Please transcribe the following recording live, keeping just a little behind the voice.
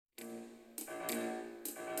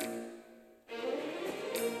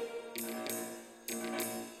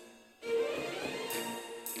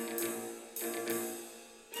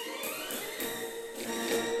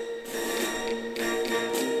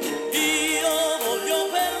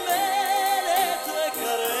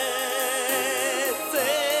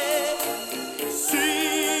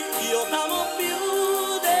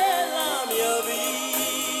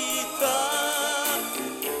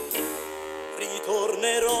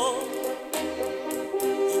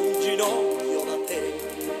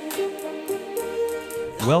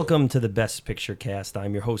Welcome to the Best Picture Cast.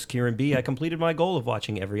 I'm your host, Kieran B. I completed my goal of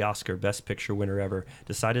watching every Oscar Best Picture winner ever.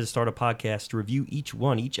 Decided to start a podcast to review each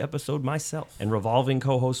episode myself. And revolving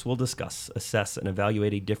co-hosts will discuss, assess, and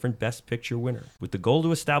evaluate a different Best Picture winner with the goal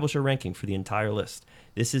to establish a ranking for the entire list.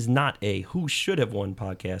 This is not a who should have won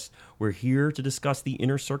podcast. We're here to discuss the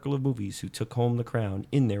inner circle of movies who took home the crown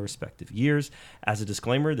in their respective years. As a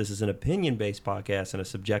disclaimer, this is an opinion-based podcast and a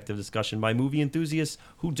subjective discussion by movie enthusiasts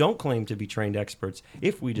who don't claim to be trained experts.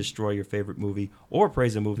 If we destroy your favorite movie or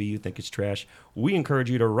praise a movie you think is trash, we encourage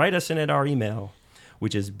you to write us in at our email,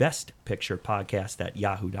 which is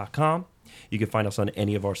bestpicturepodcast@yahoo.com. You can find us on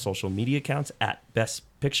any of our social media accounts at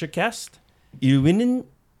bestpicturecast.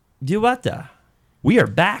 We are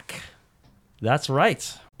back. That's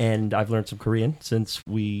right. And I've learned some Korean since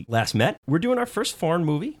we last met. We're doing our first foreign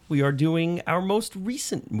movie. We are doing our most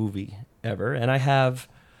recent movie ever. And I have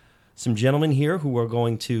some gentlemen here who are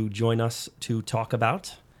going to join us to talk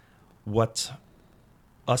about what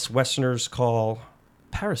us Westerners call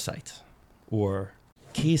Parasite, or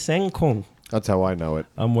Kisengkong. That's how I know it.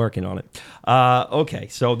 I'm working on it. Okay,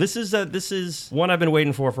 so this is one I've been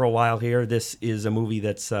waiting for a while here. This is a movie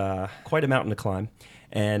that's quite a mountain to climb,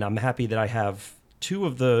 and I'm happy that I have two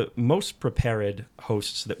of the most prepared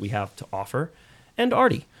hosts that we have to offer, and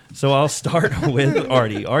Artie. So I'll start with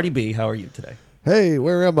Artie. Artie B, how are you today? Hey,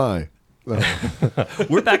 where am I?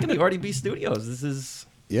 We're back in the Artie B studios. This is...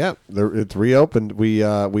 Yeah, it's reopened. We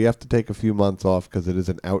have to take a few months off because it is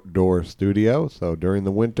an outdoor studio. So during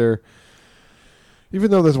the winter,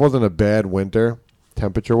 even though this wasn't a bad winter,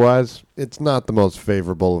 temperature-wise, it's not the most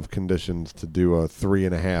favorable of conditions to do a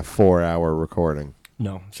 3.5, 4-hour recording.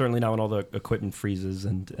 No, certainly not when all the equipment freezes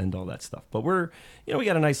and all that stuff. But we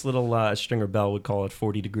got a nice little Stringer Bell would call it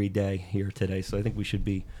 40-degree day here today. So I think we should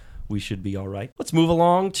be all right. Let's move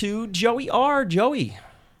along to Joey R. Joey.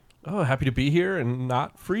 Oh, happy to be here and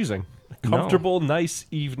not freezing. Comfortable, nice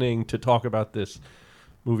evening to talk about this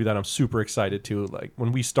movie that I'm super excited to. Like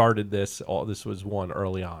when we started this, this was one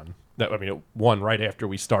early on. One right after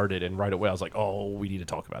we started, and right away I was like, oh, we need to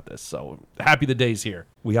talk about this. So happy the day's here.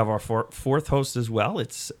 We have our fourth host as well.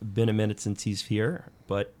 It's been a minute since he's here,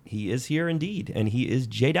 but he is here indeed, and he is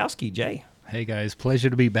Jay Dowski. Jay. Hey guys,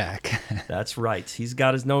 pleasure to be back. That's right. He's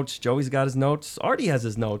got his notes. Joey's got his notes. Artie has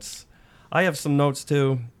his notes. I have some notes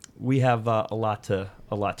too. We have a lot to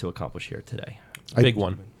accomplish here today. Big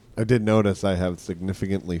one. I did notice I have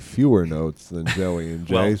significantly fewer notes than Joey and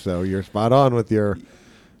Jay, so you're spot on with your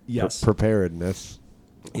preparedness.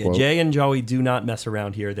 Yeah, quote. Jay and Joey do not mess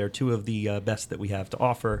around here. They're two of the best that we have to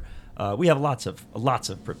offer. We have lots of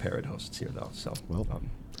prepared hosts here, though. So,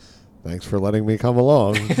 thanks for letting me come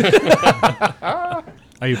along.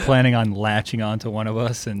 Are you planning on latching onto one of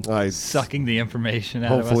us and sucking the information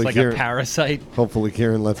out of us like a parasite? Hopefully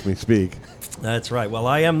Kieran lets me speak. That's right. Well,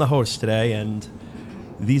 I am the host today, and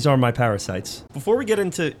these are my parasites. Before we get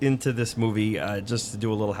into this movie, just to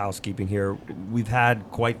do a little housekeeping here, we've had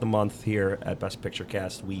quite the month here at Best Picture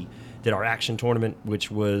Cast. We did our action tournament, which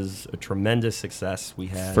was a tremendous success. We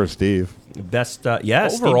had for Steve. Best,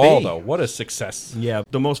 overall though, what a success! Yeah,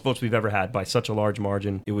 the most votes we've ever had by such a large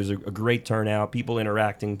margin. It was a great turnout. People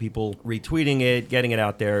interacting, people retweeting it, getting it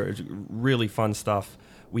out there. It was really fun stuff.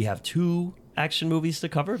 We have 2 action movies to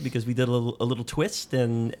cover because we did a little twist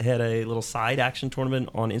and had a little side action tournament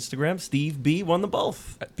on Instagram. Steve B won them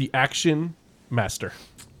both. The action master.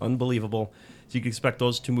 Unbelievable. So you can expect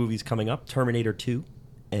those 2 movies coming up, Terminator 2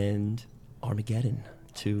 and Armageddon.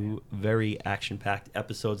 2 very action-packed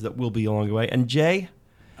episodes that will be along the way. And Jay?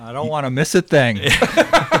 I don't want to miss a thing.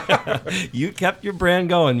 You kept your brand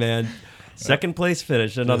going, man. Second place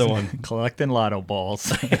finish, another one. Collecting lotto balls.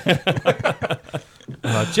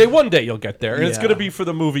 Jay, one day you'll get there, and it's going to be for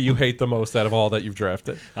the movie you hate the most out of all that you've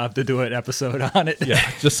drafted. I'll have to do an episode on it. Yeah,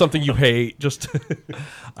 just something you hate. Just,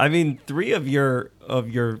 3 of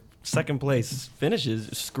your second place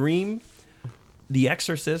finishes: Scream, The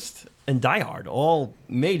Exorcist, and Die Hard. All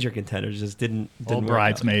major contenders just didn't all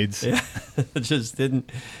bridesmaids. Yeah, just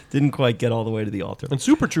didn't quite get all the way to the altar. And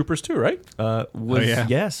Super Troopers too, right? Super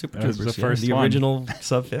Troopers. Was the first the one. Original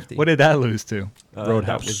sub 50. What did that lose to?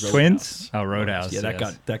 Roadhouse. Twins? Oh, Roadhouse. Yeah,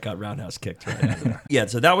 that got Roundhouse kicked right out of there. Yeah,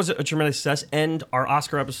 so that was a tremendous success. And our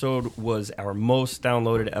Oscar episode was our most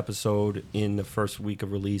downloaded episode in the first week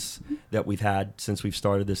of release that we've had since we've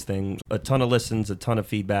started this thing. A ton of listens, a ton of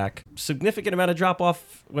feedback. Significant amount of drop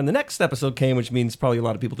off when the next episode came, which means probably a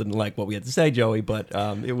lot of people didn't like what we had to say, Joey, but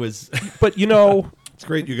it was... But, it's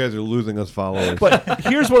great you guys are losing us followers. But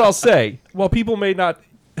here's what I'll say. While people may not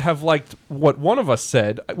have liked what one of us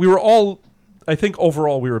said, we were all I think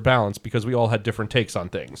overall we were balanced because we all had different takes on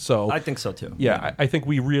things. So I think so too. Yeah, I think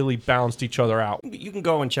we really balanced each other out. You can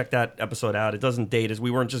go and check that episode out. It doesn't date us.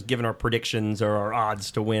 We weren't just giving our predictions or our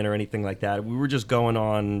odds to win or anything like that. We were just going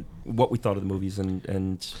on what we thought of the movies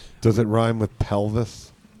and Does it rhyme with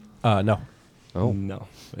pelvis? No. Oh no,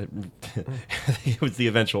 it was the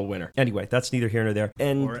eventual winner. Anyway, that's neither here nor there.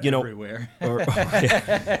 And Or everywhere.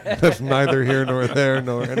 that's neither here nor there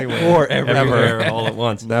nor anywhere. Or everywhere all at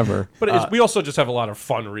once. Never. But we also just have a lot of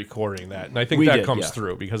fun recording that, and I think that comes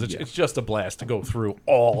through because it's just a blast to go through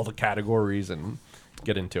all the categories and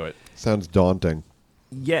get into it. Sounds daunting.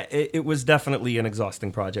 Yeah, it was definitely an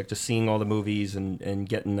exhausting project, just seeing all the movies and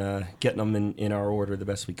getting them in our order the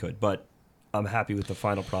best we could. But I'm happy with the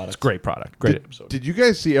final product. It's a great product. Great episode. Did you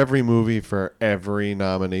guys see every movie for every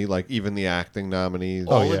nominee, like even the acting nominees?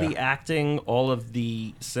 All of the acting, all of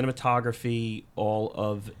the cinematography, all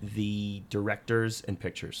of the directors and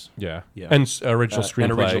pictures. Yeah. And original screenplay.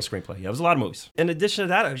 And original screenplay. Yeah, it was a lot of movies. In addition to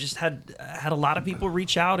that, I just had a lot of people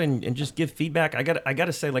reach out and just give feedback. I got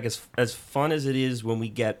to say, like as fun as it is when we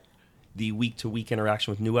get the week-to-week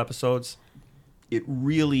interaction with new episodes, it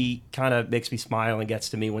really kind of makes me smile and gets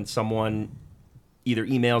to me when someone either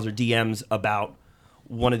emails or DMs about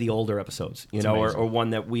one of the older episodes, or one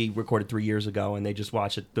that we recorded 3 years ago, and they just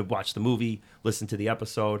watch the movie, listen to the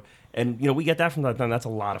episode, and we get that from time to time. That's a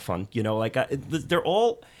lot of fun. They're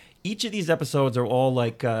all. Each of these episodes are all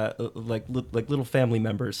like little family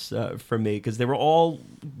members for me, because they were all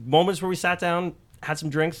moments where we sat down, had some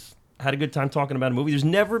drinks, had a good time talking about a movie. There's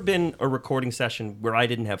never been a recording session where I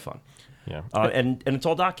didn't have fun. Yeah, and it's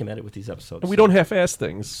all documented with these episodes. And we don't half-ass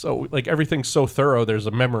things, so like everything's so thorough. There's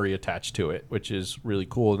a memory attached to it, which is really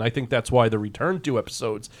cool. And I think that's why the Return to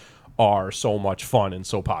episodes are so much fun and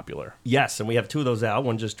so popular. Yes, and we have two of those out.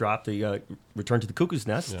 One just dropped, the Return to the Cuckoo's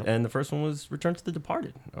Nest, and the first one was Return to the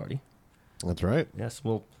Departed. Already. That's right. Yes,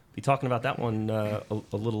 we'll be talking about that one a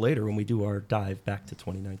little later when we do our dive back to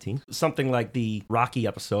 2019. Something like the Rocky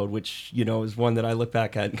episode, which is one that I look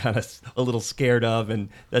back at and kind of a little scared of, and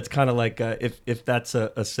that's kind of like if that's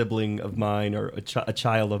a sibling of mine or a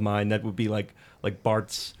child of mine, that would be like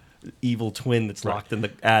Bart's evil twin that's locked in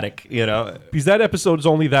the attic. Because that episode is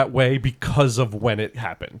only that way because of when it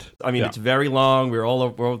happened. I mean, it's very long. We were all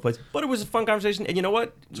over the place, but it was a fun conversation. And you know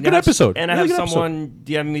what? It's a good episode. And I have someone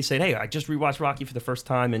DMing me saying, "Hey, I just rewatched Rocky for the first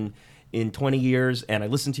time in 20 years, and I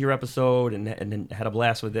listened to your episode and had a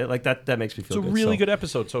blast with it." Like that makes me feel good. It's a really good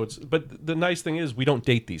episode. So but the nice thing is we don't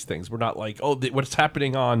date these things. We're not like, what's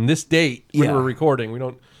happening on this date when we're recording. We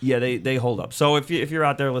don't. Yeah, they hold up. So if you're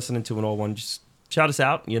out there listening to an old one, just shout us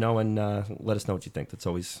out, and let us know what you think. That's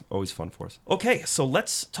always fun for us. Okay, so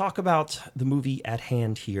let's talk about the movie at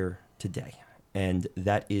hand here today, and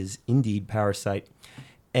that is indeed Parasite.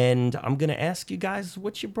 And I'm going to ask you guys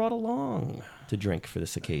what you brought along to drink for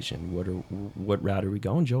this occasion. What route are we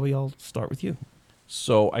going? Joey, I'll start with you.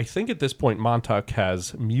 So I think at this point Montauk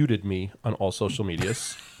has muted me on all social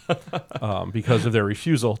medias because of their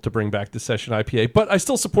refusal to bring back the Session IPA. But I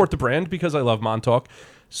still support the brand because I love Montauk.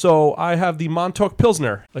 So I have the Montauk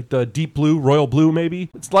Pilsner, like the deep blue, royal blue maybe.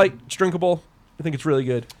 It's light, it's drinkable. I think it's really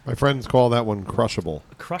good. My friends call that one crushable.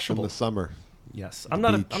 Crushable. In the summer. Yes, I'm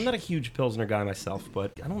not a huge Pilsner guy myself,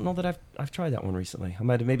 but I don't know that I've tried that one recently. I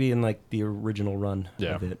might have maybe in like the original run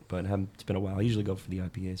of it, but it's been a while. I usually go for the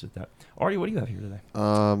IPAs with that. Artie, what do you have here today?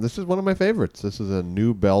 This is one of my favorites. This is a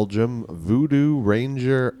New Belgium Voodoo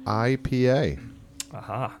Ranger IPA.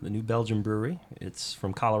 Aha, the New Belgium Brewery. It's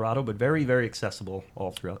from Colorado, but very, very accessible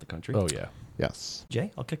all throughout the country. Oh, yeah. Yes.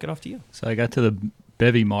 Jay, I'll kick it off to you. So I got to the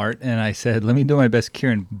Bevy Mart and I said, let me do my best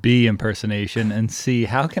Kieran B impersonation and see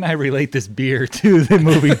how can I relate this beer to the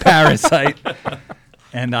movie Parasite.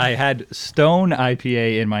 And I had Stone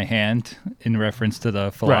IPA in my hand in reference to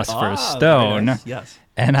the Philosopher's Stone. Nice. Yes.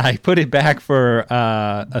 And I put it back for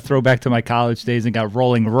a throwback to my college days and got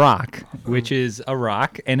Rolling Rock, which is a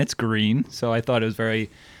rock, and it's green. So I thought it was very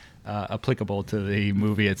applicable to the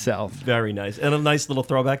movie itself. Very nice. And a nice little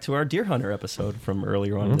throwback to our Deer Hunter episode from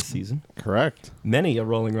earlier on in the season. Correct. Many a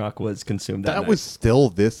Rolling Rock was consumed that night. Was still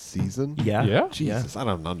this season? Yeah. Yeah. Jesus, I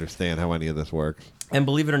don't understand how any of this works. And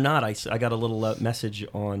believe it or not, I got a little message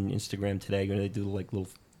on Instagram today when they do like little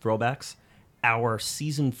throwbacks. Our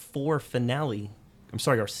season 4 finale,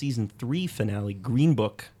 our season 3 finale, Green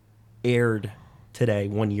Book, aired today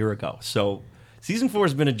 1 year ago. So season 4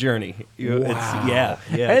 has been a journey. Wow. Yeah.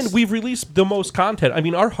 And we've released the most content. I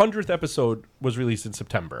mean, our 100th episode was released in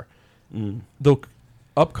September. The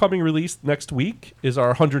upcoming release next week is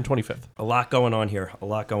our 125th. A lot going on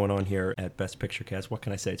here at Best Picture Cast. What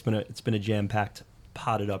can I say? It's been a jam-packed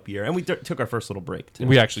potted up year. And we took our first little break, too.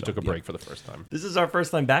 We actually took a yeah. break for the first time. This is our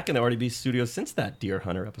first time back in the RDB studio since that Deer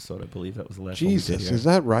Hunter episode, I believe. That was the last Jesus, one we did here. is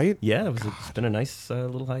that right? Yeah, it's been a nice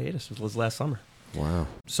little hiatus. It was last summer. Wow.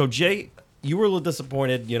 So, Jay, you were a little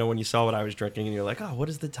disappointed, when you saw what I was drinking, and you're like, oh, what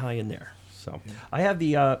is the tie in there? So, I have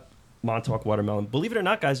the Montauk Watermelon. Believe it or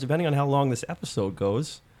not, guys, depending on how long this episode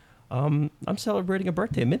goes, I'm celebrating a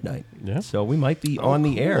birthday at midnight. Yeah. So we might be on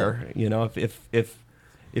the cool. air, if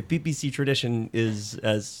BBC tradition is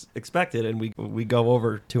as expected and we go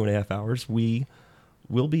over 2.5 hours, we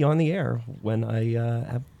will be on the air when I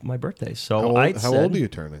have my birthday. So How old are you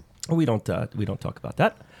turning? We don't talk about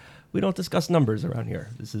that. We don't discuss numbers around here.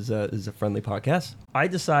 This is a friendly podcast. I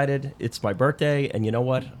decided it's my birthday, and you know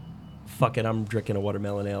what? Fuck it, I'm drinking a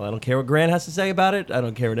watermelon ale. I don't care what Grant has to say about it. I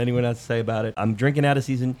don't care what anyone has to say about it. I'm drinking out of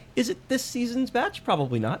season. Is it this season's batch?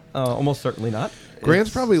 Probably not. Almost certainly not. Grant's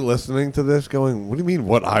probably listening to this going, what do you mean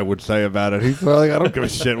what I would say about it? He's probably like, I don't give a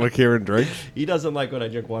shit what Kieran drinks. He doesn't like when I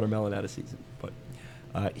drink watermelon out of season. But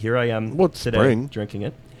here I am today spring. drinking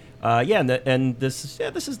it. This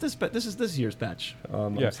is this year's batch.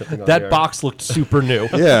 I'm sipping on That there. box looked super new.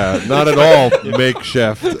 Yeah, not at all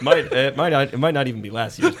makeshift. It might not even be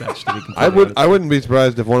last year's batch. To be completely honest. I wouldn't be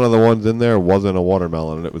surprised if one of the ones in there wasn't a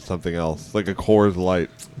watermelon and it was something else, like a Coors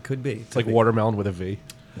Light. It could be. It's like watermelon with a V.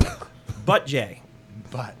 But Jay,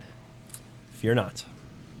 But fear not.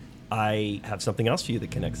 I have something else for you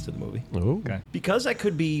that connects to the movie. Ooh. okay. Because I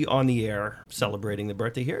could be on the air celebrating the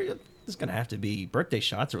birthday here, there's going to have to be birthday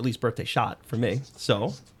shots, or at least birthday shot for me.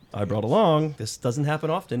 So I brought along, this doesn't happen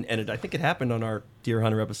often, and I think it happened on our Deer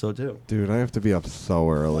Hunter episode too. Dude, I have to be up so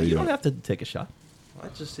early. You don't have to take a shot. I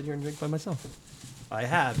just sit here and drink by myself. I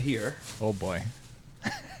have here Oh boy.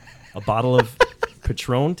 a bottle of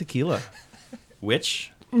Patron tequila,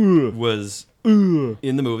 which was in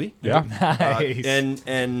the movie. Yeah. Nice.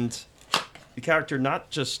 And the character not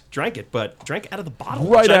just drank it, but drank out of the bottle.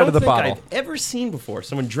 Right which I out of don't the think bottle. I've ever seen before.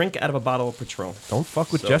 Someone drink out of a bottle of Patron. Don't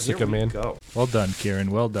fuck with So Jessica, here we man. Go. Well done,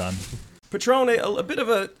 Kieran. Well done. Patron, a bit of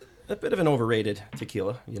an overrated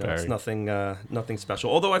tequila. It's Very. nothing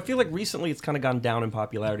special. Although I feel like recently it's kind of gone down in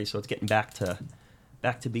popularity, so it's getting back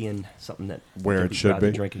to being something that Where can it should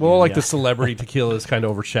rather be. drink Well, again. like Yeah. the celebrity tequila has kind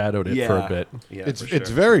of overshadowed it for a bit. Yeah, It's for it's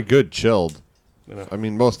sure. very good chilled. You know. I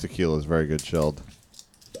mean, most tequila is very good chilled.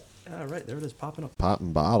 All right, there it is, popping up.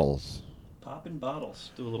 Popping bottles. Popping bottles.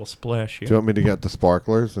 Do a little splash here. Do you want me to get the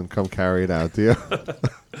sparklers and come carry it out to you?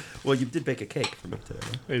 Well, you did bake a cake for me today.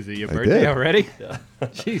 Right? Is it your I birthday did. already? Yeah.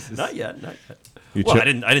 Jesus. Not yet. You Well, chi-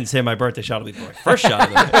 I didn't say my birthday shot will be my first shot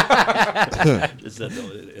of it. Just said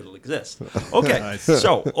it'll exist. Okay, Nice.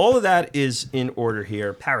 so all of that is in order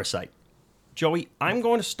here. Parasite. Joey, I'm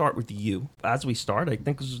going to start with you. As we start, I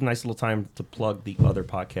think this is a nice little time to plug the other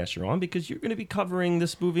podcast you're on, because you're going to be covering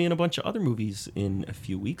this movie and a bunch of other movies in a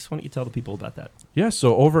few weeks. Why don't you tell the people about that? Yeah,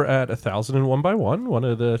 so over at 1001 by 1, one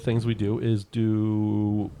of the things we do is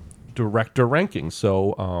do director rankings.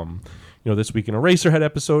 So, this week in Eraserhead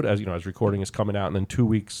episode, as recording is coming out, and then 2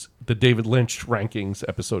 weeks, the David Lynch rankings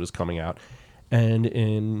episode is coming out. And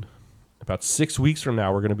in about 6 weeks from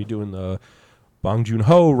now, we're going to be doing the Bong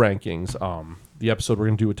Joon-ho rankings. The episode we're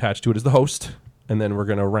going to do attached to it is the host, and then we're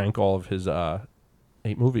going to rank all of his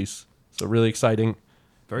 8 movies. So really exciting.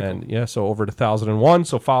 Very And cool. yeah, so over to 1001.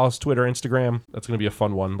 So follow us, Twitter, Instagram. That's going to be a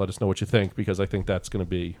fun one. Let us know what you think, because I think that's going to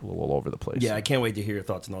be a little all over the place. Yeah, I can't wait to hear your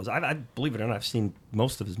thoughts on those. I believe it or not, I've seen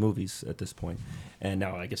most of his movies at this point, and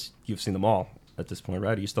now I guess you've seen them all at this point,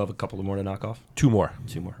 right? You still have a couple more to knock off? 2 more.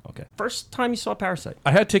 2 more. Okay. First time you saw Parasite.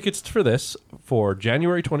 I had tickets for this for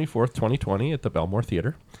January 24th, 2020 at the Belmore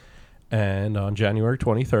Theater. And on January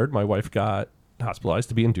 23rd, my wife got hospitalized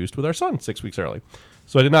to be induced with our son 6 weeks early.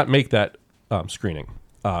 So I did not make that screening.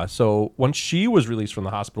 So once she was released from the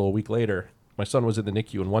hospital a week later, my son was in the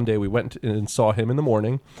NICU. And one day we went and saw him in the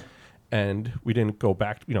morning. And we didn't go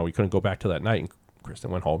back. We couldn't go back to that night. And Kristen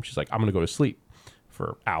went home. She's like, I'm going to go to sleep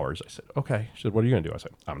for hours. I said, okay. She said, what are you going to do? I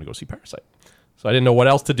said, I'm going to go see Parasite. So I didn't know what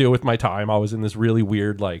else to do with my time. I was in this really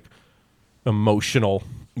weird, emotional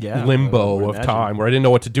limbo I would of imagine. time where I didn't know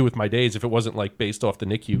what to do with my days if it wasn't based off the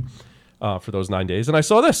NICU for those 9 days. And I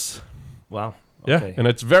saw this. Wow. Yeah. Okay. And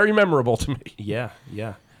it's very memorable to me. Yeah.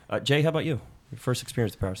 Jay, how about you? Your first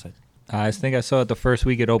experience with Parasite? I think I saw it the first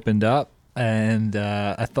week it opened up, and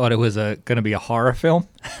I thought it was going to be a horror film.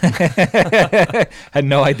 Had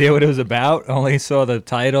no idea what it was about. Only saw the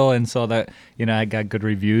title and saw that I got good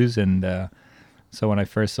reviews, and so when I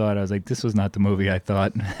first saw it, I was like, "This was not the movie I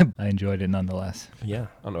thought." I enjoyed it nonetheless. Yeah.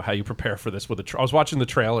 I don't know how you prepare for this with I was watching the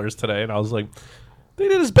trailers today and I was like, they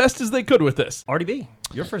did as best as they could with this. RDB,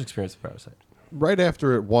 your first experience with Parasite? Right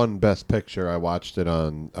after it won Best Picture, I watched it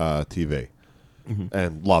on TV.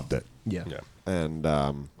 and loved it. Yeah. Yeah. And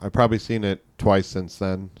I've probably seen it twice since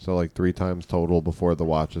then, so like 3 times total before the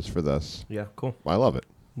watches for this. Yeah, cool. I love it.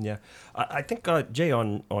 Yeah. I think, Jay,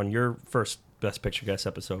 on your first Best Picture Guest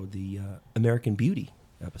episode, the American Beauty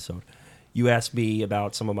episode, you asked me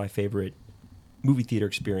about some of my favorite movie theater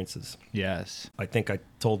experiences. Yes. I think I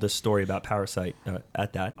told this story about Parasite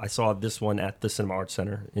at that. I saw this one at the Cinema Arts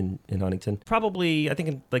Center in Huntington. Probably, I think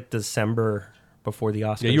in like December before the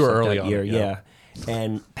Oscars. Yeah, you were that early on year. it, yeah.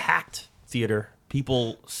 And packed theater.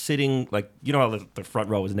 People sitting, like, you know how the front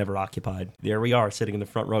row is never occupied. There we are sitting in the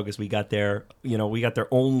front row because we got there, we got there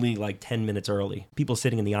only like 10 minutes early. People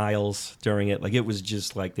sitting in the aisles during it. Like, it was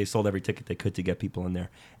just like they sold every ticket they could to get people in there.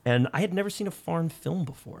 And I had never seen a foreign film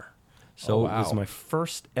before. So wow. It was my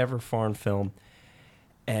first ever foreign film.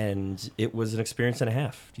 And it was an experience and a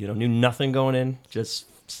half. Knew nothing going in, just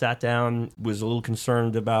sat down, was a little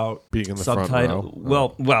concerned about Being in the front subtitle.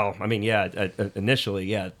 row. Well, I mean, yeah, initially,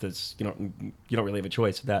 yeah, that's, you don't really have a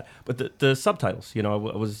choice with that. But the subtitles, I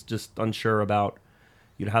was just unsure about,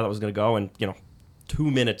 how that was going to go. And,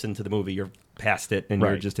 2 minutes into the movie, you're past it and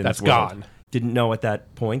you're just in That's this world. gone. Didn't know at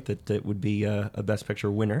that point that it would be a Best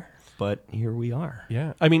Picture winner, but here we are.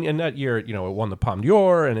 Yeah. I mean, in that year, it won the Palme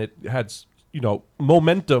d'Or and it had,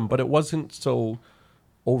 momentum, but it wasn't so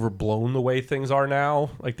overblown the way things are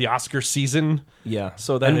now, like the Oscar season. Yeah.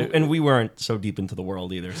 So then and we weren't so deep into the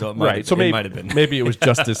world either, so it might right. have, So it might have been. maybe it was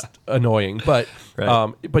just as annoying, but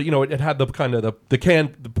Right. but it had the kind of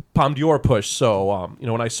the Palme d'Or push. So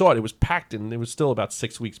when I saw it, it was packed, and it was still about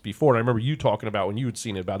 6 weeks before. And I remember you talking about when you had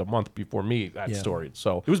seen it about a month before me, that Yeah. story.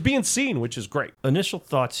 So it was being seen, which is great. Initial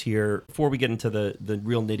thoughts here before we get into the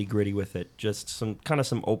real nitty gritty with it. Just some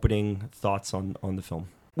opening thoughts on the film.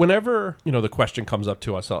 Whenever the question comes up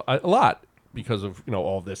to us a lot because of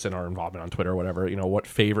all of this and our involvement on Twitter or whatever, what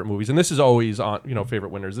favorite movies, and this is always on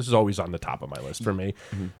favorite winners, this is always on the top of my list for me.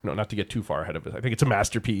 Not to get too far ahead of it, I think it's a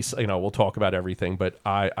masterpiece. We'll talk about everything, but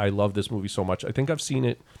I love this movie so much. I think I've seen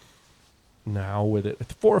it now with it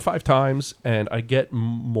 4 or 5 times, and I get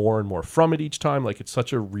more and more from it each time. Like, it's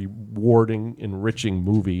such a rewarding, enriching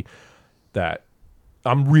movie that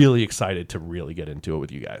I'm really excited to really get into it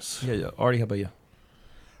with you guys. Yeah. Artie, how about you?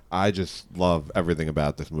 I just love everything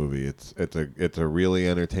about this movie. It's a really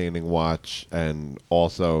entertaining watch, and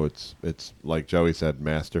also it's like Joey said,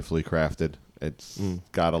 masterfully crafted. It's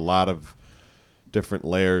got a lot of different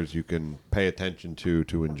layers you can pay attention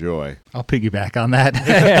to enjoy. I'll piggyback on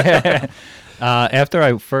that.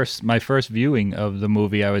 After my first viewing of the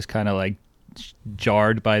movie, I was kind of like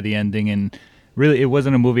jarred by the ending, and really it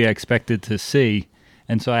wasn't a movie I expected to see.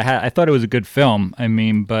 And so I thought it was a good film. I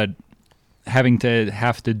mean, but having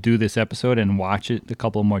to do this episode and watch it a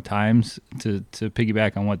couple more times to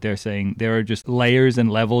piggyback on what they're saying, there are just layers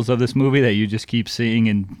and levels of this movie that you just keep seeing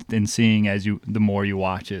and seeing the more you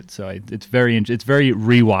watch it. So it's very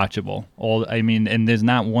rewatchable. And there's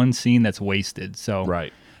not one scene that's wasted. So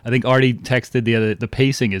Right. I think Artie texted the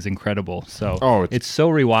pacing is incredible. So it's so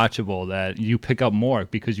rewatchable that you pick up more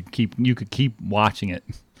because you could keep watching it.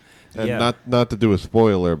 And Yeah. not to do a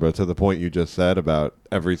spoiler, but to the point you just said about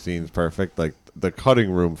every scene's perfect, like the cutting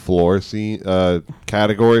room floor scene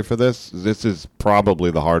category for this is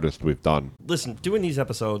probably the hardest we've done. Listen, doing these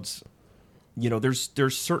episodes,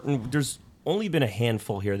 there's only been a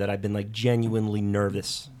handful here that I've been like genuinely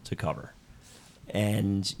nervous to cover.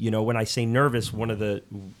 And when I say nervous, one of the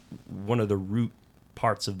root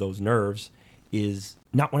parts of those nerves is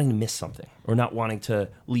not wanting to miss something or not wanting to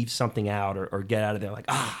leave something out or get out of there like,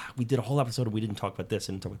 we did a whole episode and we didn't talk about this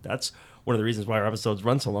and talk about that. That's one of the reasons why our episodes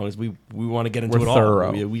run so long is we want to get into We're it thorough.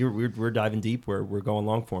 all. We're diving deep. We're going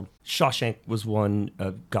long form. Shawshank was one,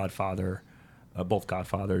 Godfather, both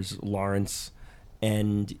Godfathers, Lawrence.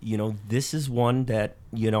 And, this is one that,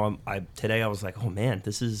 today I was like, oh, man,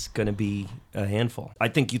 this is going to be a handful. I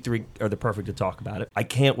think you three are the perfect to talk about it. I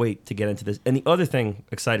can't wait to get into this. And the other thing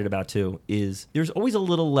excited about, too, is there's always a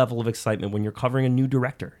little level of excitement when you're covering a new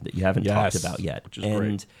director that you haven't talked about yet. Which is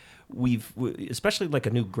great. We've especially like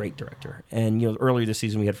a new great director. And, earlier this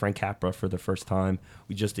season we had Frank Capra for the first time.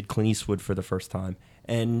 We just did Clint Eastwood for the first time.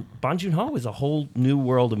 And Bong Joon-ho is a whole new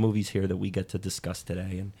world of movies here that we get to discuss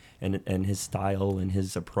today, and his style and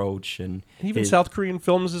his approach and Even South Korean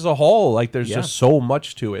films as a whole, like there's Yeah. just so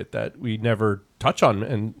much to it that we never touch on,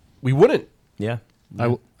 and we wouldn't. Yeah.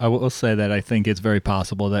 I will say that I think it's very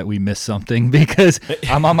possible that we missed something because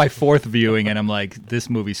I'm on my 4th viewing and I'm like, this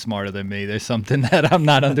movie's smarter than me. There's something that I'm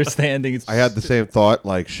not understanding. I had the same thought,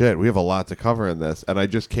 like, shit, we have a lot to cover in this. And I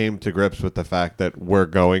just came to grips with the fact that we're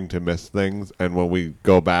going to miss things. And when we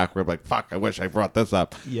go back, we're like, fuck, I wish I brought this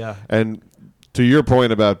up. Yeah. And to your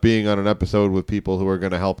point about being on an episode with people who are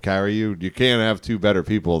going to help carry you, you can't have two better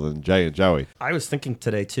people than Jay and Joey. I was thinking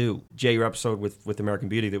today, too, Jay, your episode with American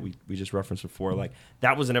Beauty that we just referenced before, like,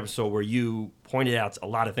 that was an episode where you pointed out a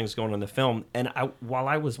lot of things going on in the film. And while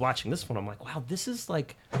I was watching this one, I'm like, wow, this is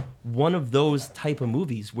like one of those type of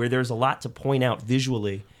movies where there's a lot to point out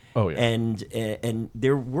visually. Oh, yeah. And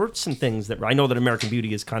there were some things that I know that American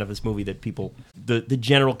Beauty is kind of this movie that people, the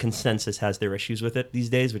general consensus has their issues with it these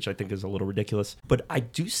days, which I think is a little ridiculous. But I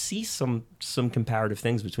do see some comparative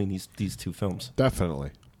things between these two films.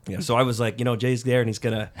 Definitely. Yeah. So I was like, Jay's there, and he's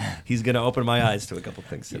gonna open my eyes to a couple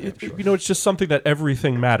things today, I'm sure. It's just something that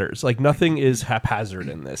everything matters. Like, nothing is haphazard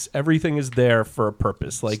in this. Everything is there for a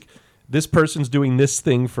purpose. Like, this person's doing this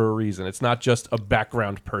thing for a reason. It's not just a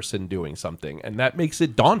background person doing something, and that makes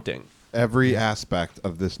it daunting. Every aspect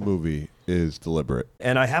of this movie is deliberate.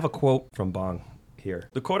 And I have a quote from Bong here.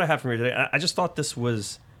 The quote I have from here today, I just thought it's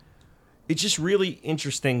just really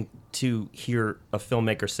interesting to hear a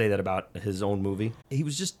filmmaker say that about his own movie. He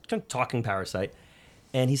was just kind of talking Parasite,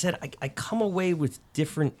 and he said, I come away with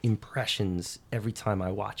different impressions every time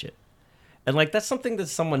I watch it. And like that's something that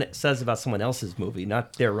someone says about someone else's movie,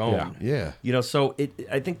 not their own. Yeah. So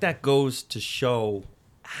I think that goes to show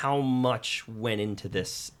how much went into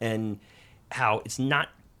this and how it's not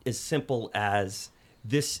as simple as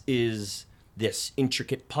this is this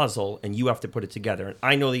intricate puzzle and you have to put it together. And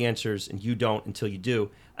I know the answers and you don't until you do.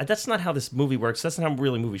 That's not how this movie works. That's not how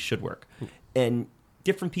really movies should work. And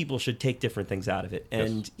different people should take different things out of it.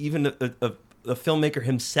 And even a filmmaker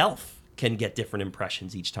himself can get different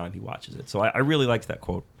impressions each time he watches it. So I really liked that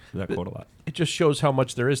quote a lot. It just shows how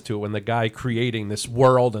much there is to it when the guy creating this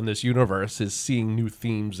world and this universe is seeing new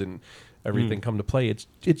themes and everything come to play.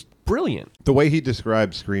 It's brilliant. The way he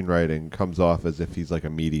describes screenwriting comes off as if he's like a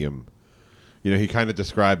medium. He kind of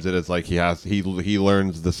describes it as like he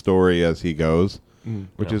learns the story as he goes,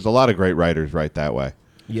 which is a lot of great writers write that way.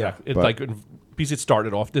 Yeah, because this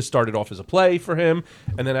started off as a play for him,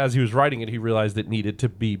 and then as he was writing it, he realized it needed to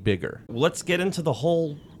be bigger. Let's get into the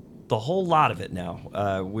whole lot of it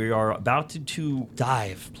now. We are about to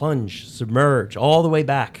dive, plunge, submerge all the way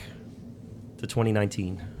back to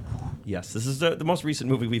 2019. Yes, this is the most recent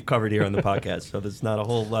movie we've covered here on the podcast, so there's not a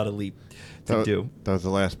whole lot of leap to do. That was the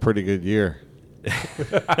last pretty good year.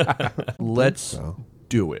 Let's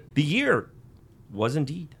do it. The year was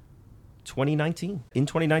indeed 2019. In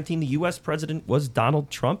 2019, the U.S. president was Donald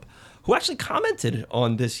Trump, who actually commented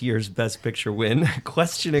on this year's Best Picture win,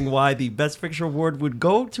 questioning why the Best Picture award would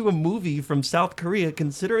go to a movie from South Korea,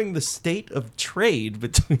 considering the state of trade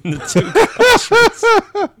between the two countries.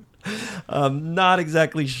 I'm not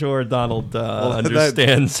exactly sure Donald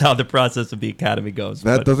understands how the process of the Academy goes.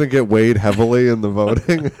 That doesn't get weighed heavily in the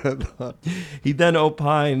voting. He then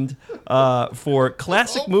opined for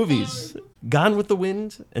classic movies, Gone with the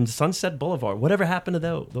Wind and Sunset Boulevard. Whatever happened to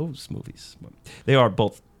those movies? They are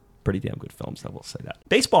both pretty damn good films, I will say that.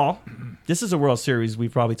 Baseball, this is a World Series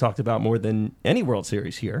we've probably talked about more than any World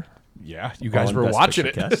Series here. Yeah, you guys were watching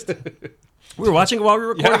it. We were watching it while we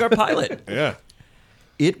were recording our pilot. Yeah.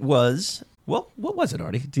 It was, what was it,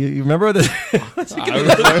 Artie? Do you remember? I knew he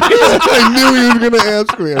was going to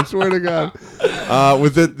ask me. I swear to God.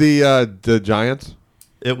 Was it the Giants?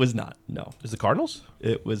 It was not. No. Is the Cardinals?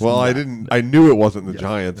 It was. Well, not. I knew it wasn't the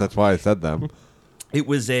Giants. That's why I said them. It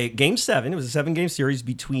was a Game 7. It was a 7-game series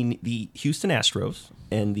between the Houston Astros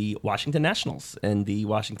and the Washington Nationals. And the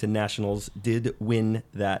Washington Nationals did win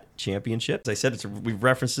that championship. As I said, we've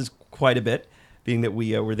referenced this quite a bit, being that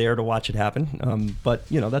we were there to watch it happen. But,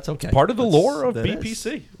 that's okay. It's part of the lore of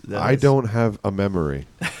BPC. I don't have a memory.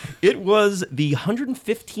 It was the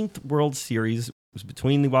 115th World Series. It was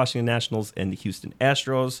between the Washington Nationals and the Houston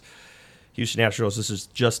Astros. Houston Astros, this is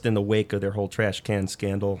just in the wake of their whole trash can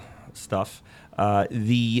scandal stuff.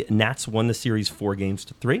 The Nats won the series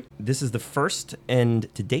 4-3. This is the first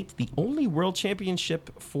and, to date, the only world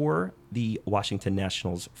championship for the Washington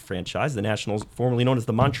Nationals franchise. The Nationals, formerly known as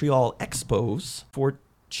the Montreal Expos, for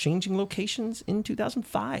changing locations in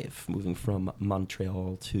 2005, moving from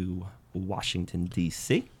Montreal to Washington,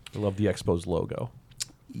 D.C. I love the Expos logo.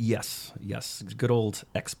 Yes. Good old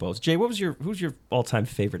Expos. Jay, who's your all-time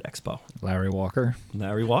favorite Expo? Larry Walker.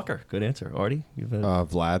 Larry Walker. Good answer. Artie?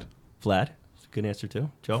 Vlad. Vlad. Good answer too.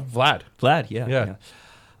 Joe? Vlad, yeah.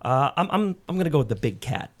 I'm gonna go with the big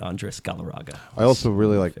cat, Andres Galarraga. I also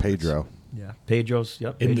really like Pedro. Yeah, Pedro's.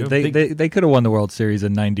 Yep. Pedro. They could have won the World Series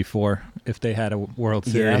in '94 if they had a World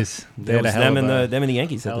Series. Yeah. They had a hell them of and the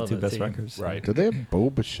Yankees had the two best team. records. right? Did they have Bo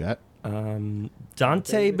Bichette?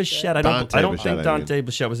 Dante Bichette. I don't think Dante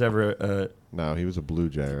Bichette was ever. No, he was a Blue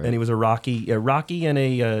Jay, right? And he was a Rocky and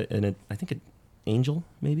a I think Angel,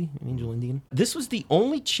 maybe? An Angel Indian. This was the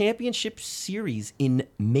only championship series in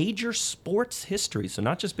major sports history, so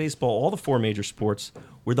not just baseball, all the 4 major sports,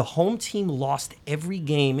 where the home team lost every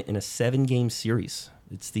game in a 7-game series.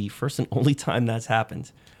 It's the first and only time that's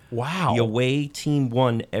happened. Wow. The away team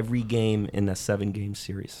won every game in a 7-game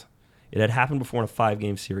series. It had happened before in a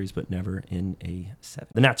 5-game series, but never in a 7.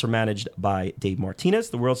 The Nats were managed by Dave Martinez.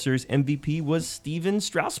 The World Series MVP was Steven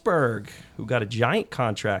Strasburg, who got a giant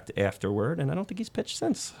contract afterward, and I don't think he's pitched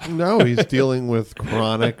since. No, he's dealing with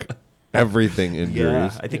chronic everything injuries.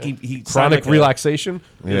 Yeah, I think he signed Chronic relaxation.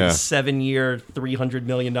 Yeah. 7-year, $300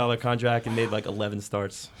 million contract and made like 11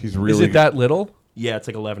 starts. He's really Is it that little? Yeah, it's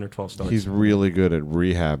like 11 or 12 starts. He's really good at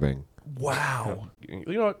rehabbing. Wow. You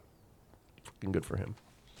know what? Fucking good for him.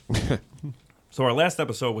 So our last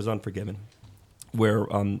episode was Unforgiven, where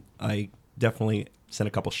I definitely sent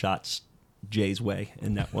a couple shots Jay's way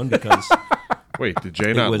in that one because Wait, did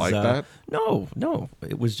Jay it not was, like that? No.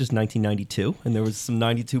 It was just 1992, and there was some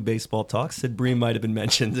 92 baseball talk. Sid Bream might have been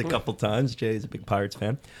mentioned a couple times. Jay is a big Pirates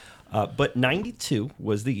fan. But 92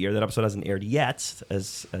 was the year. That episode hasn't aired yet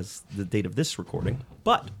as the date of this recording.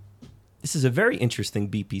 But this is a very interesting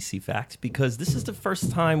BPC fact because this is the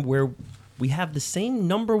first time where we have the same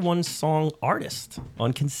number 1 song artist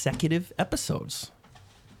on consecutive episodes.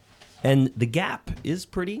 And the gap is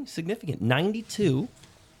pretty significant. 92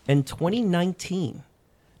 and 2019.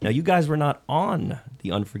 Now, you guys were not on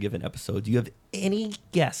the Unforgiven episode. Do you have any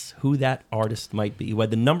guess who that artist might be? Who had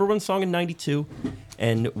the number 1 song in 92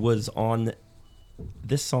 and was on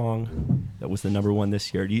this song that was the number 1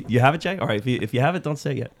 this year. You have it, Jay? All right, if you have it, don't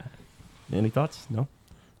say it yet. Any thoughts? No?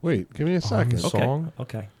 Wait, give me a second. Okay. Song?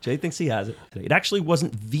 Okay. Jay thinks he has it. It actually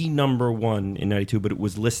wasn't the number 1 in 92, but it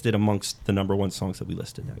was listed amongst the number 1 songs that we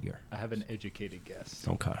listed that year. I have an educated guess.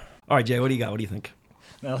 Okay. All right, Jay, what do you got? What do you think?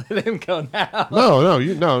 Now let him go now.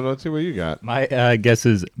 No, let's see what you got. My guess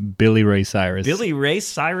is Billy Ray Cyrus. Billy Ray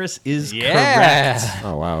Cyrus is Yeah. correct.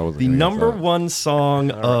 Oh, wow. I wasn't The gonna guess number that. 1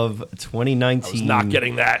 song of 2019 Not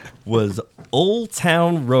getting that. was Old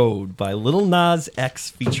Town Road by Lil Nas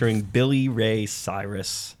X featuring Billy Ray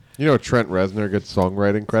Cyrus. You know Trent Reznor gets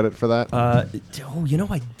songwriting credit for that? I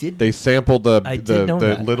did. They sampled I did know the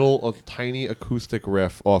that. little tiny acoustic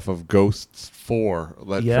riff off of Ghosts 4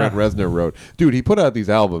 that Yeah. Trent Reznor wrote. Dude, he put out these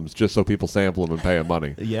albums just so people sample him and pay him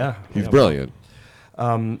money. Yeah. He's yeah. brilliant.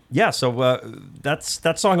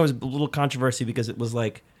 That song was a little controversy because it was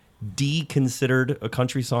like considered a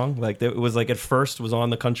country song. Like it was like at first was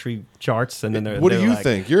on the country charts, and then What do you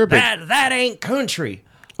think? You're a big that ain't country.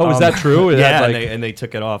 Oh, is that true? Is Yeah, that and they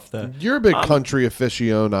took it off the. You're a big country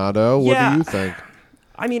aficionado. What yeah. do you think?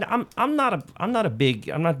 I mean, I'm not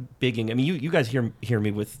bigging. I mean, you guys hear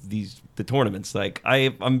me with the tournaments. Like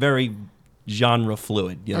I'm very genre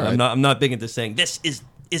fluid. You know, All right. I'm not big into saying this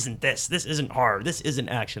isn't horror, this isn't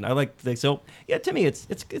action. I like so yeah. To me,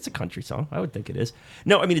 it's a country song. I would think it is.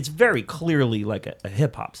 No, I mean it's very clearly like a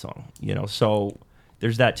hip hop song. You know, so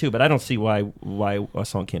there's that too. But I don't see why a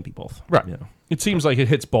song can't be both. Right. You know. It seems like it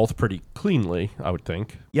hits both pretty cleanly, I would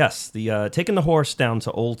think. Yes, the Taking the Horse Down to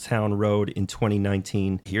Old Town Road in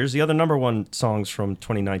 2019. Here's the other number 1 songs from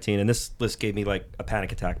 2019, and this list gave me like a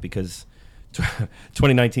panic attack because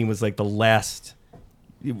 2019 was like the last.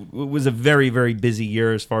 It was a very, very busy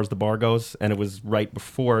year as far as the bar goes, and it was right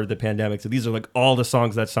before the pandemic. So these are like all the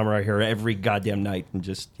songs that summer I hear every goddamn night, and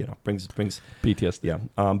just brings PTSD. yeah.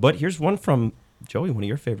 But here's one from Joey, one of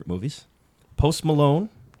your favorite movies, Post Malone.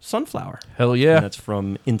 Sunflower. Hell yeah. And that's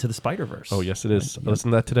from Into the Spider-Verse. Oh, yes, it is. I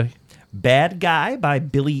listened to that today. Bad Guy by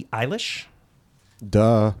Billie Eilish.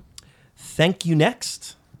 Duh. Thank You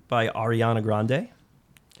Next by Ariana Grande.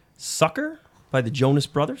 Sucker by the Jonas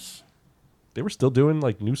Brothers. They were still doing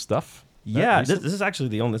like new stuff. Yeah, this is actually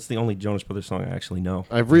the only Jonas Brothers song I actually know.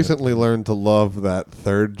 I've recently learned to love that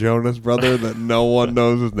third Jonas brother that no one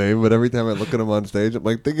knows his name, but every time I look at him on stage, I'm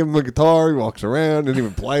like, they give him a guitar, he walks around, didn't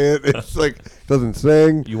even play it. It's like, doesn't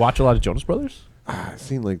sing. You watch a lot of Jonas Brothers? I've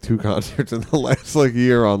seen like 2 concerts in the last like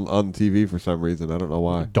year on TV for some reason. I don't know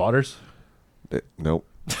why. Daughters? Nope.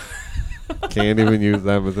 Can't even use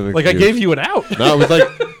them as an excuse. Like I gave you an out. No, it was like,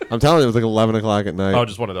 I'm telling you, it was like 11 o'clock at night. Oh,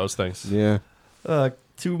 just one of those things. Yeah.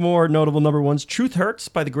 2 more notable number 1s. Truth Hurts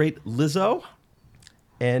by the great Lizzo.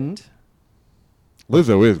 And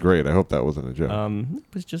Lizzo is great. I hope that wasn't a joke.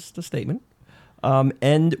 it was just a statement.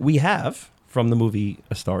 And we have, from the movie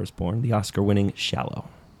A Star is Born, the Oscar-winning Shallow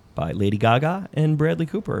by Lady Gaga and Bradley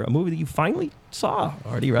Cooper, a movie that you finally saw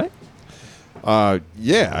already, right?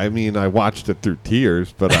 Yeah, I mean, I watched it through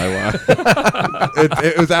tears, but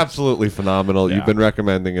it was absolutely phenomenal. Yeah. You've been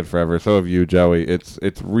recommending it forever. So have you, Joey.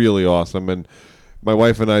 It's really awesome. And My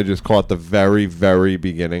wife and I just caught the very, very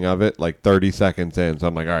beginning of it, like 30 seconds in. So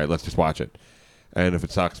I'm like, all right, let's just watch it. And if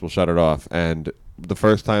it sucks, we'll shut it off. And the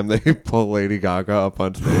first time they pull Lady Gaga up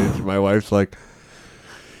on stage, my wife's like,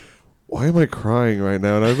 why am I crying right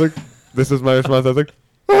now? And I was like, this is my response. I was like,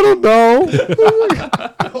 I don't know.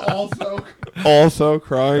 also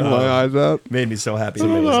crying my eyes out. Made me so happy.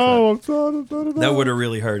 I'm That would have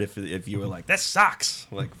really hurt if you were like, that sucks.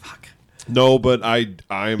 Like, fuck. No, but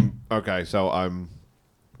I'm okay. So I'm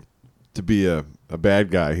to be a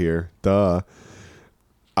bad guy here. Duh.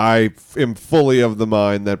 I am fully of the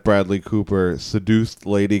mind that Bradley Cooper seduced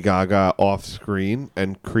Lady Gaga off screen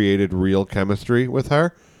and created real chemistry with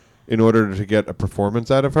her in order to get a performance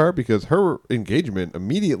out of her, because her engagement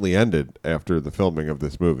immediately ended after the filming of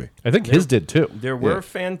this movie. I think his did too. There were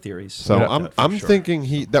fan theories. So I'm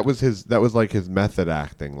thinking that was like his method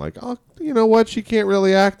acting. Like, oh, you know what? She can't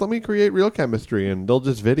really act. Let me create real chemistry, and they'll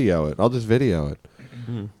just video it. I'll just video it.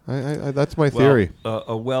 I that's my theory.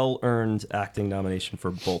 A well-earned acting nomination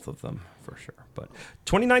for both of them, for sure. But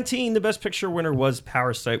 2019, the Best Picture winner was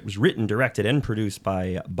Parasite. Was written, directed, and produced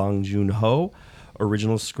by Bong Joon-ho.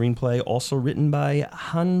 Original screenplay also written by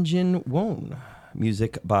Han Jin-won.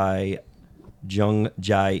 Music by Jung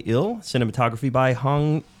Jae-il. Cinematography by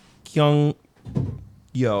Hong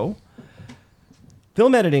Kyung-yo.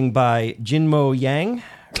 Film editing by Jinmo Yang.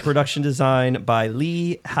 Production design by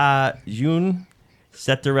Lee Ha-jun.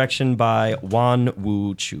 Set direction by Wan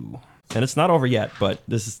Woo-chu. And it's not over yet, but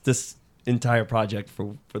this entire project,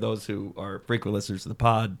 for those who are frequent listeners to the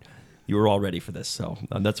pod, you were all ready for this. So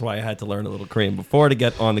that's why I had to learn a little Korean before to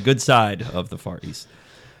get on the good side of the Far East.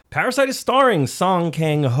 Parasite is starring Song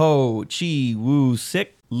Kang-ho, Chi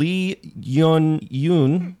Woo-sik, Lee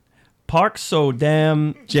Yeon-yoon, Park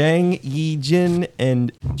So-dam, Jang Yi-jin,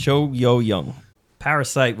 and Cho Yo-young.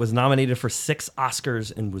 Parasite was nominated for 6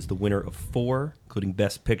 Oscars and was the winner of 4, including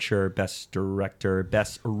Best Picture, Best Director,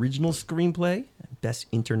 Best Original Screenplay, and Best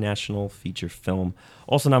International Feature Film.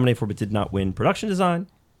 Also nominated for, but did not win, Production Design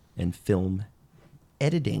and Film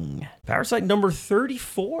Editing. Parasite number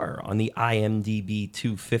 34 on the IMDb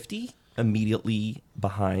 250, immediately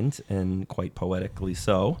behind, and quite poetically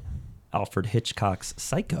so, Alfred Hitchcock's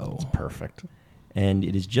Psycho. It's perfect. And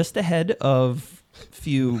it is just ahead of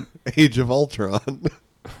few Age of Ultron.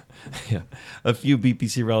 yeah, a few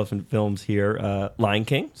BBC relevant films here. Lion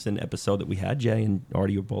King, it's an episode that we had. Jay and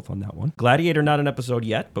Artie were both on that one. Gladiator, not an episode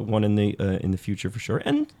yet, but one in the future for sure.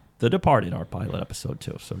 And The Departed, our pilot episode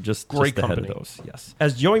too. So just Great ahead company. of those. Yes,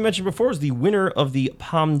 as Joey mentioned before, is the winner of the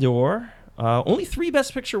Palme d'Or. Only 3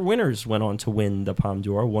 Best Picture winners went on to win the Palme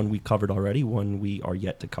d'Or. One we covered already. One we are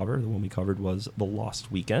yet to cover. The one we covered was The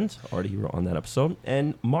Lost Weekend. Artie, you were on that episode.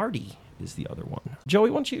 And Marty is the other one. Joey,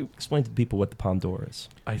 why don't you explain to the people what the Palme d'Or is?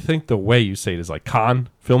 I think the way you say it is like Cannes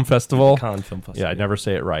Film Festival. Cannes Film Festival. Yeah, I never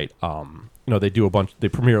say it right. They do they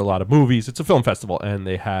premiere a lot of movies. It's a film festival, and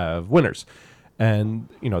they have winners. And,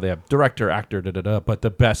 they have director, actor, but the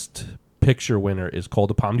Best Picture winner is called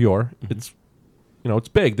the Palme d'Or. Mm-hmm. It's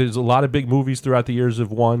big. There's a lot of big movies throughout the years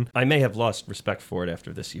have won. I may have lost respect for it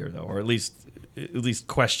after this year, though, or at least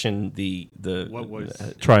question the What was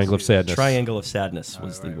Triangle of Sadness. Triangle of Sadness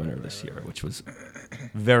was the winner this year, which was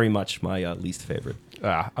very much my least favorite.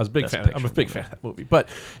 I was a big Best fan. Picture I'm a big fan of that movie, but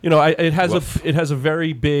it has a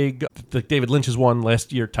very big. Like David Lynch's won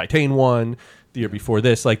last year. Titan won the year before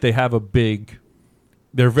this. Like they have a big.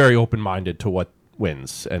 They're very open minded to what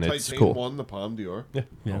wins, and it's Titan cool. won the Palme d'Or? Yeah.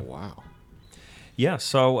 Oh, wow. Yeah,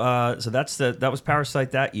 so that was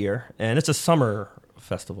Parasite that year, and it's a summer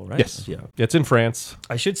festival, right? Yes. Yeah. It's in France.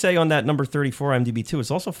 I should say on that number 34 IMDb 2,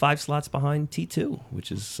 it's also 5 slots behind T2,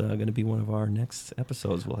 which is going to be one of our next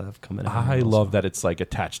episodes we'll have coming out. I love that it's like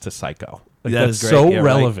attached to Psycho. Like, That that's is great. so Yeah,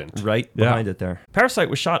 relevant. Right behind it there. Parasite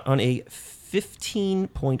was shot on a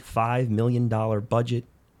 $15.5 million budget.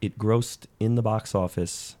 It grossed in the box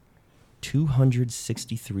office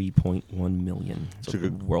 $263.1 million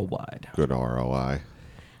worldwide. Good ROI.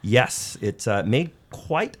 Yes, it made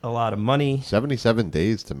quite a lot of money. 77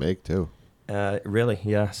 days to make, too. Really,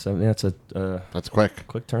 yeah. So that's That's quick.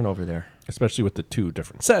 quick turnover there. Especially with the 2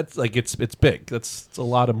 different sets. Like it's big. It's a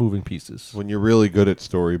lot of moving pieces. When you're really good at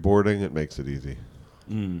storyboarding, it makes it easy.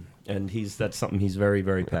 And that's something he's very,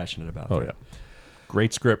 very passionate about. Oh, yeah.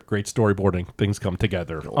 Great script, great storyboarding. Things come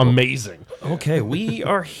together. Amazing. Okay, we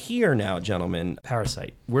are here now, gentlemen.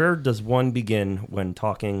 Parasite. Where does one begin when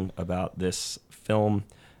talking about this film?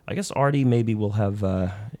 I guess, Artie, maybe we'll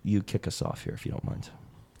have you kick us off here, if you don't mind.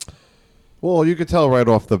 Well, you could tell right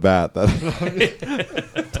off the bat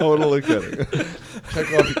that totally kidding.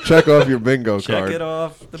 Check off your bingo card. Check it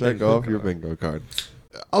off. Check off your bingo card.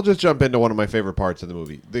 I'll just jump into one of my favorite parts of the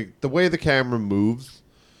movie. The way the camera moves,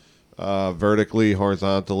 vertically,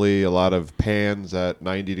 horizontally, a lot of pans at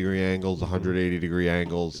 90-degree angles, 180-degree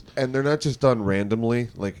angles. And they're not just done randomly.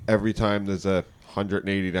 Like, every time there's a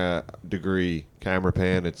 180-degree camera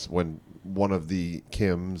pan, it's when one of the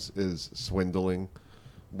Kims is swindling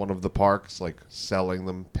one of the parks, like selling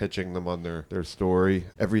them, pitching them on their story.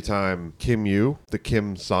 Every time Kim Yu, the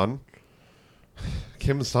Kim's son.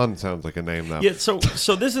 Kim's son sounds like a name now. Yeah, so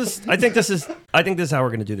this is I think this is how we're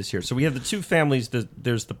going to do this here. So we have the two families.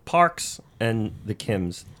 There's the Parks and the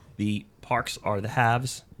Kims. The Parks are the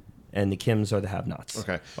haves, and the Kims are the have-nots.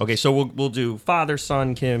 Okay. So we'll do father,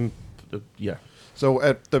 son, Kim. Yeah. So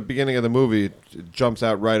at the beginning of the movie, it jumps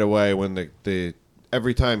out right away when the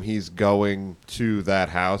every time he's going to that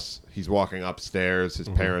house, he's walking upstairs. His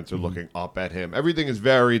parents are looking up at him. Everything is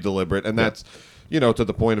very deliberate, and that's, to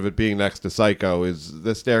the point of it being next to Psycho, is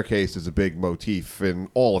the staircase is a big motif in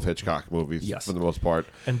all of Hitchcock movies, for the most part.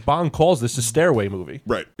 And Bond calls this a stairway movie.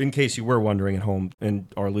 Right. In case you were wondering at home, and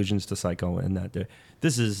our allusions to Psycho, and that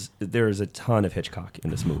there is a ton of Hitchcock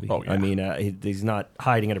in this movie. Oh, yeah. I mean, he's not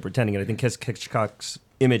hiding it or pretending it. I think Hitchcock's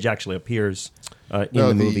image actually appears in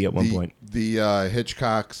the movie at one point. The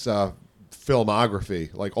Hitchcock's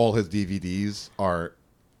filmography, like all his DVDs, are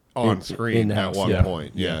on screen at one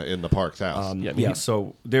point. In the Park's house.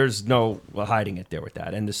 So there's no hiding it there with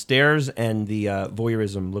that. And the stairs and the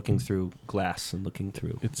voyeurism, looking through glass and looking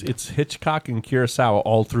through. It's Hitchcock and Kurosawa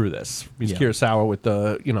all through this. He's Kurosawa with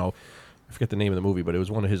the, I forget the name of the movie, but it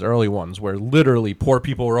was one of his early ones where literally poor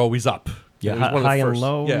people were always up. Yeah, high and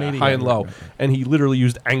low. Yeah, maybe? high and low. Right. And he literally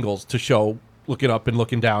used angles to show looking up and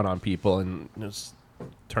looking down on people, and just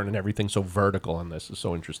turning everything so vertical on this is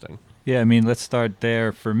so interesting. Yeah, I mean, let's start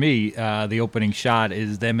there. For me, the opening shot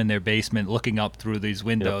is them in their basement looking up through these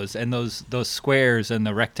windows, and those squares and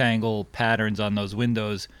the rectangle patterns on those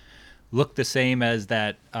windows look the same as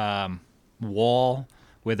that wall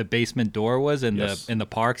where the basement door was in the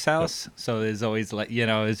Parks house. So there's always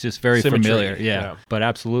it's just very Symmetry. familiar. Yeah. But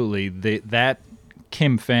absolutely, that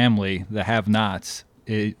Kim family, the have-nots,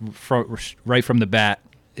 right from the bat,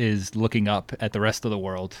 is looking up at the rest of the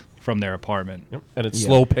world from their apartment. Yep. And it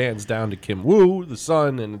slow pans down to Kim Woo, the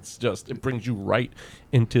son, and it brings you right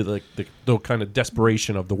into the kind of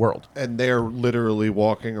desperation of the world. And they're literally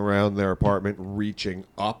walking around their apartment, reaching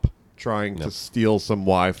up, trying to steal some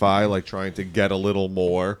Wi-Fi, like trying to get a little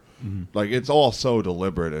more. Like, it's all so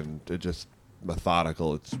deliberate and it just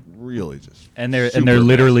methodical. It's really just and they're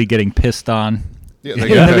literally getting pissed on. Yeah, in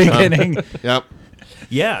the beginning. Yep.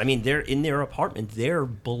 Yeah, I mean, they're in their apartment. They're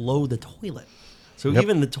below the toilet. So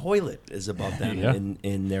even the toilet is above them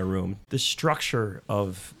in their room. The structure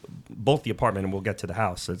of both the apartment, and we'll get to the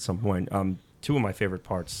house at some point, two of my favorite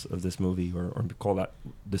parts of this movie, or call that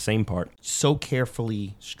the same part, so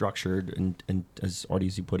carefully structured and as Artie,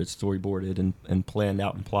 as you put it, storyboarded and planned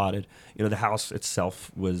out and plotted. The house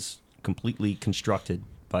itself was completely constructed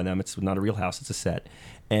by them. It's not a real house, it's a set.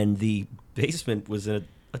 And the basement was a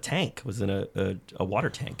tank, was in a water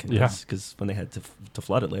tank. Because when they had to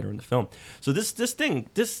flood it later in the film. So this thing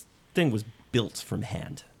was built from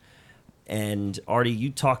hand. And Artie, you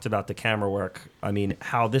talked about the camera work. I mean,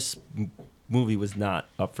 how this movie was not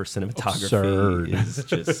up for cinematography. Absurd. Is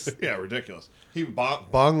just Ridiculous.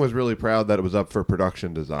 Bong was really proud that it was up for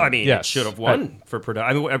production design. I mean, it should have won for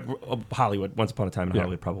production. I mean, Hollywood, Once Upon a Time in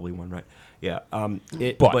Hollywood probably won, right? Yeah.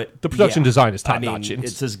 But the production design is top notch.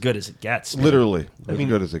 It's as good as it gets. Man. Literally, as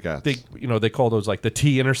good as it gets. They call those like the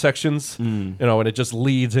T intersections, and it just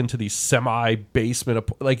leads into these semi basement.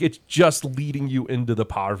 Like, it's just leading you into the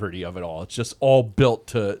poverty of it all. It's just all built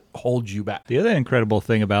to hold you back. The other incredible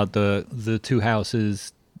thing about the two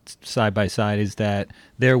houses side by side is that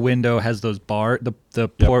their window has those right,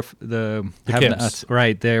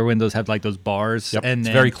 their windows have like those bars, and it's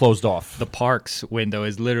very closed off. The Parks window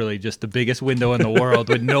is literally just the biggest window in the world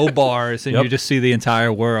with no bars, and you just see the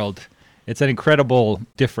entire world. It's an incredible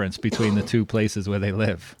difference between the two places where they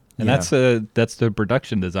live, and that's the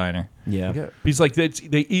production designer. He's like,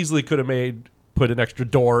 they easily could have put an extra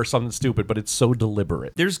door or something stupid, but it's so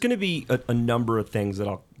deliberate. There's going to be a number of things that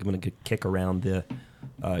I'm going to kick around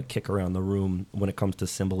the room when it comes to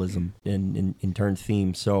symbolism and in turn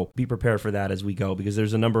theme. So be prepared for that as we go, because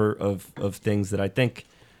there's a number of things that I think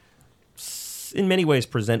in many ways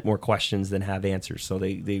present more questions than have answers. So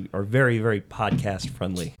they are very, very podcast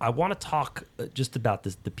friendly. I want to talk just about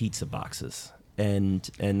the pizza boxes and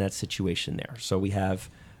that situation there. So we have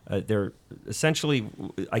they're essentially,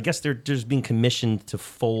 I guess they're just being commissioned to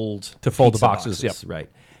fold the boxes. Right.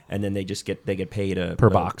 And then they get paid per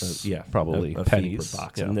box, probably a pennies fee per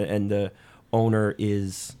box. Yeah. And the owner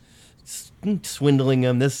is swindling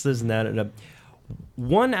them, this and that. And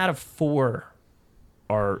 1 out of 4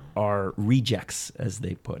 are rejects, as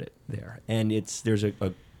they put it there. And there's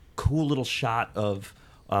a cool little shot of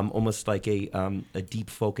almost like a deep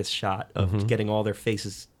focus shot of getting all their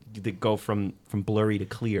faces that go from blurry to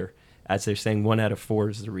clear, as they're saying 1 out of 4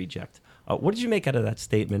 is a reject. What did you make out of that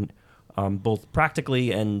statement, both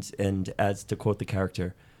practically and as to quote the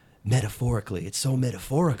character, metaphorically? It's so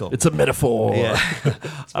metaphorical. It's a metaphor. Yeah.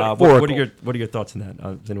 What are your thoughts on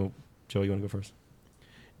that? Joe, you want to go first?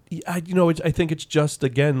 I think it's just,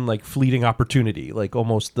 again, like fleeting opportunity, like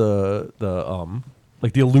almost the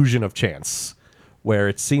illusion of chance, where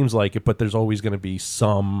it seems like it, but there's always going to be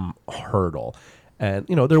some hurdle. And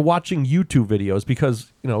they're watching YouTube videos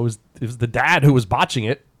because it was the dad who was botching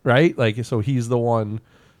it, right? Like, so he's the one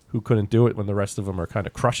who couldn't do it when the rest of them are kind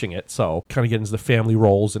of crushing it. So kind of getting into the family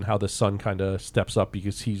roles and how the son kind of steps up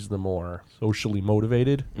because he's the more socially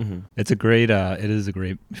motivated. Mm-hmm. It is a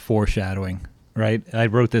great foreshadowing. Right, I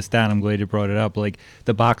wrote this down. I'm glad you brought it up. Like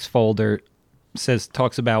the box folder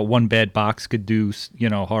talks about one bad box could do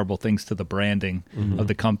horrible things to the branding of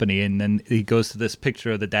the company, and then he goes to this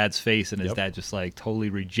picture of the dad's face, and his dad just like totally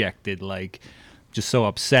rejected, like just so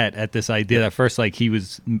upset at this idea. At first, like he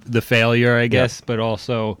was the failure, I guess, but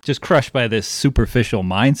also just crushed by this superficial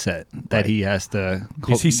mindset that he has to.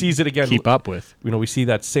 He sees it again. Keep up with. We see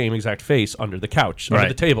that same exact face under the couch, under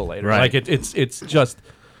the table later. Right. Like it's just.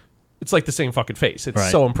 It's like the same fucking face. It's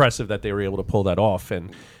so impressive that they were able to pull that off.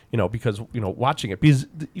 And, because, watching it, because,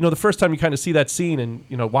 the first time you kind of see that scene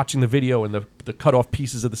and, watching the video and the cut off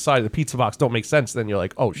pieces of the side of the pizza box don't make sense, then you're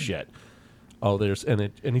like, oh shit. Oh, and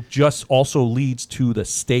it just also leads to the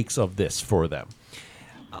stakes of this for them.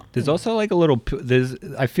 There's also like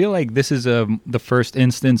I feel like this is the first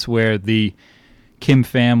instance where the Kim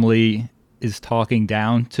family is talking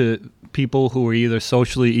down to people who are either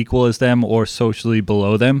socially equal as them or socially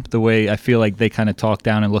below them. The way I feel like they kind of talk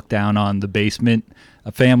down and look down on the basement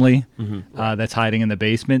family that's hiding in the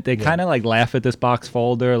basement. They kind of like laugh at this box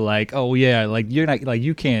folder, like, oh yeah, like you're not, like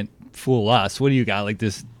you can't fool us. What do you got? Like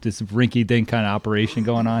this rinky dink kind of operation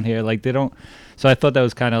going on here. Like they don't. So I thought that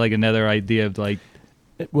was kind of like another idea of like.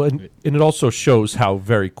 Well, and it also shows how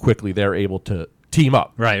very quickly they're able to team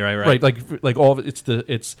up. Right. Like all of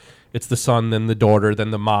it, it's the son, then the daughter,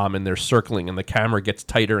 then the mom, and they're circling, and the camera gets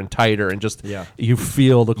tighter and tighter, and just you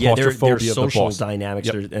feel the claustrophobia their of the social boss. dynamics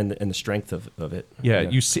and the strength of it. Yeah,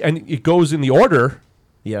 you see, and it goes in the order.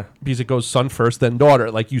 Yeah, because it goes son first, then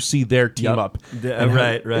daughter. Like you see their team up.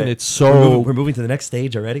 Right. And it's so we're moving to the next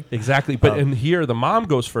stage already. Exactly, but and here the mom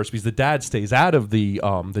goes first because the dad stays out of the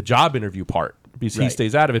job interview part because he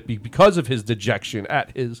stays out of it because of his dejection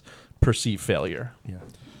at his perceived failure. Yeah.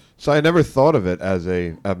 So I never thought of it as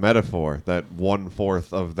a metaphor that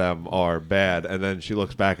 1/4 of them are bad, and then she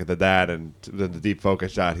looks back at the dad, and then the deep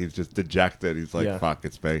focus shot, he's just dejected. He's like, "Fuck,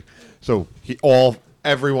 it's me." So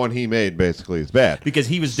everyone he made basically is bad because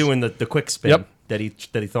he was doing the quick spin that he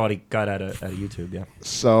thought he got out of YouTube. Yeah.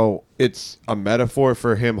 So it's a metaphor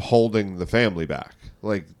for him holding the family back.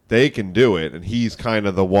 Like they can do it, and he's kind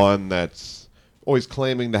of the one that's always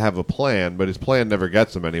claiming to have a plan, but his plan never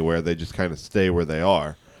gets them anywhere. They just kind of stay where they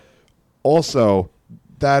are. Also,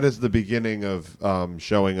 that is the beginning of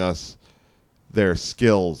showing us their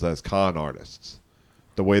skills as con artists.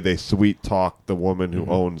 The way they sweet talk the woman who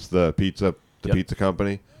owns the pizza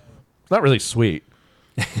company. Not really sweet.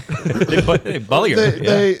 they bully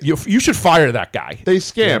her. You should fire that guy. They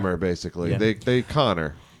scam her, basically. Yeah. They con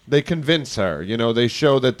her. They convince her. They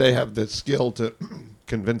show that they have the skill to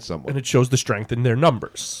convince someone. And it shows the strength in their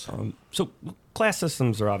numbers. So class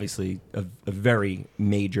systems are obviously a very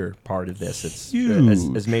major part of this. It's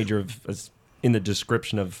huge. As major as in the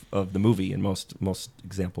description of the movie in most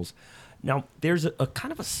examples. Now, there's a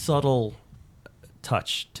kind of a subtle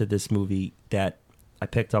touch to this movie that I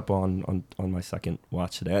picked up on my second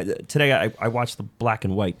watch today. Today, I watched the black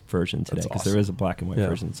and white version today because there is a black and white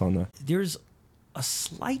version. It's on There's a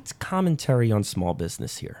slight commentary on small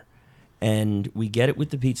business here. And we get it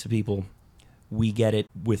with the pizza people. We get it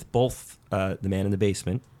with both the man in the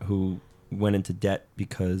basement who went into debt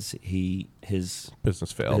because his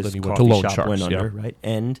business failed and he went to loan shop sharks. Went under, right?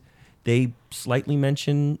 And they slightly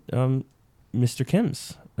mention Mr.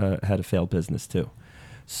 Kim's had a failed business too.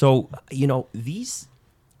 So these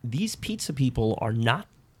pizza people are not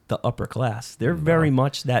the upper class. They're very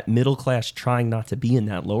much that middle class, trying not to be in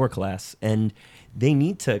that lower class, and they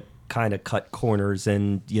need to kind of cut corners,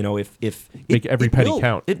 and if make every penny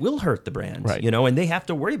count, it will hurt the brand, right? And they have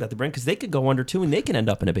to worry about the brand because they could go under too, and they can end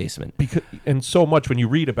up in a basement. And so much when you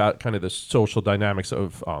read about kind of the social dynamics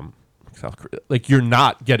of South Korea, like you're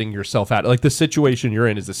not getting yourself out. Like the situation you're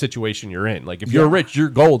in is the situation you're in. Like if you're rich, you're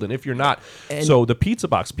golden. If you're not, so the pizza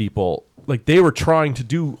box people, like they were trying to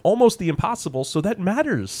do almost the impossible. So that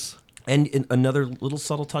matters. And another little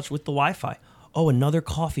subtle touch with the Wi-Fi. Oh, another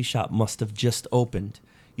coffee shop must have just opened.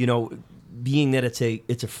 You know, being that it's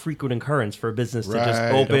a frequent occurrence for a business to just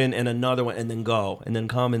open and another one and then go and then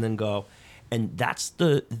come and then go. And that's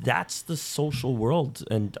the social world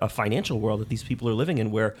and a financial world that these people are living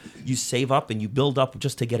in, where you save up and you build up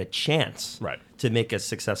just to get a chance to make a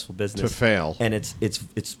successful business. To fail. And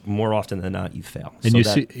it's more often than not you fail. And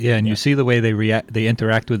so you see the way they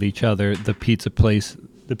interact with each other. The pizza place,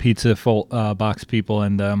 the pizza box people,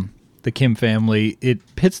 and the Kim family. It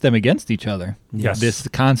pits them against each other. Yes. This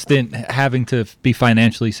constant having to be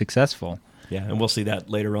financially successful. Yeah, and we'll see that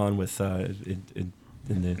later on with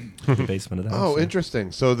in the basement of the house. Oh,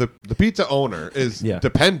 interesting. So the pizza owner is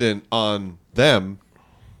dependent on them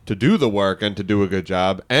to do the work and to do a good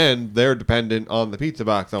job, and they're dependent on the pizza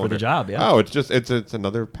box owner for the job. Yeah. Oh, it's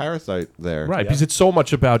another parasite there. Right, because it's so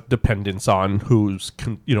much about dependence on who's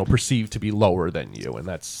perceived to be lower than you, and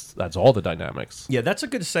that's all the dynamics. Yeah, that's a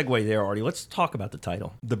good segue there, Artie. Let's talk about the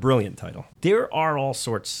title, the brilliant title. There are all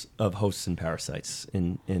sorts of hosts and parasites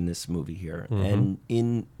in this movie here, and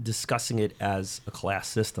in discussing it as a class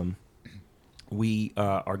system, we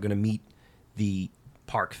are going to meet the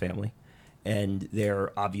Park family. And they're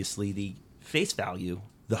obviously the face value,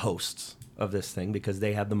 the hosts of this thing, because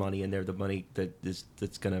they have the money and they're the money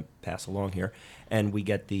that's going to pass along here. And we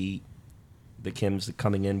get the Kims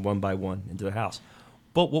coming in one by one into the house.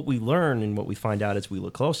 But what we learn and what we find out as we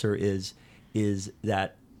look closer is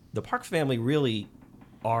that the Park family really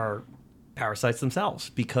are parasites themselves,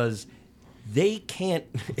 because they can't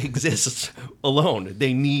exist alone.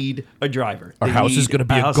 They need a driver. Our house is going to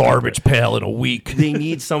be a garbage pail in a week. They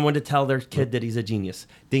need someone to tell their kid that he's a genius.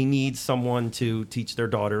 They need someone to teach their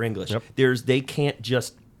daughter English. Yep. They can't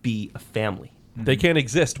just be a family. They can't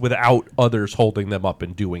exist without others holding them up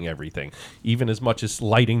and doing everything, even as much as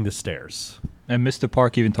lighting the stairs. And Mr.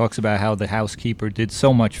 Park even talks about how the housekeeper did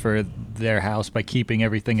so much for their house by keeping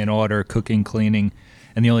everything in order, cooking, cleaning.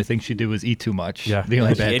 And the only thing she did was eat too much. Yeah. The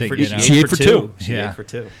only bad thing. She ate for two. She ate for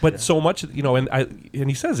two. But so much, and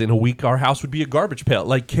he says in a week our house would be a garbage pail.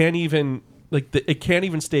 Like it can't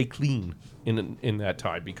even stay clean in that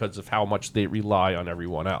time because of how much they rely on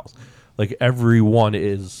everyone else. Like everyone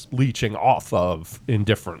is leeching off of in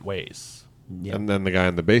different ways. Yeah. And then the guy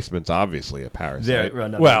in the basement's obviously a parasite.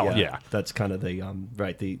 That's kind of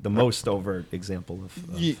the most overt example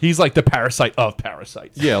of he's like the parasite of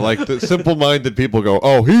parasites. Yeah, like the simple-minded people go,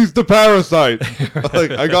 "Oh, he's the parasite."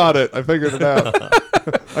 Like, I got it. I figured it out.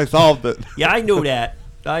 I solved it. Yeah, I knew that.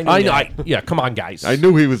 Yeah, come on, guys. I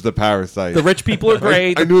knew he was the parasite. The rich people are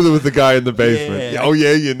great. I knew there was the guy in the basement. Yeah. Oh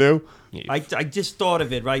yeah, you knew. I just thought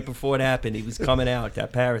of it right before it happened. He was coming out,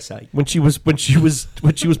 that parasite. When she was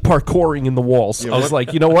parkouring in the walls, I was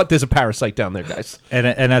like, you know what? There's a parasite down there, guys. And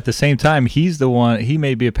at the same time, he's the one. He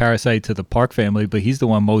may be a parasite to the Park family, but he's the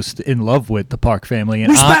one most in love with the Park family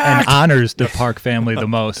and honors the Park family the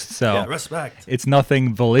most. So respect. It's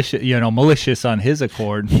nothing malicious on his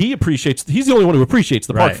accord. He's the only one who appreciates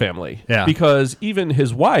the Park family. Yeah. Because even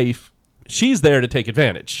his wife, she's there to take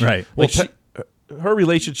advantage. Right. Well, her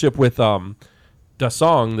relationship with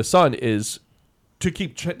Da-sung, the son, is to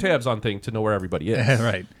keep tabs on things, to know where everybody is.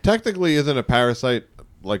 Right. Technically, isn't a parasite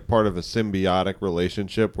like part of a symbiotic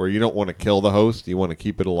relationship where you don't want to kill the host, you want to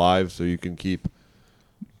keep it alive so you can keep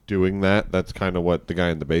doing that? That's kind of what the guy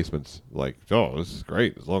in the basement's like. Oh, this is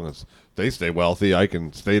great. As long as they stay wealthy, I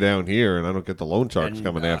can stay down here and I don't get the loan sharks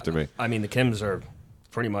coming after me. I mean, the Kims are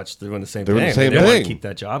pretty much doing the same thing. They want to keep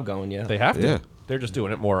that job going, yeah. They have to. Yeah. They're just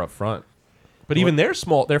doing it more up front. But even their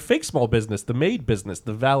fake small business, the maid business,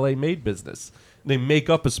 the valet maid business, they make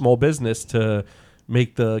up a small business to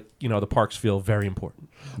make the parks feel very important.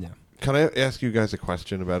 Yeah. Can I ask you guys a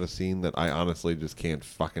question about a scene that I honestly just can't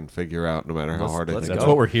fucking figure out no matter how hard I think? That's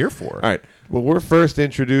what we're here for. All right. Well, we're first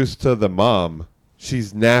introduced to the mom.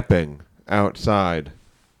 She's napping outside,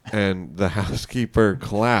 and the housekeeper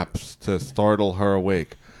claps to startle her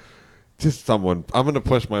awake. Just someone. I'm going to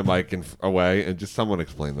push my mic away, and just someone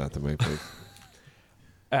explain that to me, please.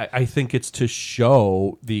 I think it's to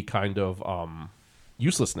show the kind of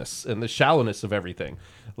uselessness and the shallowness of everything.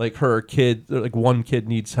 Like her kid, like one kid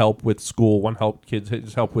needs help with school, one kid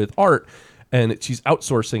needs help with art, and she's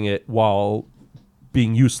outsourcing it while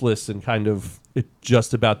being useless and kind of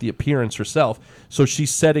just about the appearance herself. So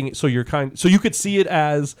she's setting it. So you could see it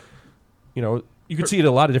as, you could see it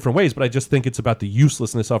a lot of different ways, but I just think it's about the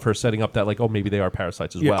uselessness of her setting up that, like, oh, maybe they are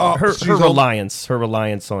parasites as well. Her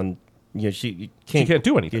reliance on she can't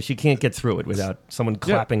do anything. Yeah, she can't get through it without someone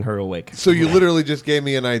clapping her awake. So you literally just gave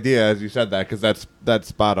me an idea as you said that, because that's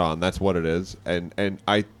spot on. That's what it is, and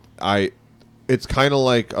I it's kind of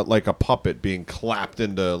like a puppet being clapped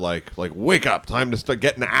into like wake up, time to start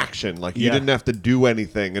getting action. Like you didn't have to do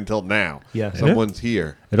anything until now. Yeah. Someone's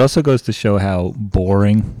here. It also goes to show how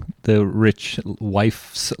boring the rich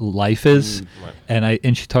wife's life is. Right.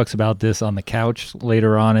 And she talks about this on the couch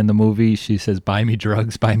later on in the movie. She says, buy me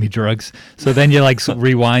drugs, buy me drugs. So then you like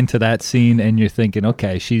rewind to that scene and you're thinking,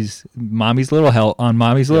 okay, she's mommy's little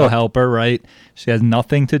helper, right? She has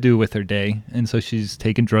nothing to do with her day. And so she's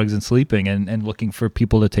taking drugs and sleeping and looking for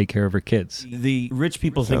people to take care of her kids. The rich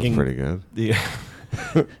people Sounds thinking pretty good.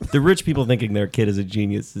 The rich people thinking their kid is a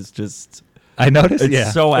genius is just I noticed,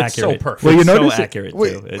 it's so It's so accurate. perfect. Well, you It's notice so it- accurate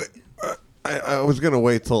Wait, too. I was gonna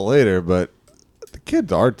wait till later, but the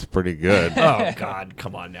kid's art's pretty good. Oh God,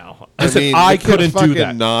 come on now. Listen, I the kid's couldn't do fucking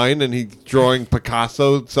that. 9, and he's drawing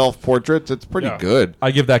Picasso self-portraits. It's pretty Yeah. good.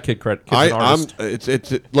 I give that kid credit. Kid's an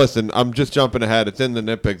artist. Listen, I'm just jumping ahead. It's in the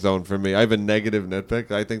nitpick zone for me. I have a negative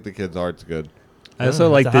nitpick. I think the kid's art's good. I also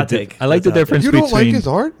like That's a hot take. I like That's the a hot difference You don't like between his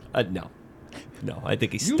art? No, I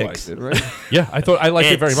think he You stinks. liked it, right? Yeah, I liked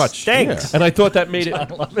it very much. Stinks. And I thought that made it.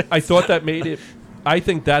 I thought that made it. I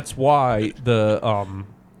think that's why the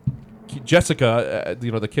Jessica,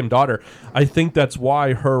 the Kim daughter. I think that's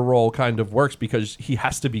why her role kind of works, because he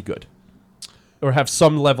has to be good, or have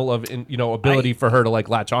some level of ability for her to like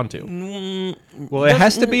latch onto. Well, it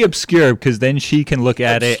has to be obscure because then she can look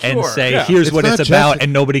at it and Sure. say, Yeah. "Here's It's what not it's about," Jessica.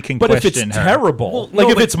 and nobody can But if question it's her. terrible, Well, like no,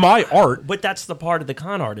 if but- it's my art, But that's the part of the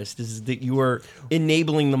con artist is that you are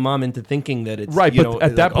enabling the mom into thinking that it's right? You But know,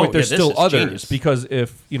 at that like, point, oh, there's yeah, this still is others, genius. because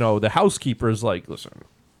if the housekeeper is like, listen,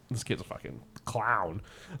 this kid's a fucking clown.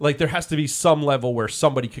 Like there has to be some level where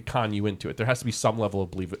somebody could con you into it. There has to be some level of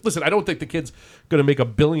belief. Listen, I don't think the kid's going to make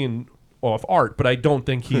 $1 billion off art, but I don't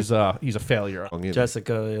think he's a failure.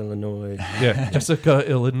 Jessica, Illinois, Yeah, Jessica,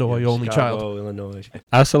 Illinois, only Chicago, child. Illinois.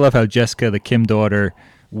 I also love how Jessica, the Kim daughter,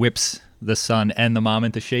 whips the son and the mom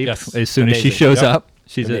into shape Yes. as soon as she Amazing. shows Yep. up.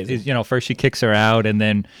 She's Amazing. first she kicks her out, and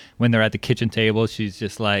then when they're at the kitchen table, she's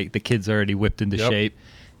just like the kid's already whipped into Yep. shape,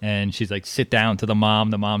 and she's like, "Sit down" to the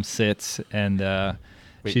mom. The mom sits, and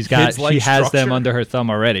Wait, she kids like has them structure? under her thumb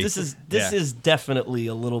already. This Yeah. is definitely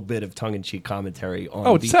a little bit of tongue-in-cheek commentary on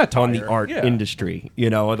Oh, it's satire. on the art Yeah. industry.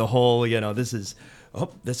 The whole this is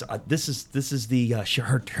the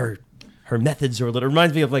her methods are a little. It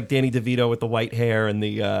reminds me of like Danny DeVito with the white hair and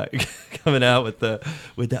the coming out with the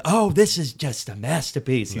this is just a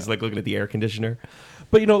masterpiece. He's like looking at the air conditioner.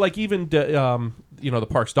 But like even the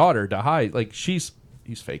Park's daughter, Dahai, like he's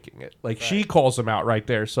faking it. Like she calls him out right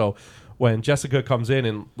there. So when Jessica comes in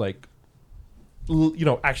and like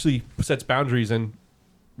actually sets boundaries, and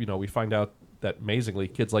we find out that amazingly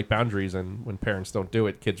kids like boundaries, and when parents don't do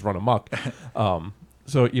it, kids run amok.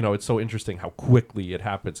 So it's so interesting how quickly it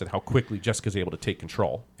happens and how quickly Jessica's able to take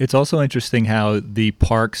control. It's also interesting how the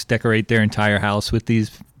Parks decorate their entire house with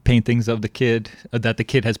these paintings of the kid that the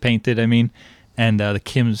kid has painted. I mean, and the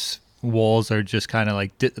Kim's walls are just kind of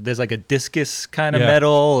like there's like a discus kind of Yeah.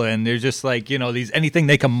 metal, and they're just like these anything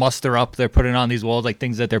they can muster up, they're putting on these walls, like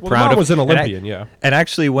things that they're Well, proud the mom of. was an And Olympian, yeah. And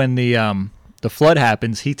actually, when the flood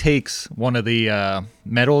happens, he takes one of the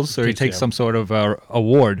medals, or he takes Yeah. some sort of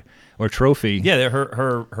award or trophy. Yeah, they're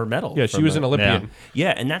her medal. Yeah, she from was the- an Olympian.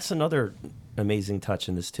 Yeah, and that's another amazing touch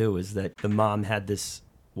in this too, is that the mom had this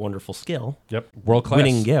wonderful skill, Yep, world class.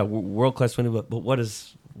 winning, world class winning. But what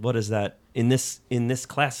is that in this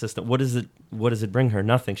class system? What does it bring her?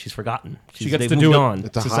 Nothing. She's forgotten. gets they've to moved do it. on.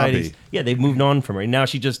 It's a Society's- hobby. Yeah, they've moved on from her. Now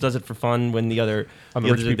she just does it for fun when the On the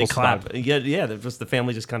others, rich they people's clap. side. Yeah. The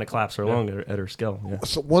family just kind of claps her along at her skill. Yeah.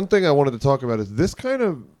 So one thing I wanted to talk about is this kind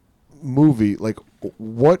of movie. Like,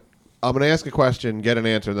 what I'm going to ask a question, get an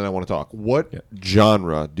answer, and then I want to talk. What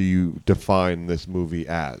genre do you define this movie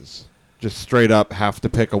as? Just straight up, have to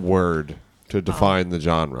pick a word to define the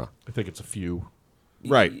genre. I think it's a few.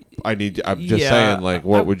 Right. I'm just Yeah, saying. Like,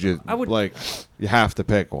 what I- would you? I would- like. You have to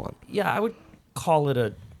pick one. Yeah, I would call it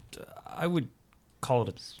a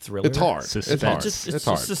thriller. It's hard. It's Suspense. hard. It's It's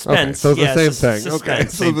hard. suspense. Okay, so it's Yeah, the same it's thing. Okay,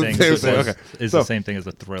 suspense. so Same the thing. same Is thing. Okay. the So- same thing as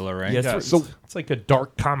a thriller, right? Yeah, Yeah, So- it's like a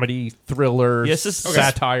dark comedy thriller, Yeah,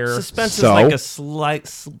 satire. Suspense So- is like a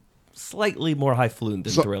slightly more highfalutin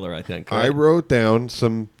than thriller, I think. I right? wrote down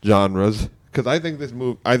some genres because I think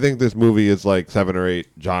this movie is like 7 or 8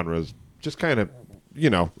 genres. Just kind of,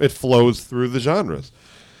 it flows through the genres,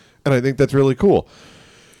 and I think that's really cool.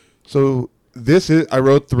 So I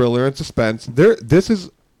wrote thriller and suspense. This is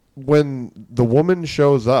when the woman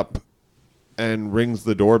shows up and rings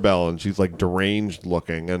the doorbell, and she's like deranged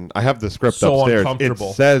looking. And I have the script So upstairs. It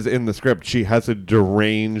uncomfortable. says in the script she has a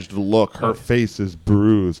deranged look. Her face is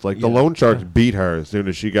bruised. Like the loan sharks beat her as soon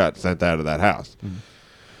as she got sent out of that house.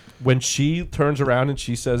 When she turns around and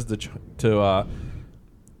she says to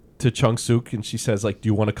Chung Suk, and she says, like, do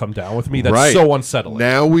you want to come down with me? That's so unsettling.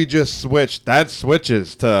 Now we just switched. That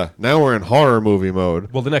switches to now we're in horror movie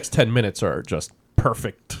mode. Well, the next 10 minutes are just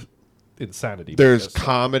perfect insanity. There's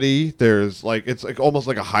comedy. There's like it's like almost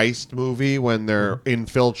like a heist movie when they're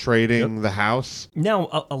infiltrating the house.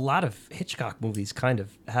 Now, a lot of Hitchcock movies kind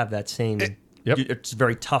of have that same. It's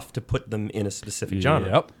very tough to put them in a specific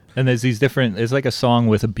genre. Yep. And there's these different. There's like a song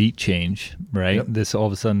with a beat change, right? Yep. This all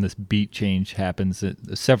of a sudden, this beat change happens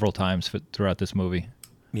several times throughout this movie.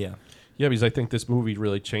 Yeah. Yeah, because I think this movie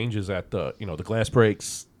really changes at the glass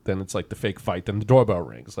breaks, then it's like the fake fight, then the doorbell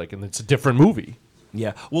rings, like, and it's a different movie.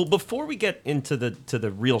 Yeah. Well, before we get into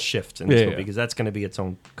the real shift in this movie, because that's going to be its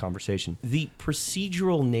own conversation, the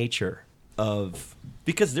procedural nature of,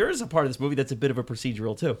 because there is a part of this movie that's a bit of a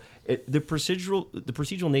procedural too. The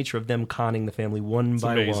procedural nature of them conning the family one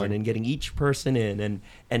by one and getting each person in,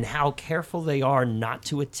 and how careful they are not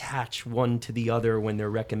to attach one to the other when they're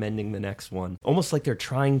recommending the next one. Almost like they're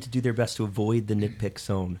trying to do their best to avoid the nitpick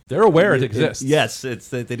zone. They're aware it exists. Yes, it's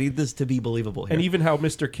they need this to be believable here. And even how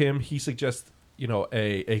Mr. Kim, he suggests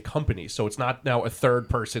a company, so it's not now a third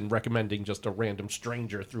person recommending just a random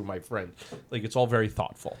stranger through my friend. Like, it's all very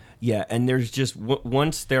thoughtful. Yeah, and there's just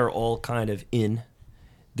once they're all kind of in,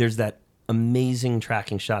 there's that amazing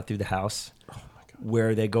tracking shot through the house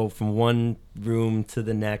where they go from one room to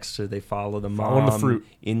the next, or they follow the mom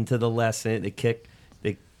into the lesson.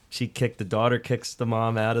 The daughter kicks the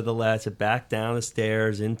mom out of the lesson, back down the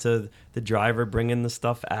stairs into the driver bringing the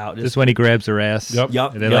stuff out. Just when he grabs her ass.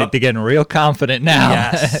 Yep. They're getting real confident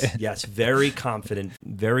now. Yes, very confident,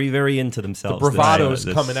 very, very into themselves. The bravado's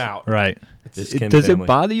coming out. Right. Does it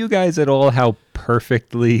bother you guys at all how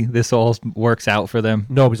perfectly this all works out for them?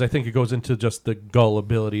 No, because I think it goes into just the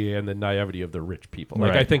gullibility and the naivety of the rich people.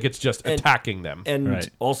 Like, I think it's just attacking them.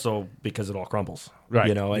 And also because it all crumbles.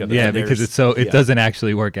 Right. Because it doesn't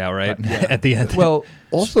actually work out, right? At the end. Well,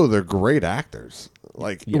 also they're great actors.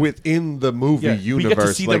 Like within the movie universe, we get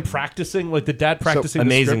to see them practicing, like the dad practicing. So,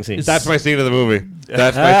 amazing the scene. That's my scene of the movie.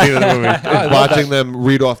 That's my scene of the movie. It's watching them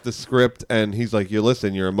read off the script, and he's like, "You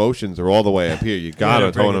listen, your emotions are all the way up here. You gotta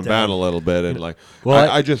tone them down a little bit." And like,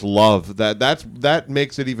 I just love that. That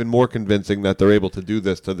makes it even more convincing that they're able to do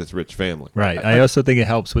this to this rich family. Right. I also think it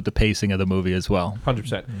helps with the pacing of the movie as well.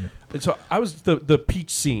 100%. And so I was the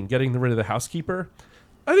peach scene, getting rid of the housekeeper.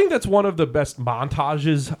 I think that's one of the best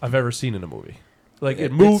montages I've ever seen in a movie. Like,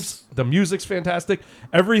 it moves. The music's fantastic.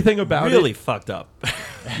 Everything about it. Really fucked up.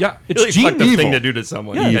 Yeah. It's really fucked up evil thing to do to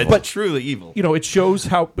someone. Yeah, but truly evil. It shows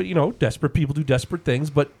how, desperate people do desperate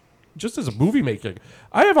things, but just as a movie making,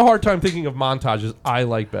 I have a hard time thinking of montages I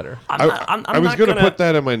like better. I was going to put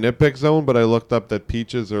that in my nitpick zone, but I looked up that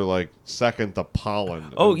peaches are like second to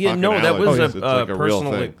pollen. Oh yeah, no, that was a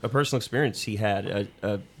personal experience he had.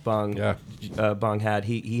 Bong had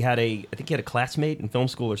he had I think he had a classmate in film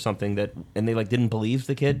school or something and they didn't believe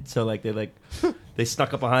the kid, so they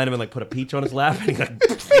snuck up behind him and put a peach on his lap, and he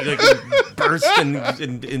burst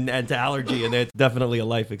into allergy, and it's definitely a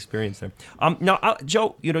life experience there. Now,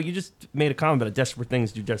 Joe, you just made a comment about desperate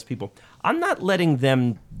things do desperate people. I'm not letting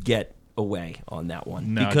them get away on that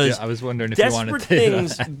one, because I was wondering if you wanted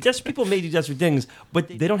to. Desperate people may do desperate things, but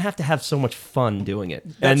they don't have to have so much fun doing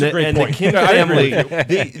it. That's a great point. The Kim family,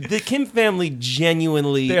 the Kim family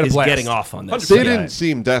genuinely is getting off on this. They didn't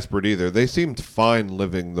seem desperate either. They seemed fine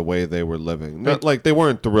living the way they were living. Not like they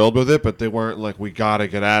weren't thrilled with it, but they weren't like, we gotta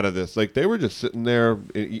get out of this. Like, they were just sitting there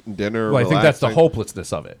eating dinner. Well, I think that's the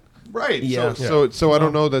hopelessness of it. Right. Yeah. So I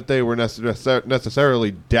don't know that they were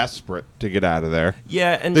necessarily desperate to get out of there.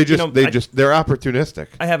 Yeah, and they're opportunistic.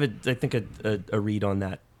 I have I think a read on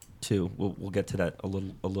that too. We'll get to that a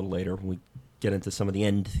little later when we get into some of the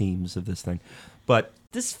end themes of this thing. But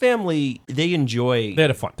this family, they had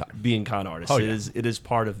a fun time being con artists. Oh, yeah. It is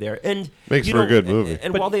part of their makes for a good movie.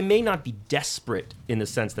 And while they may not be desperate in the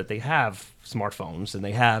sense that they have smartphones and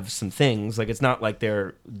they have some things, like, it's not like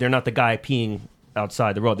they're not the guy peeing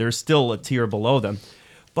outside the road. There's still a tier below them.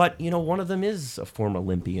 But, one of them is a former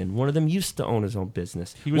Olympian. One of them used to own his own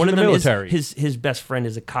business. He was in the military. His best friend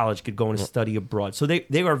is a college kid going to study abroad. So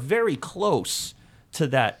they are very close to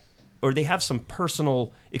that, or they have some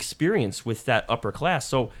personal experience with that upper class.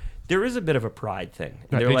 So there is a bit of a pride thing.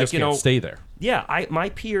 And They they're like, just can't stay there. yeah, my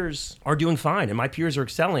peers are doing fine and my peers are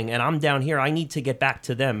excelling and I'm down here. I need to get back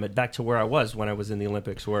to them, back to where I was when I was in the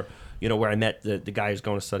Olympics, or where I met the guy who's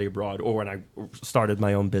going to study abroad, or when I started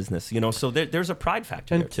my own business. So there's a pride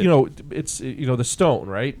factor And there too. it's the stone,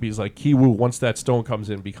 right? Because like Kiwoo, once that stone comes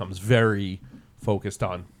in, becomes very focused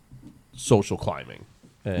on social climbing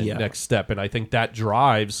and next step, and I think that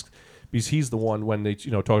drives, because he's the one when they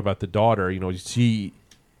talk about the daughter, you see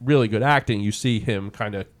really good acting. You see him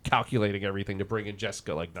kind of calculating everything to bring in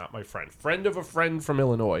Jessica, like, not my friend of a friend from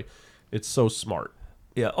Illinois. It's so smart.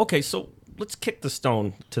 Yeah. Okay. So let's kick the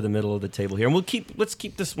stone to the middle of the table here, and let's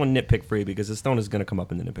keep this one nitpick free because the stone is going to come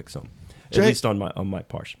up in the nitpick zone, at least on my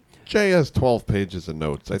part. Jay has 12 pages of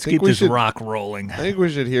notes. Let's I think keep this rock rolling. I think we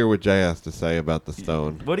should hear what Jay has to say about the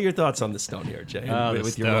stone. What are your thoughts on the stone here, Jay? The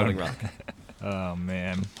with your stone. rolling rock. Oh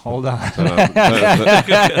man, hold on. He's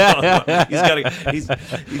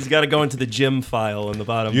got to go into the gym file in the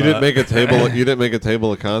bottom. You didn't make a table. You didn't make a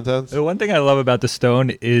table of contents. The one thing I love about the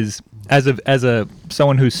stone is, as a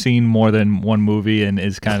someone who's seen more than one movie and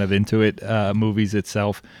is kind of into it, movies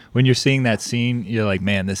itself, when you're seeing that scene, you're like,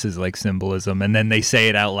 man, this is like symbolism. And then they say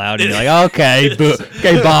it out loud, and you're like, okay,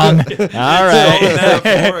 okay, bong, all right.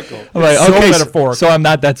 Metaphorical. I'm like, So okay, metaphorical. so I'm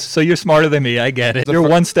not that. So you're smarter than me. I get it. You're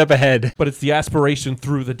one step ahead. But it's the aspiration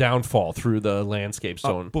through the downfall, through the landscape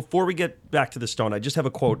stone. Before we get back to the stone, I just have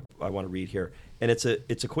a quote I want to read here, and it's a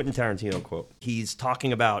Quentin Tarantino quote. He's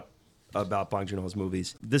talking about Bong Joon-ho's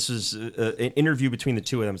movies. This is an interview between the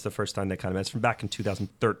two of them. It's the first time they kind of met. It's from back in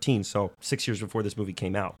 2013, so 6 years before this movie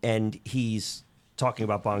came out, and he's talking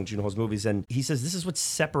about Bong Joon-ho's movies, and he says this is what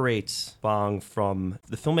separates Bong from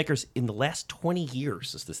the filmmakers in the last 20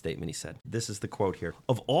 years, is the statement he said. This is the quote here.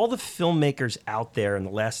 Of all the filmmakers out there in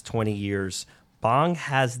the last 20 years, Bong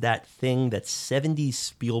has that thing that 70s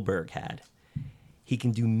Spielberg had. He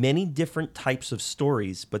can do many different types of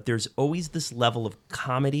stories, but there's always this level of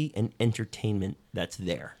comedy and entertainment that's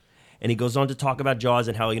there. And he goes on to talk about Jaws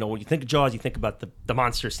and how, when you think of Jaws, you think about the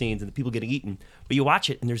monster scenes and the people getting eaten. But you watch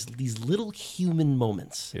it, and there's these little human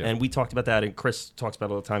moments. Yeah. And we talked about that, and Chris talks about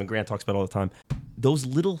it all the time, and Grant talks about it all the time. Those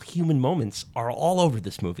little human moments are all over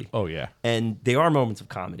this movie. Oh, yeah. And they are moments of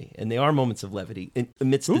comedy, and they are moments of levity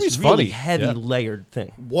amidst Movie's this really funny. heavy, Yeah. layered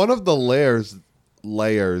thing. One of the layers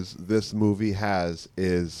this movie has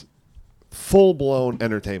is full-blown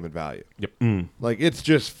entertainment value. Yep. Like, it's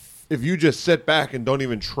just, if you just sit back and don't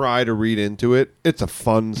even try to read into it, it's a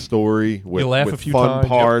fun story with, You laugh with a few fun times,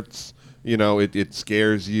 parts. It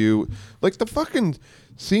scares you. Like the fucking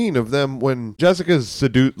scene of them when Jessica's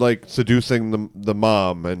seducing the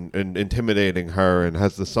mom and intimidating her and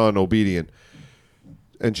has the son obedient.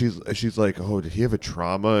 And she's like, oh, did he have a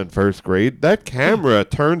trauma in first grade? That camera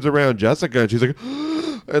turns around Jessica and she's like,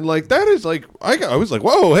 and like that is like I was like,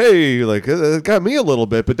 whoa, hey, like it got me a little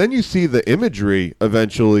bit. But then you see the imagery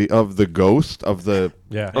eventually of the ghost of the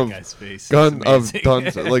Yeah. of That guy's face. Gun It's of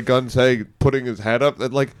amazing. Gun say putting his head up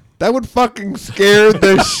and like that would fucking scare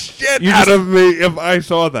the shit out of me if I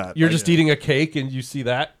saw that. You're just eating a cake and you see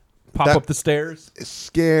that pop That- up the stairs.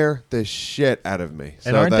 Scare the shit out of me.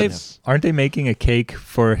 And So aren't they making a cake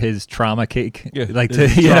for his trauma cake? Yeah, Like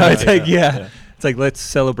his to, trauma, it's like yeah. it's like let's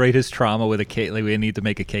celebrate his trauma with a cake. Like we need to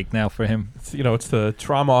make a cake now for him. It's the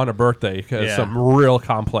trauma on a birthday. Yeah. Some real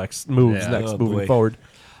complex moves Yeah. next Oh, moving boy. forward.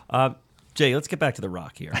 Jay, let's get back to the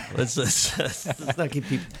rock here. Let's not keep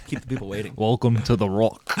the people waiting. Welcome to the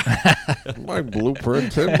Rock. my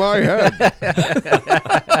blueprint in my head.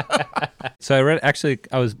 So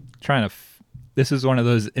I was trying to. This is one of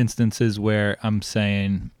those instances where I'm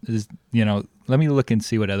saying, let me look and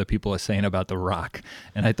see what other people are saying about The Rock.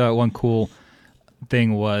 And I thought one cool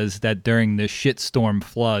thing was that during the shitstorm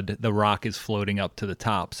flood, The Rock is floating up to the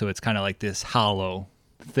top. So it's kind of like this hollow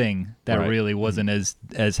thing that Right. really wasn't as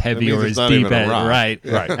heavy means or it's as not deep even a as rock. Right.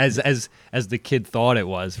 as the kid thought it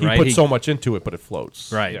was. He right? put so much into it, but it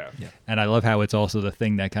floats. Right. Yeah. And I love how it's also the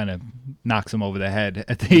thing that kind of knocks him over the head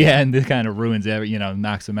at the end. It kind of ruins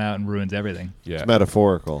knocks him out and ruins everything. Yeah. It's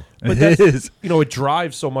metaphorical. But It that's- is. it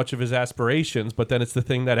drives so much of his aspirations, but then it's the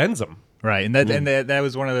thing that ends him. Right. And that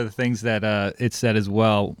was one of the things that it said as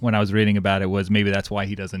well when I was reading about it was maybe that's why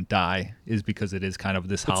he doesn't die is because it is kind of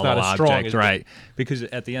this hollow not as strong object. as Right. Because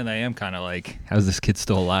at the end I am kind of like, how's this kid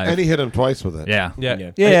still alive? And he hit him twice with it. yeah.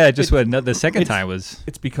 Yeah. Yeah. The second it's- time was.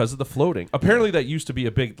 It's because of the floating. Apparently, that used to be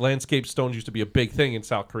a big landscape stones used to be a big thing in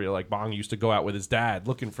South Korea. Like Bong used to go out with his dad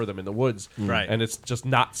looking for them in the woods, Right. And it's just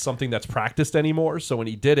not something that's practiced anymore. So when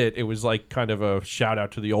he did it, it was like kind of a shout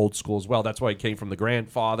out to the old school as well. That's why it came from the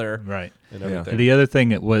grandfather, Right. And everything. The other thing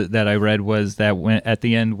that I read was that at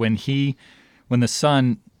the end when the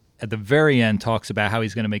son at the very end talks about how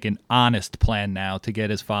he's going to make an honest plan now to get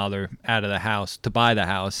his father out of the house, to buy the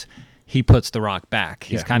house. He puts the rock back.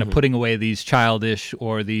 He's kind of putting away these childish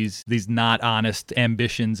or these not honest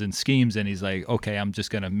ambitions and schemes, and he's like, okay, I'm just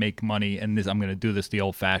going to make money, and I'm going to do this the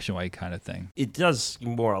old-fashioned way kind of thing. It does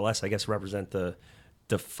more or less, I guess, represent the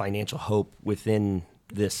financial hope within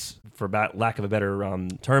this, for lack of a better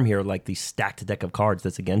term here, like the stacked deck of cards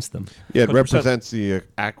that's against them. Yeah, it 100%. represents the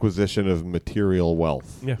acquisition of material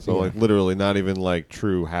wealth. Yeah. So like literally not even like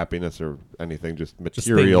true happiness or anything, just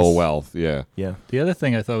material things. wealth. Yeah. Yeah. The other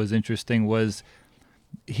thing I thought was interesting was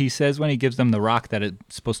he says when he gives them the rock that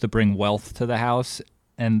it's supposed to bring wealth to the house,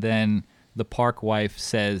 and then the park wife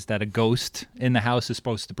says that a ghost in the house is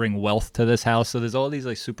supposed to bring wealth to this house. So there's all these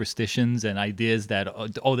like superstitions and ideas that,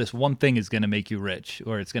 this one thing is going to make you rich,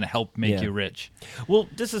 or it's going to help make you rich. Well,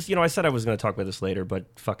 this is, I said I was going to talk about this later, but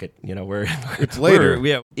fuck it. We're It's later.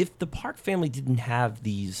 If the Park family didn't have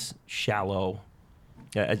these shallow,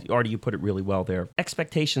 Artie, you put it really well there,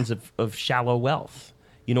 expectations of shallow wealth,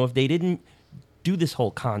 if they didn't do this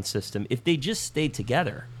whole con system, if they just stayed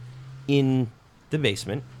together in the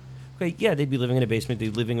basement, yeah, they'd be living in a basement.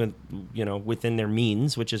 They'd be living, within their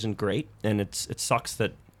means, which isn't great, and it sucks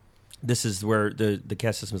that this is where the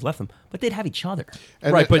caste system has left them. But they'd have each other,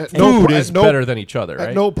 And right, but food food is better than each other, right?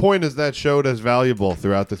 At no point is that showed as valuable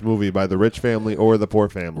throughout this movie by the rich family or the poor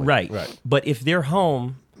family. right? But if they're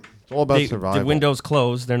home, It's all about survival. the windows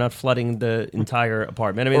closed. They're not flooding the entire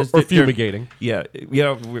apartment. I mean, or fumigating. Yeah,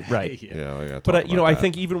 right. Yeah, But I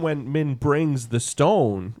think even when Min brings the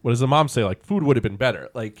stone, what does the mom say? Like, food would have been better.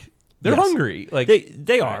 Like, they're Yes. hungry. Like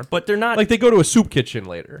They are, but they're not. like they go to a soup kitchen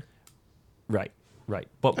later. Right.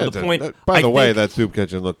 But the point. By the way, think that soup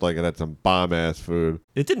kitchen looked like it had some bomb ass food.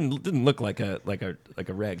 it didn't look like a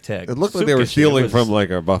ragtag. It looked like soup they were kitchen. It stealing was- from like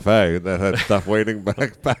a buffet that had stuff waiting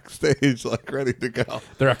backstage, like ready to go,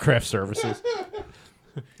 They're at craft services.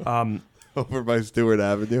 over by Stewart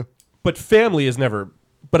Avenue. But family is never.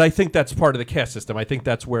 But I think that's part of the caste system. I think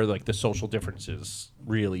that's where like the social differences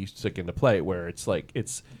really stick into play, where it's like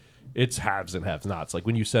it's haves and have-nots. Like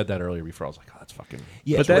when you said that earlier before, I was like, oh, that's fucking.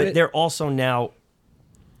 Yeah, but but they're also now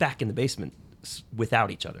back in the basement without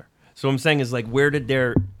each other. So what I'm saying is, like, where did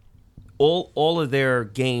their all of their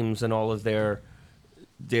games and all of their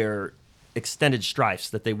extended strifes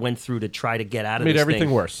that they went through to try to get out of Made this everything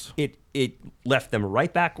thing, worse. It left them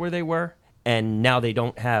right back where they were, and now they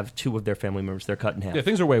don't have two of their family members. They're cut in half. Yeah,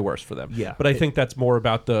 things are way worse for them. Yeah. But I think that's more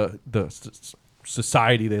about the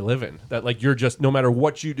society they live in. That like you're just, no matter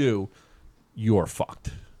what you do, you're fucked.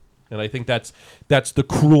 And I think that's the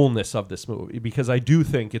cruelness of this movie, because I do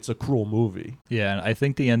think it's a cruel movie. Yeah, and I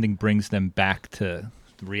think the ending brings them back to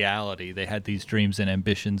reality. They had these dreams and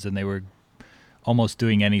ambitions, and they were almost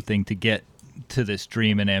doing anything to get to this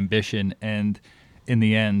dream and ambition. And in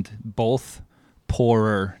the end, both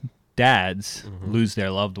poorer dads lose their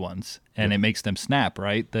loved ones, and it makes them snap.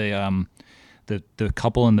 Right, the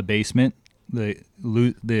couple in the basement,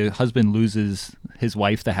 the husband loses his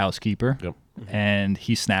wife, the housekeeper. Yep. And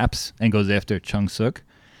he snaps and goes after Chung Suk.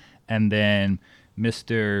 And then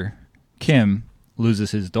Mr. Kim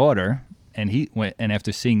loses his daughter, and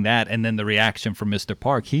after seeing that, and then the reaction from Mr.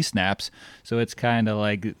 Park, he snaps. So it's kind of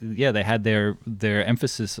like, yeah, they had their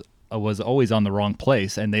emphasis was always on the wrong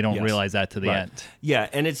place, and they don't Yes. realize that to the end. Yeah,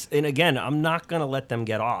 and again, I'm not going to let them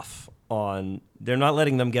get off on. They're not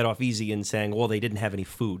letting them get off easy in saying, well, they didn't have any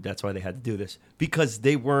food, that's why they had to do this, because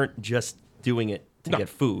they weren't just doing it to get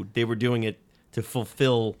food. They were doing it to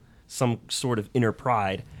fulfill some sort of inner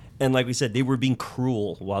pride. And like we said, they were being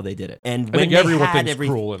cruel while they did it. And I when think they everyone had thinks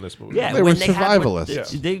cruel in this movie. Yeah, They when were had what-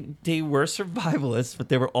 survivalists. They were survivalists, but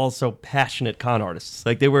they were also passionate con artists.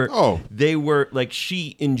 Like they were. Oh. They were like,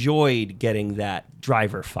 she enjoyed getting that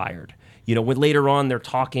driver fired. When later on they're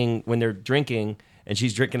talking, when they're drinking, and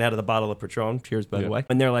she's drinking out of the bottle of Patron. Cheers, by the way.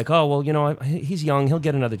 And they're like, "Oh well, he's young. He'll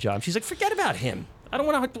get another job." She's like, "Forget about him. I don't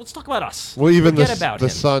want to. Let's talk about us." Well, even Forget about the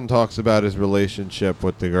him. son talks about his relationship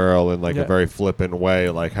with the girl in like Yeah. a very flippant way,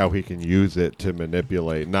 like how he can use it to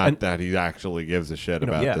manipulate, not that he actually gives a shit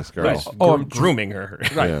about Yeah, this girl. right. Oh, I'm grooming her.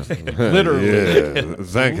 Right. Yeah. Literally. Yeah.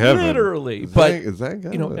 Thank heaven. Literally. But Thank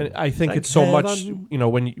heaven. and I think Thank it's so much, heaven.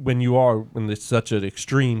 when it's such an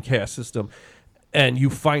extreme caste system, and you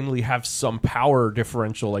finally have some power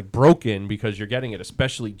differential like broken because you're getting it.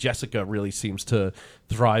 Especially Jessica really seems to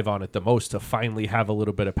thrive on it the most, to finally have a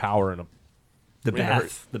little bit of power in a The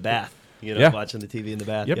bath. Yeah. Watching the TV in the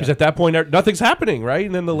bath. Yep, because at that point nothing's happening, right?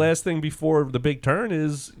 And then the last thing before the big turn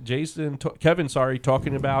is Kevin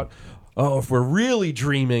talking about, oh, if we're really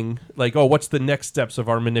dreaming, like, oh, what's the next steps of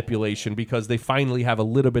our manipulation? Because they finally have a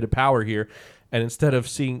little bit of power here. And instead of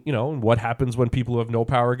seeing, what happens when people who have no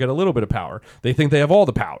power get a little bit of power, they think they have all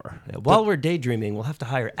the power. Yeah, while we're daydreaming, we'll have to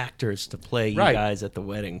hire actors to play you guys at the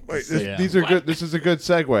wedding. Wait, these are good. This is a good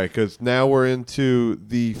segue because now we're into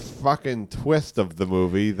the fucking twist of the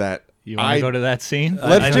movie that You want to go to that scene?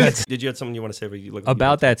 Did you have something you want to say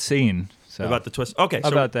about that scene? So about the twist? Okay, so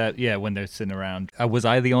about that, yeah, when they're sitting around. Was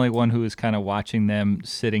I the only one who was kind of watching them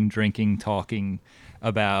sitting, drinking, talking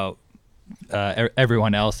about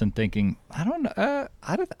everyone else and thinking, I don't know,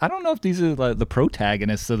 I don't know if these are the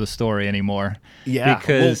protagonists of the story anymore. Yeah,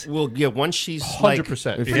 because once she's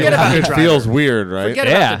 100%. Forget about the it driver. Feels weird, right? Forget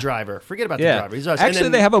about the driver. Forget about the driver. He's us. Actually,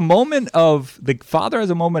 they have a moment of the father has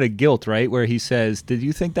a moment of guilt, right, where he says, "Did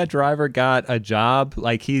you think that driver got a job?"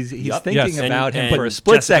 Like he's thinking about him for a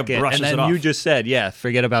split Jessica second, and then you just said, "Yeah,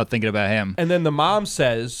 forget about thinking about him." And then the mom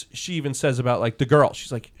says, she even says about like the girl,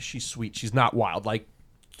 she's like, she's sweet, she's not wild, like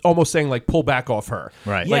almost saying like pull back off her.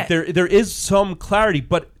 Right. Like there is some clarity,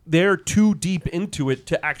 but they're too deep into it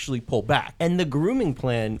to actually pull back. And the grooming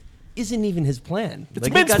plan isn't even his plan. It's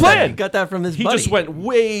Mint's plan. He got that from his He buddy. just went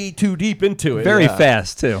way too deep into it. Very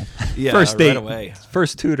fast too. Yeah, first date, right away.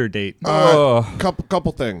 first tutor date.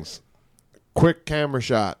 Couple things. Quick camera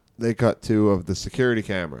shot. They cut to of the security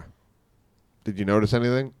camera. Did you notice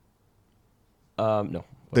anything? No.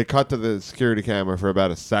 They cut to the security camera for about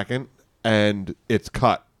a second, and it's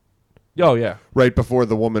cut Oh yeah. right before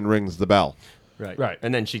the woman rings the bell. Right.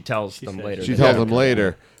 And then she tells them later. She tells them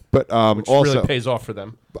later. But Which also, really pays off for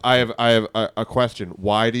them. I have a question.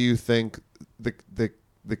 Why do you think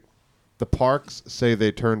the parks say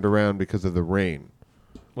they turned around because of the rain?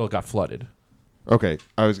 Well, it got flooded. Okay,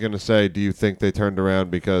 I was going to say, do you think they turned around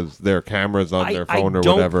because their cameras on their phone or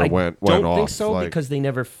don't- whatever went off? I don't think so like- because they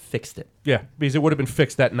never fixed it. Yeah, because it would have been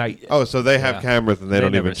fixed that night. Oh, so they have cameras and they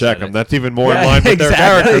don't never even check said them. it. That's even more in Yeah, line with their exactly,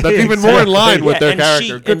 character. That's even more in line with Yeah, their and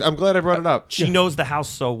character. Good. and- I'm glad I brought it up. She knows the house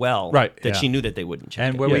so well Right. that Yeah. she knew that they wouldn't check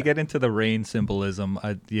And it. when Yeah. we get into the rain symbolism,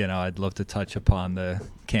 I'd love to touch upon the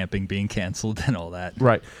camping being canceled and all that.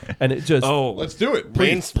 Right. And it just Let's do it.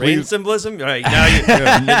 Rain Please. symbolism. All right,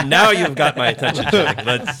 now you've got my attention, Jack.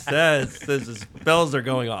 This bells are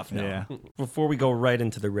going off now. Yeah. Before we go right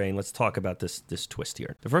into the rain, let's talk about this twist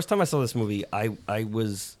here. The first time I saw this movie, I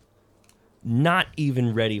was not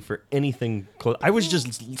even ready for anything close. I was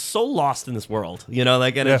just so lost in this world,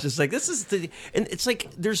 it's just like and it's like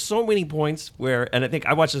there's so many points where, and I think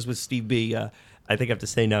I watched this with Steve B. I think I have to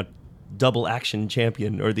say now, double action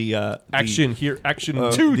champion or the action the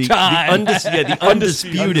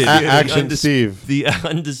undisputed Action Steve. the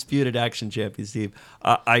undisputed action champion Steve.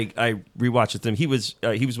 I rewatched it with him. He was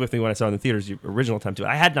with me when I saw it in the theaters the original time too.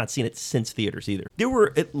 I had not seen it since theaters either. There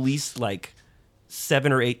were at least like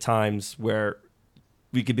 7 or 8 times where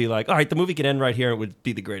we could be like, all right, the movie could end right here. It would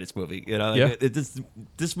be the greatest movie.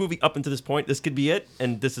 This movie up until this point, this could be it,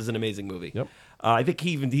 and this is an amazing movie. Yep. I think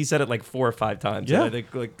he said it like 4 or 5 times. Yeah. And I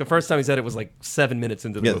think like the first time he said it was like 7 minutes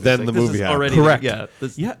into the movie. then It's the like, this movie is happened. already Correct.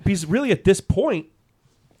 Yeah, because really at this point,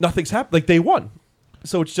 nothing's happened. Like they won.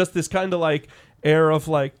 So it's just this kind of like air of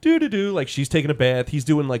like do like she's taking a bath, he's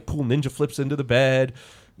doing like cool ninja flips into the bed.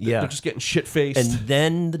 Yeah. They're just getting shit faced. And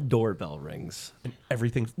then the doorbell rings.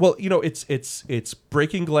 Everything. Well, it's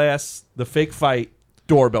breaking glass, the fake fight,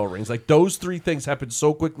 doorbell rings. Like those 3 things happen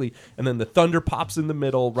so quickly, and then the thunder pops in the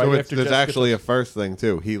middle right So after. there's Jessica actually a first thing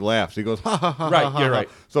too. He laughs. He goes ha ha ha. Right, ha, ha, you're ha. right.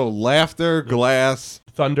 So laughter, glass,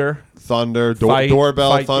 thunder. thunder, Fight,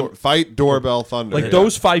 doorbell, fight, fight, doorbell, thunder. Like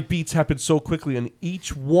those 5 beats happen so quickly, and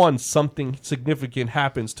each one something significant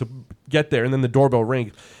happens to get there, and then the doorbell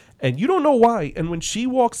rings, and you don't know why. And when she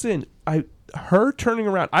walks in, her turning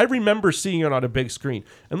around, I remember seeing it on a big screen,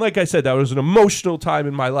 and like I said, that was an emotional time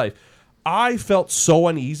in my life. I felt so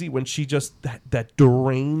uneasy when she just that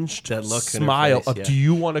deranged That look in her smile face, of yeah. "Do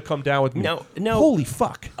you want to come down with me?" No. Holy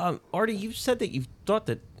fuck! Artie, you said that you thought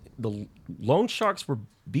that the loan sharks were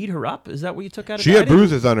beat her up. Is that what you took out of she it? had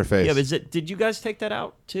bruises on her face. Yeah, but did you guys take that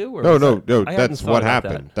out too? Or No. I hadn't That's thought what about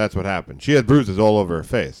happened. that. That's what happened. She had bruises all over her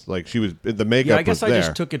face. Like she was, the makeup Yeah, I guess was I there.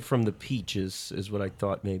 just took it from the peaches, is what I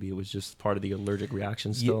thought. Maybe it was just part of the allergic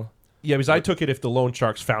reaction still. Yeah, because I took it if the loan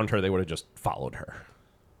sharks found her, they would have just followed her.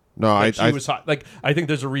 No, Like she was hot. Like I think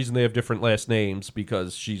there's a reason they have different last names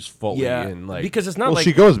because she's fully in like because it's not well, like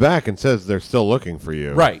she goes back and says they're still looking for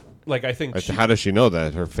you. right. Like I think Like, she, how does she know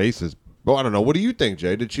that? Her face is. Well, I don't know. What do you think,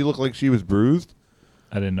 Jay? Did she look like she was bruised?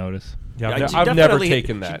 I didn't notice. yeah, she I've never definitely-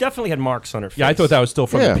 taken She that. definitely had marks on her face. Yeah, I thought that was still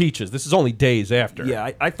from Yeah. the peaches. This is only days after.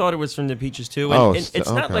 Yeah, I thought it was from the peaches too. Oh, And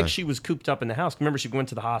it's not okay. like she was cooped up in the house. Remember, she went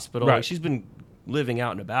to the hospital. Right. Like, she's been living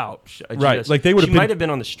out and about. Right, like they would have She been- might have been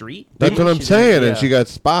on the street. That's what I'm She saying. didn't- And she got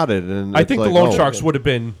spotted. And I it's think like, the loan oh. sharks would have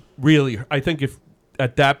been really. I think if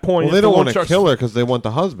At that point, Well, they if the don't loan want to sharks- kill her because they want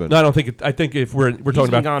the husband. No, I don't think. I think if we're He's talking been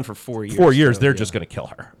about gone for 4 years. 4 years, so, they're yeah. just going to kill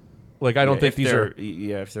her. Like I don't think if these are.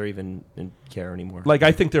 if they're even in care anymore. Like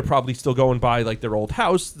I think they're probably still going by like their old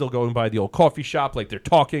house, still going by the old coffee shop. Like they're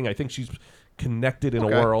talking. I think she's connected in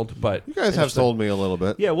Okay. a world, but You guys have sold me a little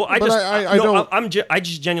bit. Yeah, well, But I don't. I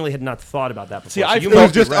just genuinely had not thought about that before. See, so I've you It might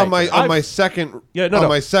was be just right. on my second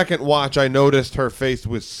my second watch. I noticed her face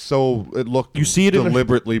was so it looked You see it in the-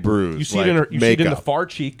 deliberately bruised. you see like it in her, you see it in the makeup. far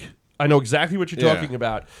cheek. I know exactly what you're Yeah. talking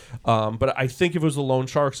about, but I think if it was the loan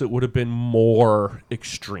sharks, it would have been more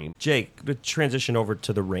extreme. Jake, let's transition over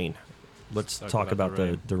to the rain. Let's talk about the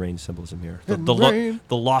rain. the rain symbolism here. And The rain.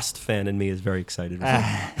 the Lost fan in me is very excited.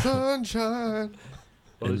 Sunshine.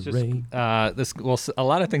 Well, it's And just, rain. a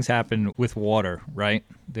lot of things happen with water, right?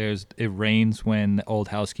 It rains when the old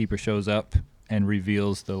housekeeper shows up and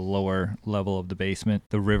reveals the lower level of the basement,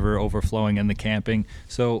 the river overflowing and the camping.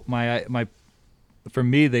 So for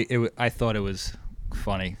me, I thought it was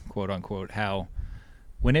funny, quote unquote, how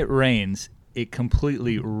when it rains, it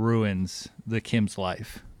completely ruins the Kim's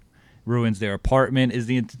life, ruins their apartment. Is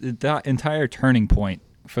the entire turning point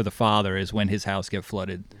for the father is when his house gets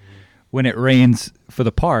flooded. When it rains for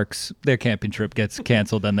the Parks, their camping trip gets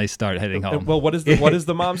canceled and they start heading home. Well, what does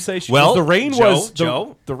the mom say? She Well, says the rain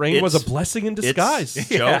Joe, the rain was a it's- blessing in disguise.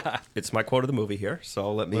 Joe, it's my quote of the movie here.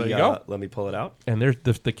 So let There you go. me pull it out. And the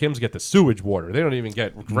Kims get the sewage water. They don't even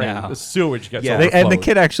get rain. No. The sewage gets Yeah. overflowed. And the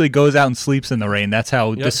kid actually goes out and sleeps in the rain. That's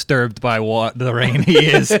how disturbed by the rain he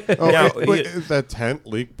is. Oh, Now, wait, is that tent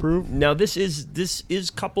leak proof? Now this is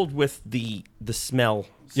coupled with the smell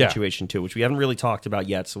Yeah. situation too, which we haven't really talked about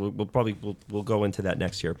yet. So we'll probably go into that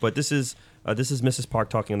next year. But this is Mrs. Park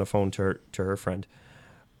talking on the phone to her friend.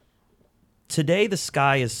 Today the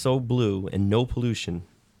sky is so blue and no pollution,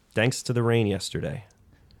 thanks to the rain yesterday.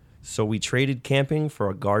 So we traded camping for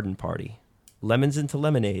a garden party. Lemons into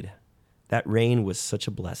lemonade. That rain was such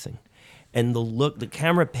a blessing. And the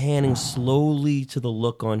camera panning slowly to the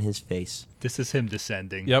look on his face. This is him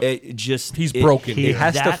descending. Yep. He's It- broken. He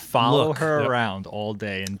has to that follow look, her Yep. around all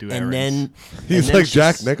day and do and errands. then He's and then like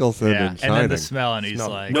Jack she's- Nicholson Yeah, in and Shining. then the smell, and he's No,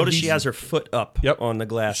 like, notice she has her foot up Yep. on the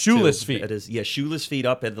glass. Shoeless too. feet. It is, shoeless feet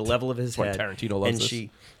up at the level of his why head. Tarantino loves and this. she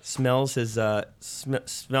smells his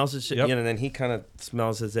smells his shit, Yep. and then he kind of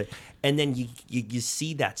smells his. And then you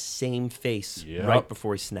see that same face Yep. right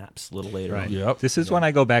before he snaps a little later. Right. on. Yep. This is when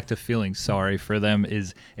I go back to feeling sorry for them.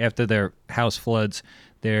 Is after their house floods,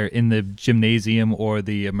 they're in the gymnasium or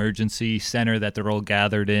the emergency center that they're all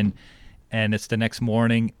gathered in, and it's the next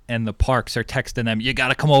morning, and the Parks are texting them, "You got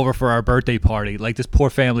to come over for our birthday party." Like this poor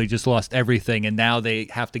family just lost everything, and now they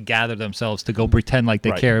have to gather themselves to go pretend like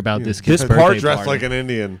they Right. care about this kid's This birthday part dressed party. like an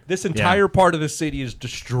Indian. This entire part of the city is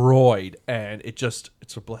destroyed, and it's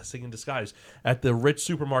a blessing in disguise. At the rich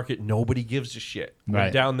supermarket, nobody gives a shit. And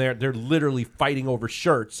Right. down there, they're literally fighting over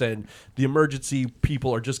shirts, and the emergency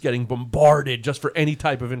people are just getting bombarded just for any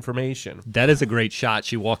type of information. That is a great shot.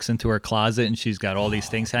 She walks into her closet and she's got all these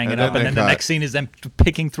things hanging And up, then and then they the cut. next scene is them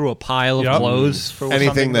picking through a pile of Yep. clothes for Anything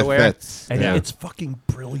something that to wear. fits. And Yeah. it's fucking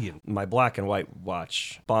brilliant. My black and white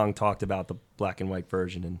watch, Bong talked about the black and white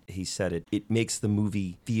version, and he said it makes the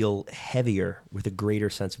movie feel heavier with a greater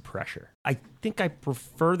sense of pressure. I think I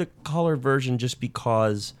prefer the color version just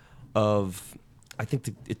because of I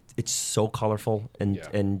think it's so colorful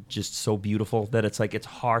and just so beautiful that it's like it's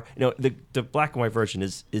hard. The black and white version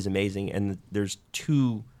is amazing, and there's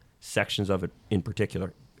two sections of it in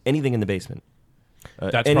particular. Anything in the basement.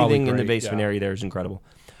 That's probably anything in the great, basement yeah. area there is incredible.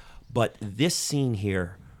 But this scene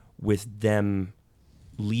here with them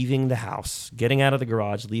leaving the house, getting out of the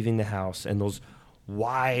garage, leaving the house, and those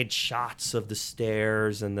wide shots of the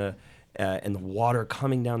stairs and the water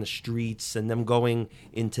coming down the streets, and them going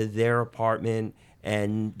into their apartment,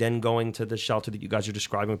 and then going to the shelter that you guys are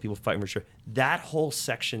describing with people fighting for sure. That whole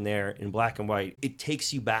section there in black and white, it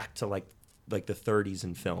takes you back to like the 30s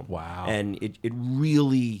in film. Wow. And it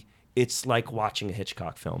really, it's like watching a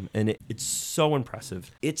Hitchcock film, and it's so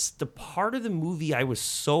impressive. It's the part of the movie I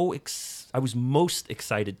was I was most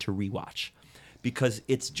excited to rewatch, because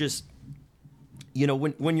it's just,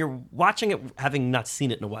 when you're watching it, having not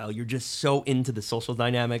seen it in a while, you're just so into the social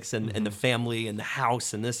dynamics and the family and the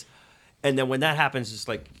house and this, and then when that happens, it's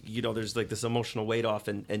like, there's like this emotional weight off,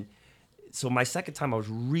 and so my second time I was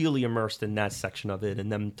really immersed in that section of it, and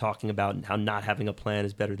them talking about how not having a plan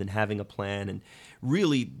is better than having a plan, and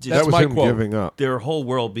really just That was my him quote. giving up. their whole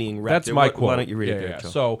world being wrecked. That's my quote. Why don't you read it, Yeah. Joe?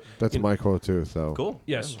 So That's my quote too. So Cool.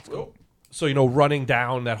 yes. So running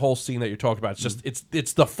down that whole scene that you're talking about,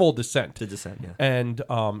 it's the full descent. The descent, yeah. And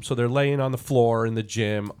so they're laying on the floor in the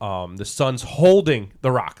gym. The son's holding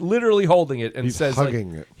the rock, literally holding it, and He's says,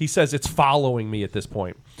 hugging it. He says it's following me at this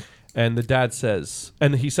point. And the dad says,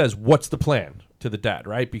 "What's the plan?" to the dad,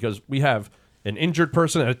 right? Because we have an injured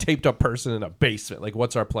person and a taped up person in a basement. Like,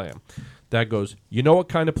 what's our plan? Dad goes, "You know what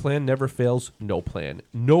kind of plan never fails? No plan.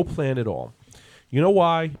 No plan at all. You know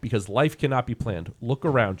why? Because life cannot be planned. Look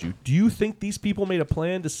around you. Do you think these people made a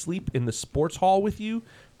plan to sleep in the sports hall with you?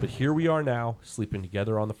 But here we are now, sleeping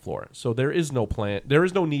together on the floor. So there is no plan. There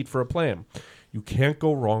is no need for a plan. You can't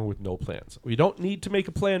go wrong with no plans. We don't need to make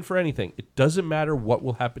a plan for anything. It doesn't matter what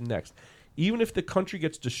will happen next. Even if the country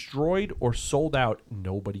gets destroyed or sold out,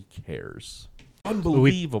 nobody cares."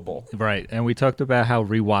 Unbelievable. Right, and we talked about how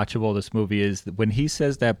rewatchable this movie is. When he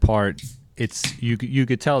says that part, it's you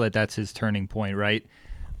could tell that that's his turning point, right?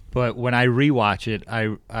 But when I rewatch it,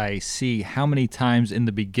 I see how many times in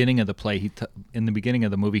the beginning of the play, in the beginning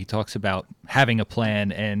of the movie, he talks about having a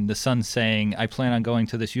plan, and the son saying, "I plan on going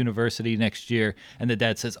to this university next year," and the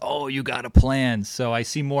dad says, "Oh, you got a plan." So I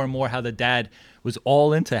see more and more how the dad was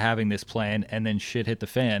all into having this plan, and then shit hit the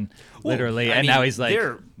fan, literally, and now he's like,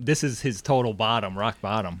 this is his total bottom, rock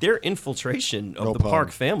bottom. Their infiltration of the Park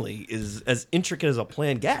family is as intricate as a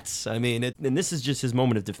plan gets. I mean, and this is just his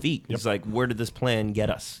moment of defeat. He's like, where did this plan get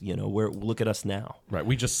us? Look at us now. Right,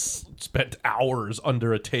 we just spent hours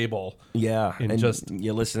under a table. Yeah, and just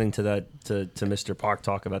you're listening to that to Mr. Park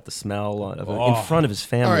talk about the smell in front of his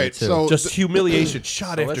family. All right, too. so just humiliation,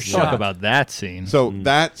 shot after Let's shot. talk about that scene. So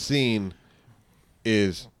that scene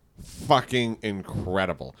is fucking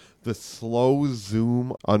incredible. The slow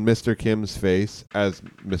zoom on Mr. Kim's face as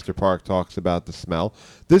Mr. Park talks about the smell.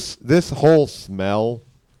 This whole smell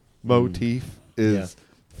motif is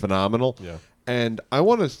phenomenal. Yeah. And I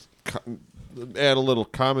want to add a little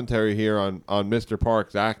commentary here on Mr.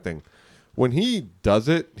 Park's acting. When he does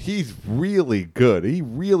it, he's really good. He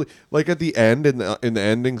really, like at the end in the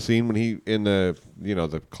ending scene when he in the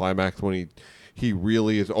the climax when he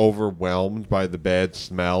really is overwhelmed by the bad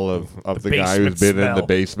smell of the guy who's been in the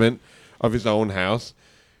basement of his own house.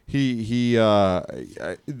 The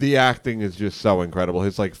acting is just so incredible.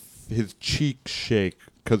 His cheeks shake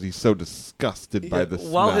because he's so disgusted by the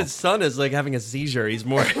smell. While his son is like having a seizure, he's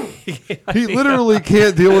more. He literally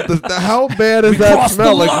can't deal with the. How bad is that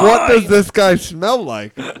smell? Like, what does this guy smell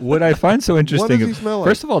like? What I find so interesting, What does he smell like?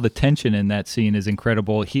 first of all, the tension in that scene is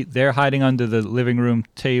incredible. They're hiding under the living room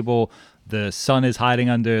table. The son is hiding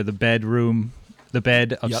under the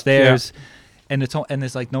bed upstairs, and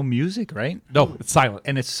there's like no music, right? No, it's silent.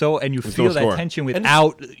 And it's so, and you There's feel no that score. tension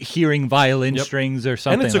without hearing violin strings or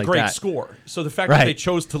something. And it's a like great that. score. So the fact that they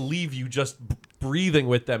chose to leave you just breathing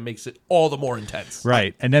with them makes it all the more intense.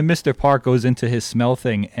 Right. And then Mr. Park goes into his smell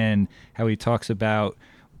thing and how he talks about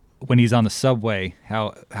when he's on the subway,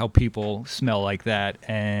 how people smell like that.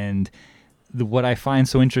 And what I find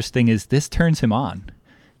so interesting is this turns him on.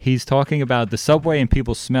 He's talking about the subway and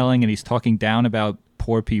people smelling, and he's talking down about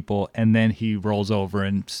poor people, and then he rolls over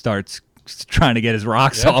and starts trying to get his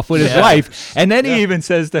rocks off with his wife. And then he even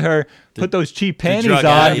says to her, put those cheap panties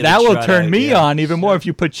on. That will turn me on even more if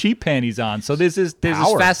you put cheap panties on. So there's this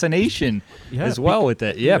fascination as well with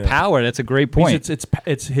it. Yeah, power. That's a great point.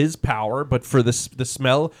 It's his power, but for the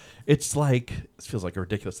smell, it's like, this feels like a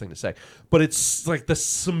ridiculous thing to say, but it's like the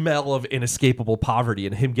smell of inescapable poverty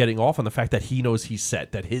and him getting off on the fact that he knows he's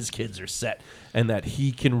set, that his kids are set, and that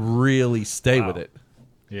he can really stay with it.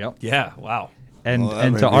 Yep. Yeah. Wow. And Well, that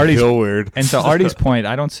and made to me Artie's feel weird. and to Artie's point,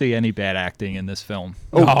 I don't see any bad acting in this film.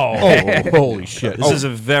 Holy shit. This is a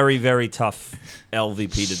very, very tough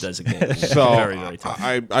LVP to designate. So very, very tough.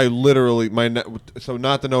 I literally so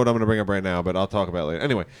not the note I'm going to bring up right now, but I'll talk about it later.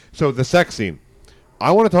 Anyway, so the sex scene. I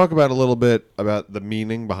want to talk about a little bit about the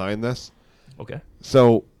meaning behind this. Okay.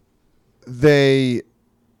 So they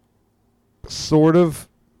sort of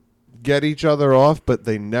get each other off, but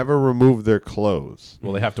they never remove their clothes.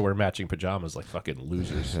 Well, they have to wear matching pajamas like fucking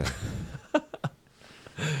losers.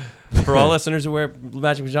 For all listeners who wear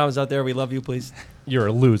matching pajamas out there, we love you. Please You're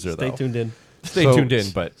a loser, stay though. tuned in. Stay So- tuned in,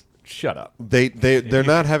 but shut up. They're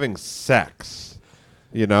not having sex.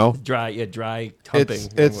 You know, Dry humping.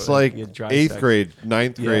 it's like dry 8th sex. grade,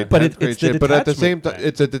 9th grade, But 10th grade it's the shit. But at the same detachment time, thing.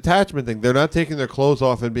 it's a detachment thing. They're not taking their clothes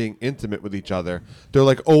off and being intimate with each other. They're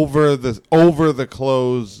like over the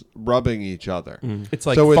clothes, rubbing each other. It's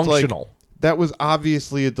like So functional. That was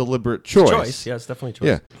obviously a deliberate choice. Yeah, it's definitely a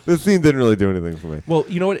choice. Yeah, this scene didn't really do anything for me. Well,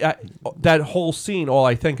 you know what? That whole scene, all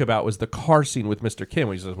I think about was the car scene with Mr. Kim.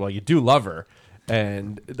 Where he says, "Well, you do love her,"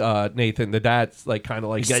 And Nathan, the dad's like kind of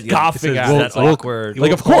like You got- scoffing at that's it. Like, awkward. Like,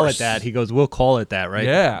 We'll of call course. it that. He goes, we'll call it that, right?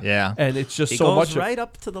 Yeah, Yeah. And it's just He so goes much right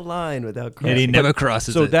up to the line without And crossing. he never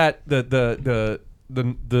crosses so it. that the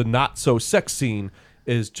not so sex scene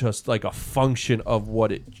is just like a function of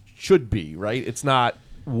what it should be, right? It's not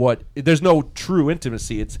what there's no true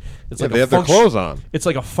intimacy. It's like they a have their clothes on. It's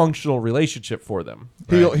like a functional relationship for them.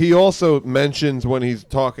 He also mentions when he's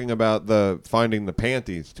talking about finding the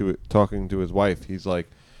panties talking to his wife. He's like,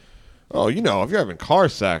 "Oh, if you're having car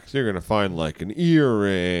sex, you're gonna find like an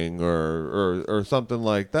earring or something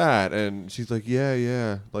like that." And she's like,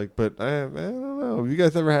 "Yeah, like, but I don't know. Have you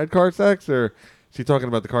guys ever had car sex?" Or she's talking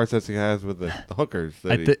about the car sex he has with the hookers.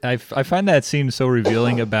 I find that scene so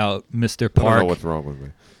revealing about Mr. I don't know Park. what's wrong with me.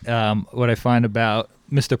 What I find about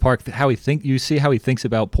Mr. Park, you see how he thinks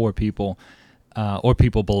about poor people or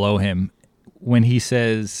people below him. When he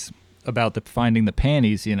says about finding the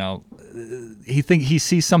panties, he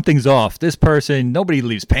sees something's off. This person, nobody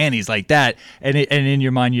leaves panties like that. And in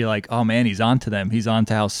your mind, you're like, oh man, he's onto them. He's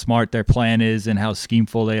onto how smart their plan is and how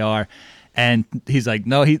schemeful they are. And he's like,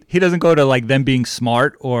 no, he doesn't go to like them being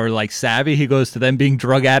smart or like savvy. He goes to them being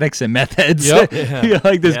drug addicts and meth heads. Yep.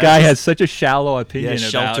 This guy has such a shallow opinion about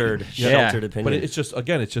sheltered opinion. But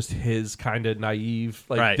it's just his kind of naive,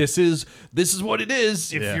 like Right. this is what it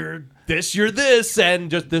is. If Yeah. you're this, you're this, and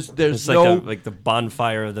just this. There's it's no like the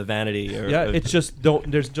bonfire of the vanity. it's just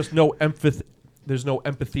there's just no empathy. There's no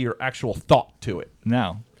empathy or actual thought to it.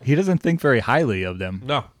 No, he doesn't think very highly of them.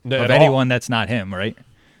 No, Of anyone that's not him, right?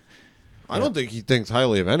 I don't think he thinks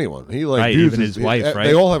highly of anyone. He Right, views even his wife, right?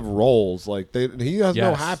 They all have roles. Like he has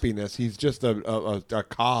no Yes. happiness. He's just a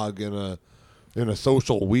cog in a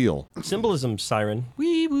social wheel. Symbolism siren.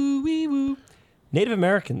 Wee woo, wee woo. Native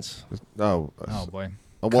Americans Oh, Oh boy.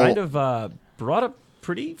 well, kind of brought up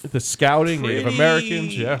pretty. the scouting, Native pretty-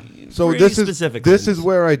 Americans, yeah. so pretty this specific is things.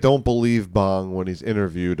 where I don't believe Bong when he's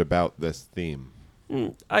interviewed about this theme.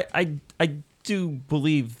 I do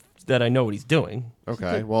believe that I know what he's doing.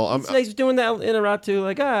 Okay, well, He's doing that in a route to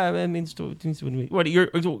like it means what you're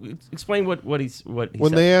explain what he when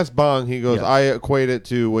said. they ask Bong, he goes, Yeah. I equate it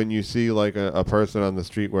to when you see like a person on the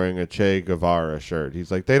street wearing a Che Guevara shirt.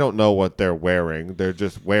 He's like, they don't know what they're wearing. They're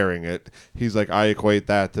just wearing it. He's like, I equate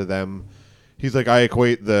that to them. He's like, I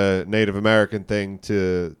equate the Native American thing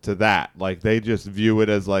to that. Like, they just view it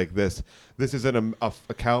as like this isn't a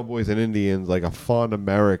Cowboys and Indians, like a fun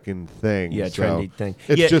American thing. Yeah, So trendy thing.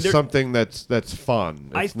 It's Yeah, just there- something that's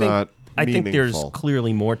fun. It's not I think there's meaningful.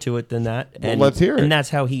 clearly more to it than that. Well, And let's hear it. And that's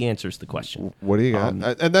how he answers the question. What do you got?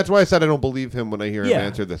 And that's why I said I don't believe him when I hear him Yeah.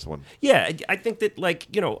 answer this one. Yeah, I think that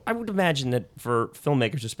I would imagine that for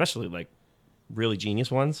filmmakers, especially like really genius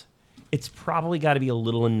ones, it's probably got to be a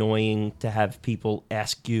little annoying to have people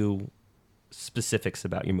ask you specifics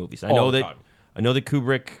about your movies. All the time. I know that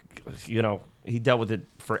Kubrick, he dealt with it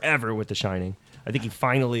forever with The Shining. I think he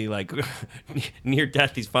finally near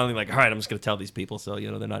death. He's finally like, all right, I'm just going to tell these people, so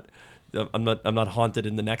they're not. I'm not haunted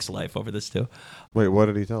in the next life over this too. Wait, what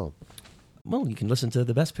did he tell him? Well, you can listen to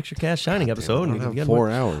the Best Picture Cast Shining episode. I and don't you can have get 4 more.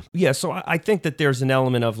 hours. Yeah, so I think that there's an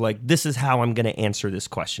element of like, this is how I'm going to answer this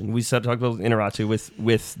question. We talked about Inarritu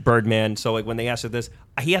with Birdman. So like when they ask her this,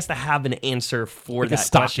 he has to have an answer for Like a that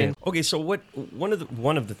stock question. in. Okay, so one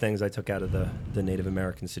of the things I took out of the Native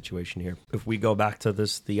American situation here, if we go back to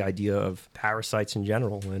the idea of parasites in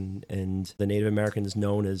general, and the Native Americans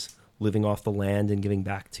known as living off the land and giving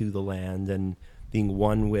back to the land and being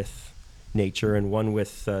one with nature and one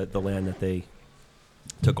with the land that they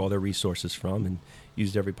took all their resources from and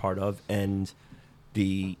used every part of, and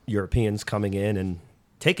the Europeans coming in and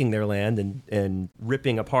taking their land and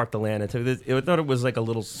ripping apart the land. I thought it was like a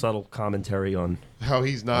little subtle commentary on. How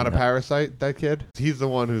he's not a parasite, that kid? He's the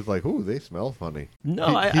one who's like, ooh, they smell funny. No,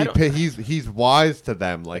 I don't. He's wise to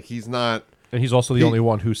them. Like, he's not And he's also the only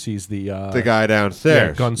one who sees the guy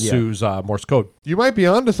downstairs. Gunsu's Morse code. You might be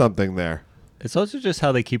onto something there. It's also just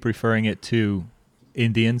how they keep referring it to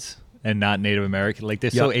Indians and not Native American. Like,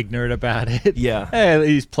 they're so ignorant about it. Yeah. Hey,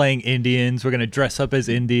 he's playing Indians. We're going to dress up as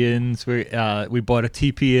Indians. We bought a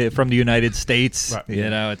teepee from the United States. Right.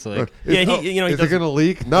 It's like... Yeah, he is it doesn't- going to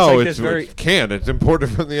leak? No, like it's this very- it can't. It's imported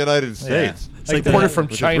from the United States. It's like Imported the- from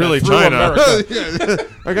Which is China. really through China. America. Yeah.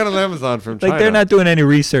 I got an Amazon from China. Like, they're not doing any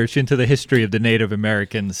research into the history of the Native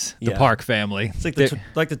Americans, the Yeah. Park family. It's like They're-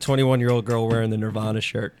 the 21-year-old girl wearing the Nirvana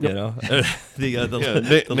shirt, the Yeah,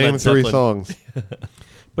 the name Led 3 Zeppelin. songs.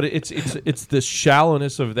 But it's the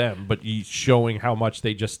shallowness of them, but he's showing how much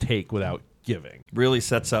they just take without giving. Really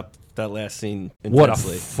sets up that last scene What a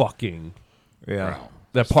intensely. fucking Yeah.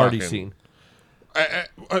 that party Fucking- scene.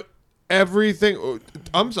 everything.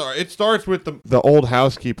 I'm sorry. It starts with the old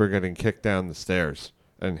housekeeper getting kicked down the stairs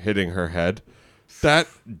and hitting her head. That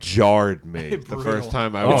jarred me the first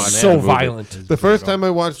time I watched so the movie. violent. The first time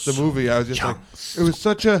I watched the movie, I was just like, it was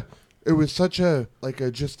such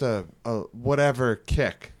a whatever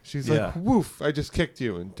kick. She's like, woof, I just kicked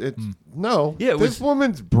you. And it's, no, this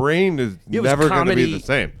woman's brain is never going to be the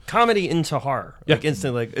same. Comedy into horror. Yeah. Like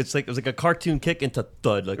instantly, it was like a cartoon kick into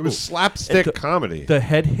thud. Like, it was slapstick comedy. The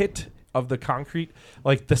head hit of the concrete,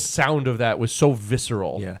 like the sound of that was so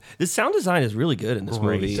visceral. Yeah, the sound design is really good in this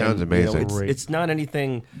movie. Sounds amazing. It's not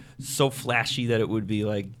anything so flashy that it would be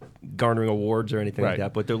like garnering awards or anything like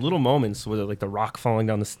that. But there are little moments where like the rock falling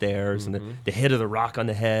down the stairs and the hit of the rock on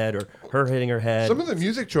the head or her hitting her head. Some of the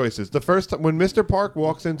music choices. The first time when Mr. Park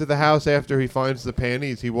walks into the house after he finds the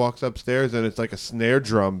panties, he walks upstairs and it's like a snare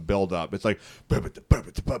drum build up. It's like it's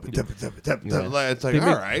like,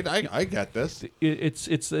 all right, I get this.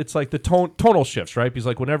 It's like the tonal shifts, right? Because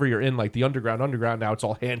like whenever you're in like the underground now it's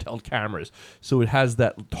all handheld cameras, so it has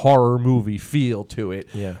that horror movie feel to it.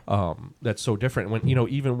 Yeah, that's so different. When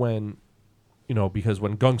even when because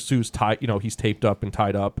when Gung Su's tied, he's taped up and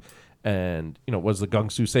tied up. And what does the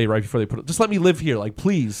Gung Su say right before they put it? Just let me live here, like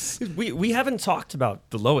please. We haven't talked about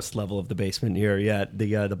the lowest level of the basement here yet.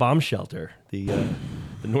 The bomb shelter, the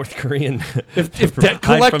North Korean. If debt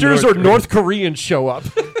collectors or North Koreans show up,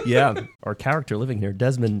 yeah, our character living here,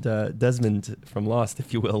 Desmond from Lost,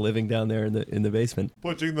 if you will, living down there in the basement,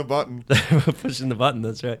 pushing the button. Pushing the button.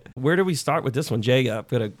 That's right. Where do we start with this one, Jay? I'm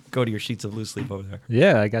gonna go to your sheets of loose leaf over there.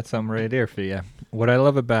 Yeah, I got something right here for you. What I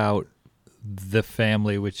love about the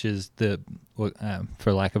family, which is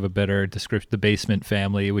for lack of a better description, the basement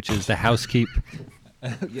family, which is the housekeeper.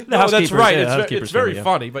 No, that's right. It's very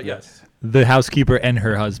funny, but yes. The housekeeper and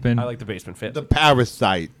her husband. I like the basement fit. The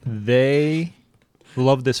Parasite. They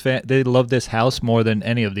love this. They love this house more than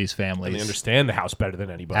any of these families. And they understand the house better than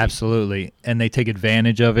anybody. Absolutely, and they take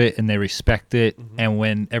advantage of it and they respect it. Mm-hmm. And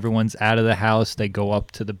when everyone's out of the house, they go up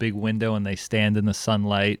to the big window and they stand in the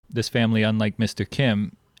sunlight. This family, unlike Mr.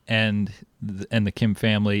 Kim and the Kim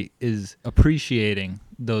family, is appreciating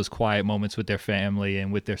those quiet moments with their family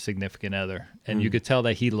and with their significant other. And you could tell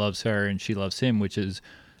that he loves her and she loves him, which is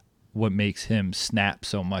what makes him snap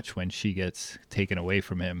so much when she gets taken away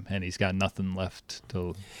from him and he's got nothing left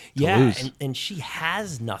to lose. And she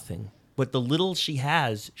has nothing. But the little she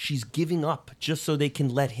has, she's giving up just so they can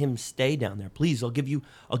let him stay down there. Please, I'll give you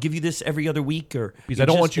this every other week, or because I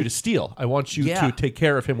don't want you to steal. I want you to take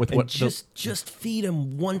care of him with what just feed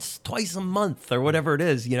him twice a month, or whatever it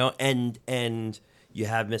is, And you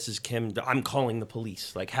have Mrs. Kim. I'm calling the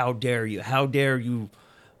police. Like, how dare you? How dare you?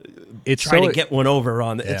 It's trying to get one over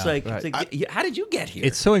on. Yeah, it's like how did you get here?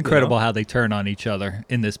 It's so incredible how they turn on each other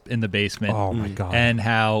in the basement. Oh my god! And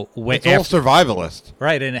how it's all survivalist,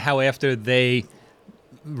 right? And how after they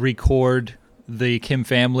record the Kim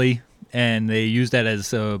family and they use that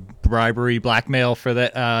as a bribery, blackmail for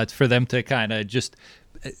them to kind of just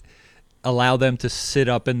allow them to sit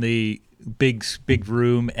up in the big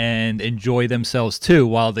room and enjoy themselves too,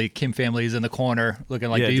 while the Kim family is in the corner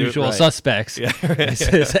looking like the usual suspects. Yeah.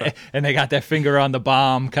 And they got their finger on the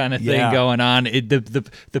bomb kind of thing going on.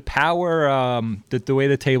 The power, the way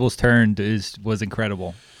the tables turned was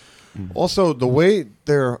incredible. Also, the way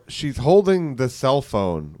she's holding the cell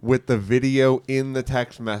phone with the video in the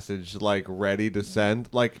text message, like ready to send,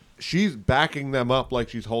 like she's backing them up like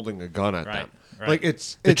she's holding a gun at them. Right. Like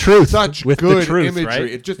it's truth such with good the truth, imagery. right?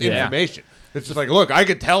 It's just information. It's just like, look, I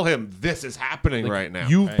could tell him this is happening right now.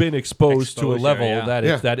 You've been exposed to a level that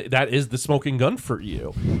is the smoking gun for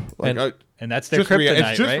you, like, and that's their kryptonite,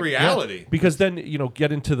 it's just right? reality. Yeah. Because then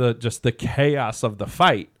get into the chaos of the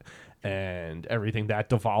fight and everything that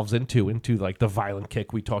devolves into like the violent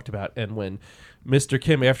kick we talked about. And when Mr.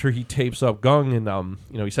 Kim, after he tapes up Gung and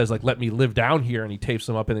he says like, let me live down here, and he tapes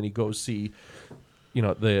him up, and then he goes see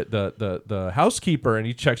the housekeeper, and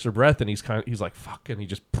he checks her breath, and he's like fuck, and he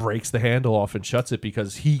just breaks the handle off and shuts it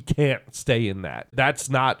because he can't stay in that. That's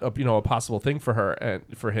not a possible thing for her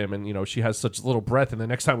and for him, and she has such little breath, and the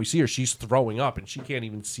next time we see her, she's throwing up and she can't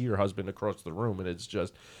even see her husband across the room, and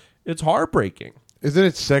it's heartbreaking. Isn't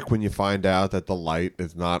it sick when you find out that the light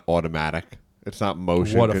is not automatic? It's not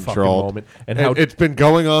motion what a controlled. Moment. And how it's been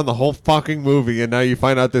going on the whole fucking movie, and now you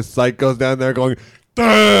find out this psych goes down there going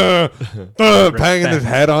banging his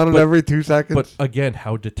head on it every 2 seconds. But again,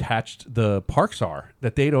 how detached the parks are,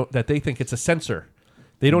 that they think it's a sensor.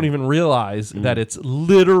 They don't even realize that it's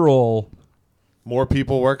literal. More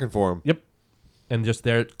people working for them. Yep. And just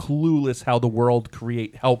they're clueless how the world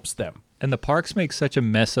helps them. And the Parks make such a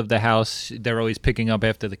mess of the house. They're always picking up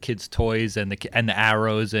after the kids' toys and the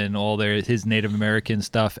arrows and all his Native American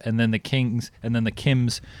stuff. And then the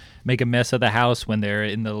Kims make a mess of the house when they're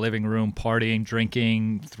in the living room partying,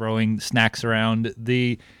 drinking, throwing snacks around.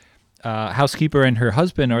 The housekeeper and her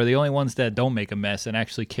husband are the only ones that don't make a mess and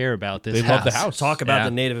actually care about this They house. love the house. Talk about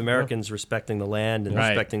the Native Americans respecting the land and Right.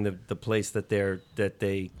 respecting the place that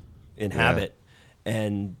they inhabit.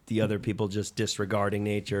 And the other people just disregarding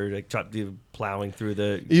nature, like plowing through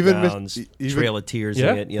the grounds, Trail of Tears.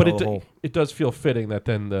 It does feel fitting that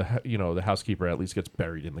then the housekeeper at least gets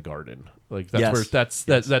buried in the garden. Like that's where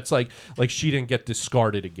that's like she didn't get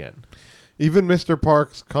discarded again. Even Mr.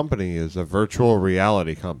 Park's company is a virtual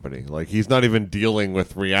reality company. Like, he's not even dealing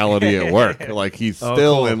with reality at work. Like, he's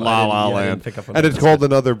still in La La Land. And it's called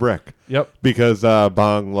Another Brick. Yep. Because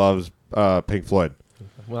Bong loves Pink Floyd.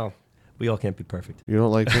 Well, we all can't be perfect. You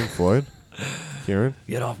don't like Pink Floyd? Kieran?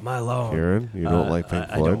 Get off my lawn. Kieran, you don't like Pink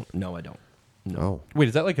Floyd? I don't. No, I don't. No. Oh. Wait,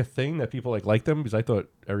 is that like a thing that people like them? Because I thought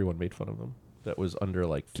everyone made fun of them. That was under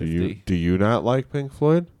like 50. Do you not like Pink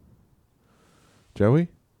Floyd? Joey?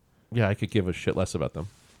 Yeah, I could give a shit less about them.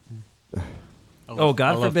 Oh,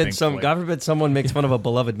 God forbid someone makes fun of a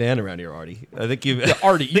beloved band around here, Artie. I think you,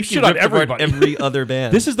 Artie, you shit on everybody. Every other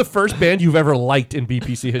band. This is the first band you've ever liked in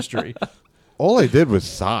BPC history. All I did was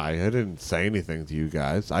sigh. I didn't say anything to you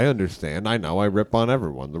guys. I understand. I know. I rip on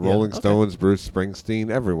everyone. The Rolling Stones, Bruce Springsteen,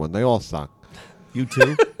 everyone. They all suck. You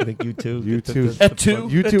too? I think you too.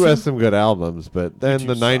 U2 has some good albums, but then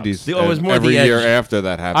the 90s, It was more every The Edge. year after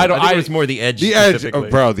that happened. I think it was more The Edge. The Edge, specifically.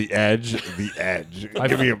 bro, The Edge.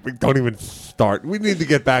 Don't even start. We need to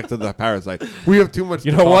get back to the Parasite. We have too much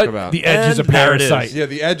to talk about. The Edge is a And there it is. parasite. Yeah,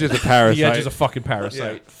 The Edge is a parasite. The Edge is a fucking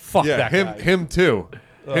parasite. Fuck yeah, that guy. him too.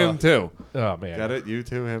 Him too. Oh, man. Got it? You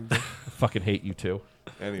too, him too. I fucking hate you too.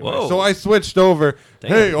 Anyway, Whoa. so I switched over.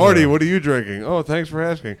 Damn. Hey, Artie, what are you drinking? Oh, thanks for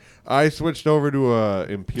asking. I switched over to a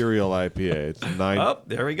Imperial IPA. It's 9. Oh,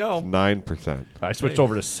 there we go. 9%. I switched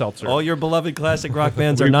over to seltzer. All your beloved classic rock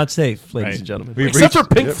bands are not safe, ladies and gentlemen. Except for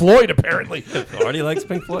Pink Floyd, apparently. Artie likes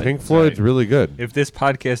Pink Floyd. Pink Floyd's really good. If this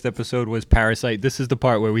podcast episode was Parasite, this is the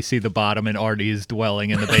part where we see the bottom and Artie is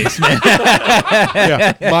dwelling in the basement.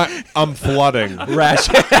 Yeah, I'm flooding. Rash.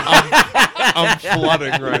 I'm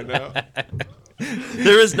flooding right now.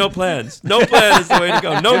 There is no plans. No plan is the way to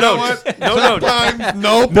go. No notes. No notes. Sometimes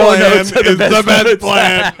no plan notes are is the best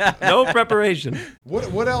plan. No preparation.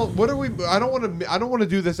 What else? What are we? I don't want to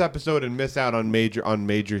do this episode and miss out on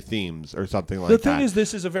major themes or something like that. The thing is,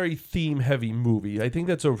 this is a very theme-heavy movie. I think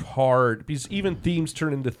that's a hard because even themes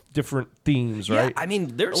turn into different themes, right? Yeah, I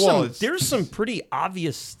mean, there's some pretty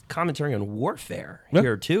obvious commentary on warfare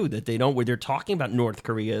here too that they don't. Where they're talking about North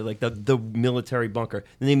Korea, like the military bunker,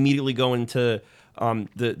 and they immediately go into.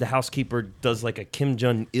 The housekeeper does like a Kim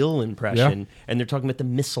Jong-il impression, and they're talking about the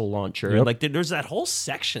missile launcher. And like there's that whole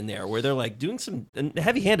section there where they're like doing some and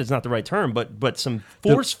heavy-handed is not the right term, but some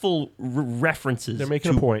forceful references. They're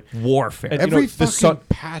making to a point. Warfare. And, Every the fucking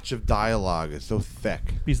patch of dialogue is so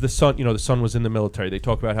thick. Because the son was in the military. They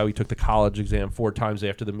talk about how he took the college exam 4 times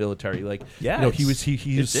after the military. Like, he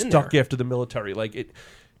was stuck after the military. Like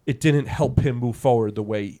it didn't help him move forward the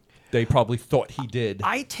way they probably thought he did.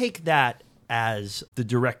 I take that as the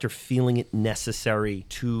director feeling it necessary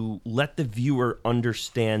to let the viewer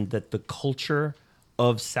understand that the culture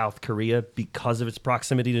of South Korea, because of its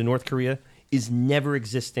proximity to North Korea, is never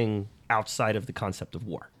existing outside of the concept of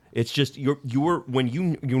war. It's just when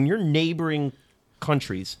you're neighboring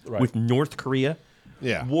countries with North Korea,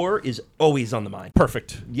 war is always on the mind.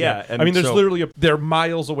 Perfect. Yeah. I mean, they're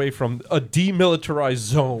miles away from a demilitarized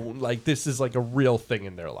zone. Like, this is like a real thing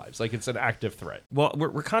in their lives. Like, it's an active threat. Well,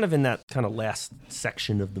 we're kind of in that kind of last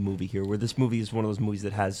section of the movie here, where this movie is one of those movies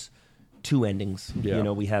that has 2 endings. Yeah. You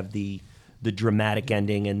know, we have the dramatic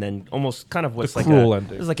ending, and then almost kind of what's The like cruel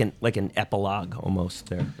ending. It's like an epilogue almost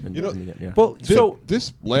there. Well, so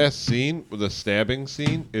This last scene, the stabbing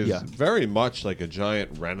scene, is very much like a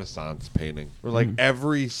giant Renaissance painting. Where like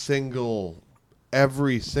every single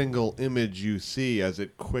image you see as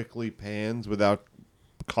it quickly pans without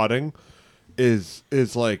cutting is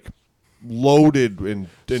like loaded and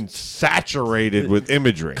saturated with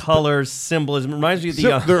imagery. Colors, symbolism. Reminds me of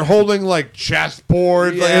the They're holding like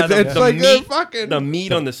chessboards. It's like meat, fucking the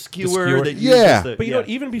meat on the skewer. That Yeah. uses but you know,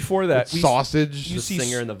 even before that, sausage. the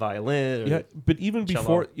singer and the violin. Yeah, but even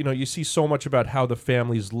before, you see so much about how the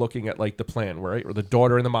family's looking at like the plan, right? Or the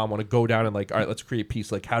daughter and the mom want to go down and like, all right, let's create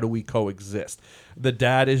peace. Like, how do we coexist? The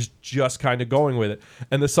dad is just kind of going with it,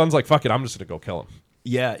 and the son's like, fuck it, I'm just gonna go kill him.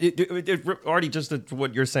 Yeah, already just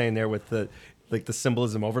what you're saying there with like the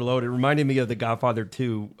symbolism overload. It reminded me of the Godfather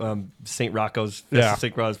 2, St. Rocco's, Yeah.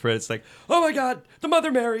 St. Rocco's Parade. It's like, oh my God, the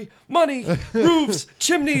Mother Mary, money, roofs,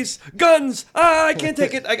 chimneys, guns. I can't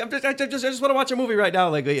take it. I just want to watch a movie right now.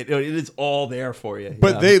 Like it is all there for you.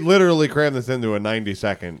 But they literally crammed this into a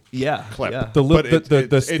 90-second clip. Yeah. But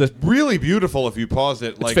it's really beautiful if you pause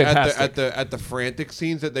it. Like fantastic. at the frantic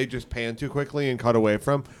scenes that they just pan too quickly and cut away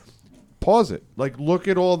from. Pause it. Like, look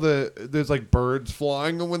at all there's like birds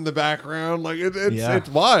flying in the background. Like it's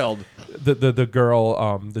wild. The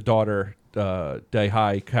girl, the daughter,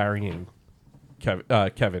 Day carrying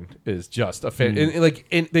Kevin is just a fan.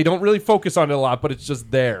 And they don't really focus on it a lot, but it's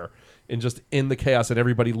just there and just in the chaos and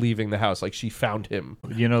everybody leaving the house. Like, she found him.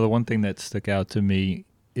 You know, the one thing that stuck out to me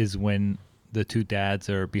is when the two dads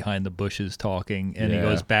are behind the bushes talking, and he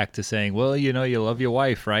goes back to saying, well, you know, you love your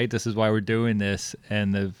wife, right? This is why we're doing this.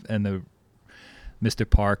 And the Mr.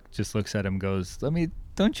 Park just looks at him and goes,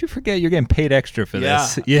 don't you forget you're getting paid extra for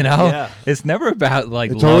this, you know? Yeah. It's never about,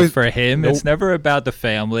 like, It's love always- for him. Nope. It's never about the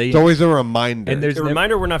family. It's always a reminder. And there's a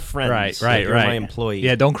reminder we're not friends. Right, Like, you're right. my employee.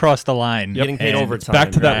 Yeah, don't cross the line. Getting paid And overtime.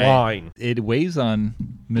 Back to that Right. line. It weighs on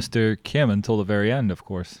Mr. Kim until the very end, of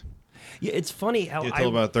course. Yeah, it's funny how Until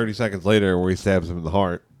about 30 seconds later where he stabs him in the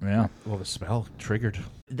heart. Yeah. Well, the smell triggered.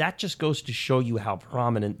 that just goes to show you how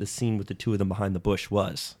prominent the scene with the two of them behind the bush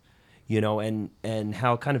was. You know, and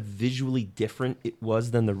how kind of visually different it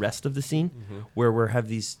was than the rest of the scene, where we have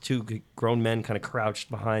these two grown men kind of crouched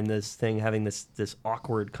behind this thing, having this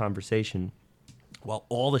awkward conversation, while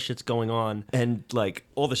all the shit's going on, and like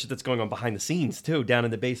all the shit that's going on behind the scenes too, down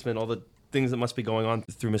in the basement, all the things that must be going on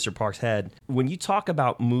through Mr. Park's head. When you talk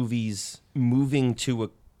about movies moving to a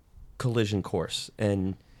collision course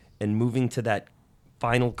and moving to that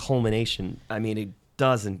final culmination, I mean, it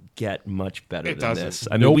doesn't get much better than this.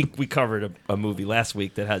 I mean, we covered a movie last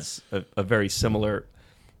week that has a very similar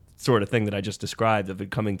sort of thing that I just described, of it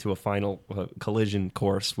coming to a final collision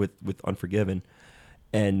course with Unforgiven,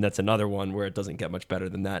 and that's another one where it doesn't get much better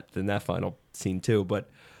than that final scene too. But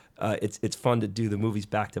it's fun to do the movies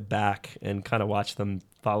back to back and kind of watch them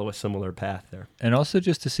follow a similar path there. And also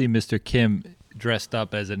just to see Mr. Kim dressed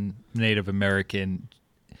up as a Native American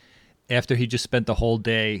after he just spent the whole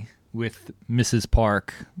day with Mrs.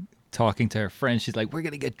 Park talking to her friends. She's like, we're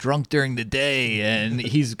going to get drunk during the day. And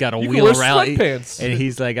he's got to wheel wear around. sweatpants. And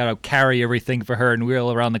he's like, got to carry everything for her and wheel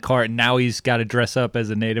around the cart. And now he's got to dress up as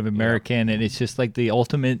a Native American. And it's just like the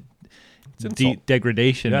ultimate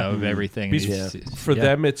degradation of everything. For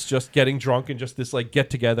them, it's just getting drunk and just this like get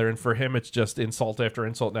together. And for him, it's just insult after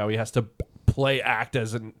insult. Now he has to act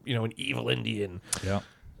as an evil Indian. Yeah.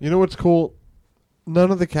 You know what's cool? None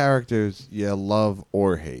of the characters you love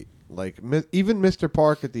or hate. Like, even Mr.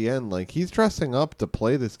 Park at the end, like, he's dressing up to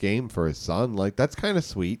play this game for his son. Like, that's kind of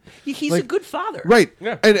sweet. He's like, a good father. Right.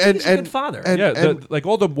 Yeah. And He's a good father. And like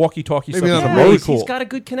all the walkie-talkie stuff. Maybe is not really emotion. cool. He's got a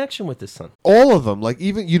good connection with his son. all of them. Like,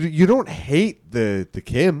 even you don't hate the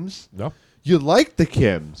Kims. No. You like the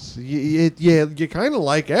Kims. You kind of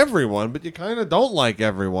like everyone, but you kind of don't like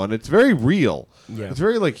everyone. It's very real. Yeah. It's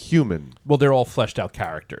very, like, human. Well, they're all fleshed out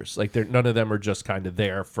characters. Like none of them are just kind of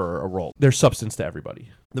there for a role. There's substance to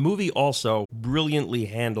everybody. The movie also brilliantly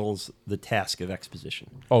handles the task of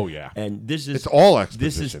exposition. Oh yeah. And this is It's all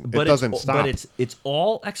exposition. It doesn't stop. But it's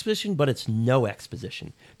all exposition, but it's no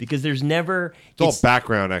exposition, because there's never It's all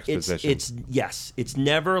background exposition. It's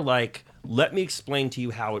never like, let me explain to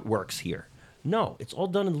you how it works here. No, it's all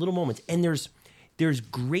done in little moments, and there's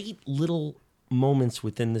great little moments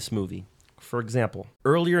within this movie. For example,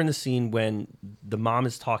 earlier in the scene when the mom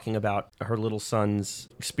is talking about her little son's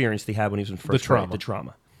experience they had when he was in first grade, the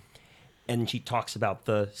trauma. And she talks about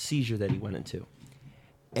the seizure that he went into.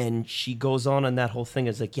 And she goes on that whole thing.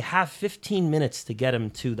 It's like, you have 15 minutes to get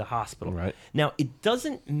him to the hospital. Right. Now, it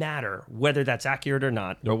doesn't matter whether that's accurate or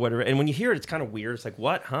not, or whatever. And when you hear it, it's kind of weird. It's like,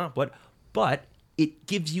 what? Huh? What? But it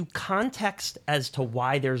gives you context as to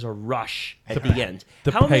why there's a rush at the end.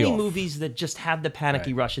 How many payoff. movies that just have the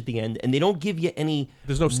panicky rush at the end, and they don't give you any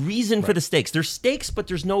There's no reason for the stakes? There's stakes, but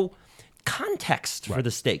there's no context for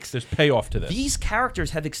the stakes. There's payoff to this. These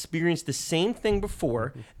characters have experienced the same thing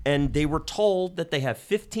before, and they were told that they have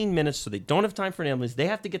 15 minutes, so they don't have time for an ambulance. They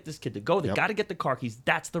have to get this kid to go. They got to get the car keys.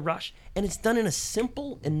 That's the rush. And it's done in a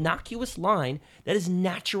simple, innocuous line that is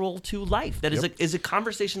natural to life. That is a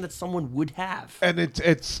conversation that someone would have. And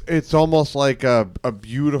it's almost like a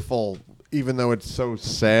beautiful, even though it's so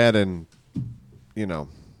sad and,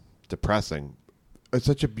 depressing, it's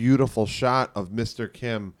such a beautiful shot of Mr.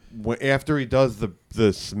 Kim after he does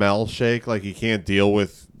the smell shake, like he can't deal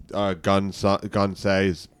with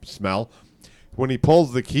Gunsei's smell. when he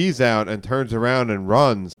pulls the keys out and turns around and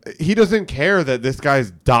runs, he doesn't care that this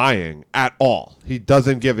guy's dying at all. He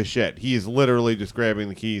doesn't give a shit. He is literally just grabbing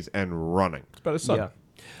the keys and running. It's about his son.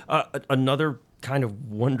 Yeah. Another kind of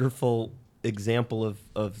wonderful example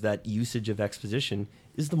of that usage of exposition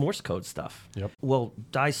is the Morse code stuff. Yep. Well,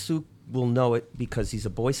 Daisuke will know it because he's a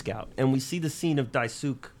Boy Scout. And we see the scene of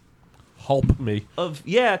Daisuke Help me.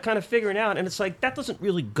 kind of figuring out. And it's like, that doesn't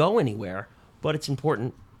really go anywhere, but it's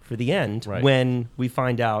important for the end when we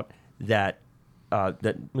find out that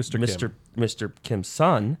Mr. Kim's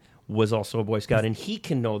son was also a Boy Scout, and he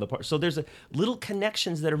can know the part. So there's little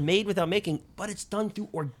connections that are made without making, but it's done through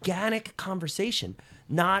organic conversation,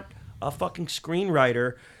 not a fucking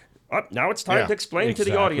screenwriter. Now it's time to explain to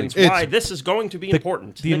the audience why this is going to be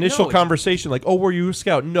important. The initial conversation, like, "Oh, were you a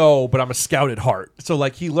scout?" No, but I'm a scout at heart. So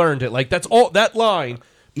like he learned it. Like that's all that line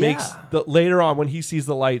makes later on when he sees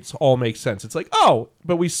the lights all makes sense. It's like, oh,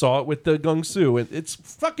 but we saw it with the Gung Su, and it's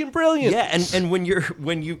fucking brilliant. Yeah, and when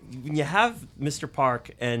you have Mr.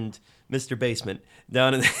 Park and Mr. Basement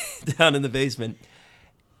down in the basement,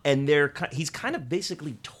 and he's kind of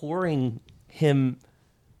basically touring him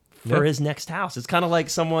for his next house. It's kind of like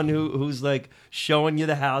someone who's like showing you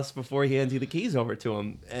the house before he hands you the keys over to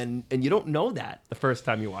him, and you don't know that the first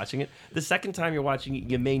time you're watching it. The second time you're watching it,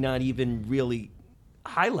 you may not even really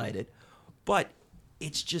highlight it, but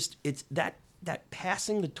it's that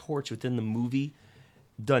passing the torch within the movie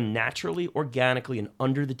done naturally, organically, and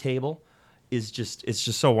under the table it's just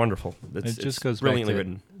so wonderful. It just goes brilliantly back to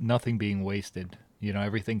written. Nothing being wasted. You know,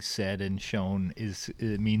 everything said and shown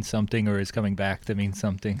it means something or is coming back to mean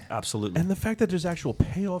something. Absolutely. And the fact that there's actual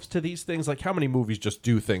payoffs to these things, like how many movies just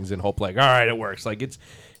do things and hope like, all right, it works. Like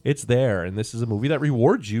it's there, and this is a movie that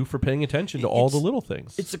rewards you for paying attention to all the little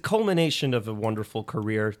things. It's a culmination of a wonderful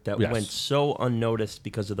career that went so unnoticed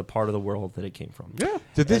because of the part of the world that it came from. Yeah.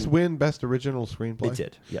 Did this win Best Original Screenplay? It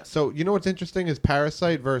did, yes. So you know what's interesting is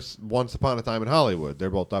Parasite versus Once Upon a Time in Hollywood.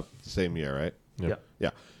 They're both up the same year, right? Yeah.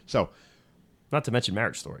 Yeah. So Not to mention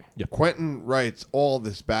Marriage Story. Quentin writes all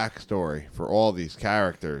this backstory for all these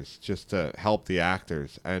characters just to help the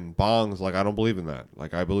actors. And Bong's like, I don't believe in that.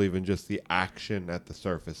 Like, I believe in just the action at the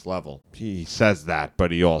surface level. He says that,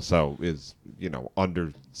 but he also is,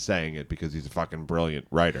 undersaying it because he's a fucking brilliant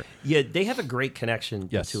writer. Yeah, they have a great connection, the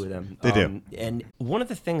Yes. two of them. They do. And one of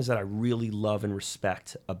the things that I really love and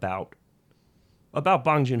respect about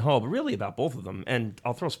Bong Joon-ho, but really about both of them, and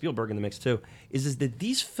I'll throw Spielberg in the mix too, is that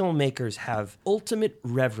these filmmakers have ultimate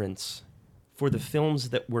reverence for the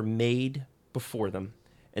films that were made before them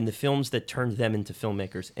and the films that turned them into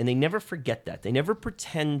filmmakers. And they never forget that. They never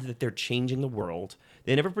pretend that they're changing the world.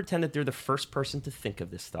 They never pretend that they're the first person to think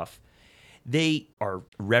of this stuff. They are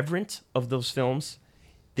reverent of those films.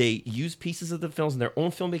 They use pieces of the films in their own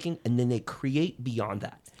filmmaking, and then they create beyond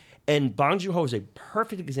that. And Bong Joon-ho is a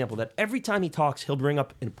perfect example that every time he talks, he'll bring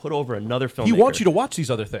up and put over another filmmaker. He wants you to watch these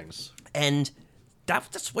other things. And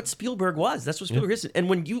that's what Spielberg was. That's what Spielberg is. And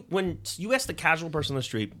when you ask the casual person on the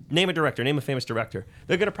street, name a director, name a famous director,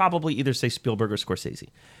 they're going to probably either say Spielberg or Scorsese.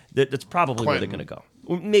 That's probably where they're going to go.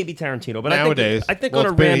 Or maybe Tarantino. But Nowadays, I think on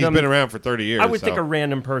a random... he's been around for 30 years. I would think a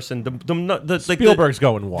random person. Spielberg's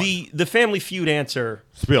going one. The Family Feud answer...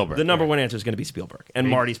 Spielberg. The number one answer is going to be Spielberg. And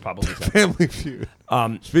Marty's probably... Family Feud.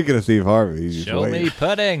 Speaking of Steve Harvey, you just Show wait. me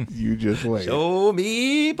pudding. You just wait. Show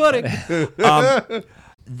me pudding.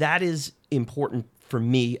 That is important for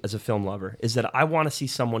me as a film lover, is that I want to see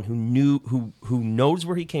someone who knows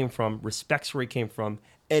where he came from, respects where he came from,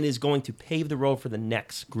 and is going to pave the road for the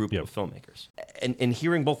next group of filmmakers. And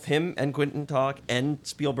hearing both him and Quentin talk and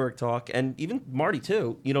Spielberg talk, and even Marty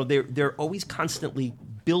too, they're always constantly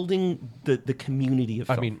building the community of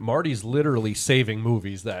film. I mean, Marty's literally saving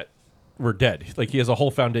movies that were dead. Like, he has a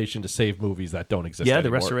whole foundation to save movies that don't exist anymore.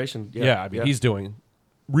 The restoration. Yeah, I mean, he's doing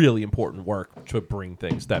really important work to bring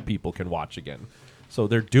things that people can watch again. So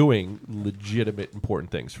they're doing legitimate important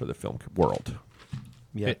things for the film world.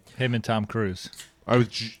 Yeah. Him and Tom Cruise. I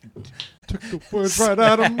took the words right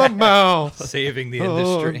out of my mouth. Saving the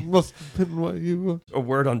industry. Must have been what you... A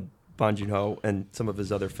word on Bong Joon-ho and some of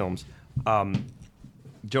his other films.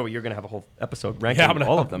 Joey, you're going to have a whole episode ranking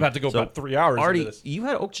all of them. I'm about to go about 3 hours Artie, into this. you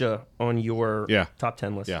had Okja on your top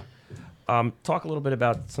 10 list. Yeah. Talk a little bit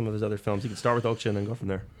about some of his other films. You can start with Okja and then go from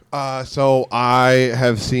there. So I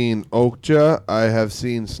have seen Okja. I have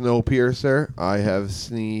seen Snowpiercer. I have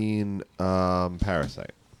seen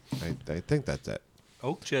Parasite. I think that's it.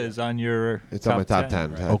 Okja is on your It's on my top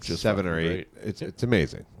 10. right? It's 7 or 8. It's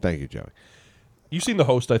amazing. Thank you, Joey. You've seen The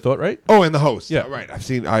Host, I thought, right? Oh, and The Host. Yeah. Right.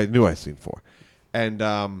 I knew I'd seen 4. And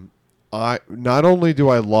I not only do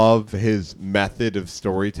I love his method of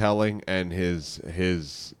storytelling and his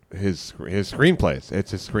screenplays.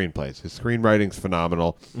 It's his screenplays. His screenwriting's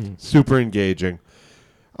phenomenal, super engaging.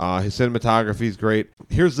 His cinematography is great.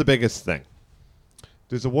 Here's the biggest thing.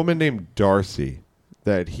 There's a woman named Darcy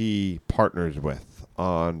that he partners with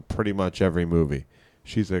on pretty much every movie.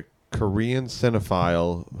 She's a Korean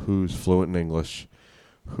cinephile who's fluent in English,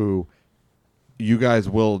 who, you guys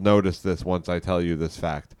will notice this once I tell you this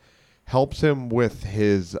fact, helps him with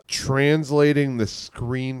his translating the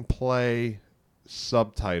screenplay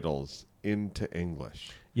subtitles into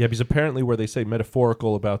English. Yeah, because apparently where they say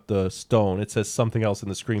metaphorical about the stone, it says something else in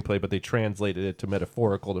the screenplay, but they translated it to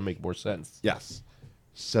metaphorical to make more sense. Yes.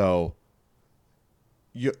 So,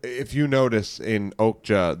 if you notice in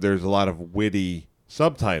Okja, there's a lot of witty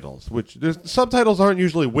subtitles, which subtitles aren't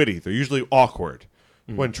usually witty. They're usually awkward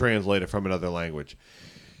when translated from another language.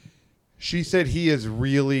 She said he is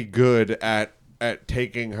really good at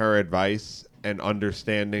taking her advice and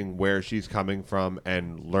understanding where she's coming from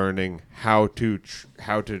and learning how to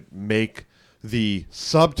make the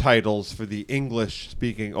subtitles for the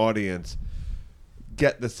English-speaking audience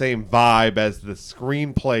get the same vibe as the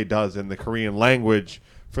screenplay does in the Korean language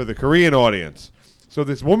for the Korean audience. So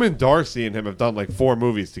this woman Darcy and him have done like 4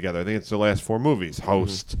 movies together. I think it's the last 4 movies.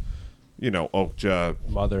 Host, Okja,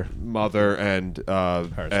 Mother, and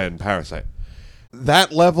Parasite.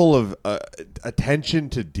 That level of attention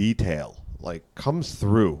to detail comes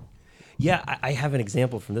through. Yeah, I have an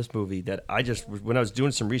example from this movie that when I was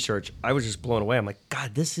doing some research, I was just blown away. I'm like,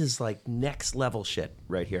 God, this is like next level shit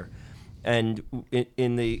right here. And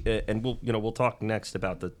we'll talk next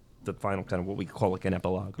about the final kind of what we call like an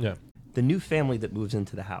epilogue. Yeah. The new family that moves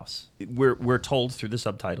into the house, we're told through the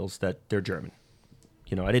subtitles that they're German.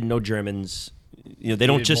 I didn't know Germans. They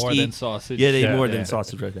don't just more eat than sausage. Yeah, they eat more than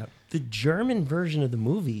sausage right now. The German version of the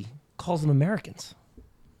movie calls them Americans.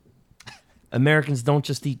 Americans don't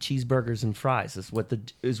just eat cheeseburgers and fries. Is what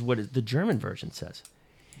the German version says.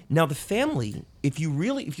 Now the family,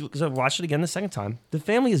 because I watched it again the second time, the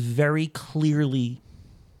family is very clearly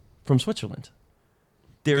from Switzerland.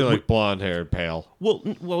 They're like blonde-haired, pale. Well,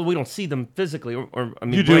 we don't see them physically, or I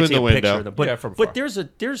mean, you do we in see the a window. picture of them. But, Yeah, from far.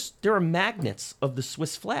 there are magnets of the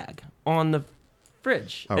Swiss flag on the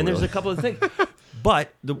fridge, Oh, and there's really? a couple of things.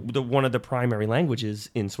 But the one of the primary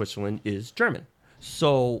languages in Switzerland is German.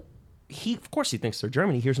 So of course he thinks they're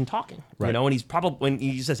German. He hears them talking, Right. and he's probably when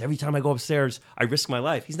he says every time I go upstairs I risk my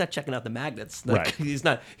life. He's not checking out the magnets. Right. He's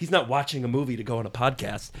not watching a movie to go on a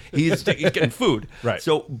podcast. He's getting food. Right.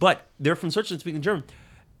 So, but they're from Switzerland speaking German.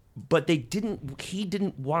 But he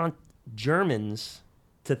didn't want Germans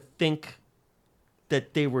to think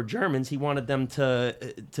that they were Germans. He wanted them to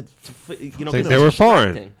Think because they were it's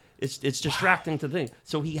foreign. distracting. It's distracting to think.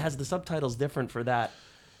 So he has the subtitles different for that.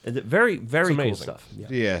 And very, very cool amazing. stuff. Yeah.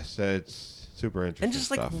 Yes, it's super interesting. And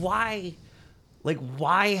just stuff. why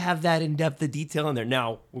have that in-depth of detail in there?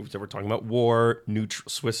 Now, so we're talking about war,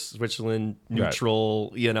 Switzerland,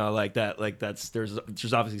 neutral, like that. Like there's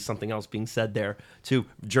obviously something else being said there too.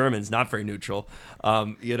 Germans not very neutral,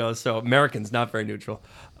 so Americans not very neutral.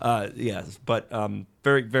 Yes, but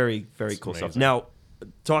very, very, very cool stuff. Now,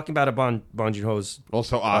 talking about Bong Joon-ho's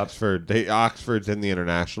Also, Oxford. Oxford's in the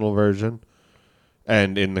international version,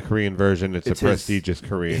 and in the Korean version, it's a prestigious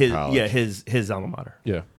Korean college. Yeah, his alma mater.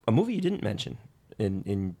 Yeah. A movie you didn't mention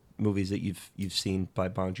in movies that you've seen by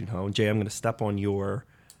Bong Joon-ho. And Jay, I'm going to step on your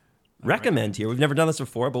recommend here. We've never done this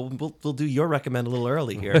before, but we'll do your recommend a little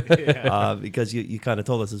early here because you kind of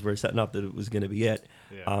told us as we're setting up that it was going to be it.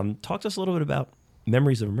 Yeah. Talk to us a little bit about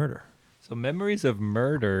Memories of Murder. So Memories of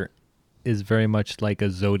Murder is very much like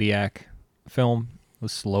a Zodiac film, a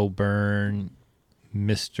slow burn,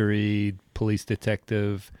 mystery, police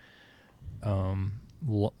detective.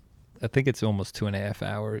 I think it's almost 2.5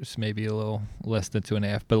 hours, maybe a little less than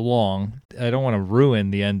 2.5, but long. I don't want to ruin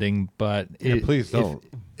the ending, but please don't.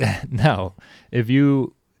 No, if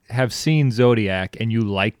you have seen Zodiac and you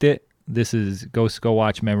liked it, this is go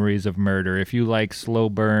watch Memories of Murder. If you like slow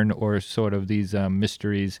burn or sort of these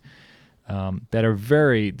mysteries that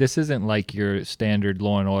are this isn't like your standard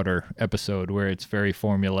Law and Order episode where it's very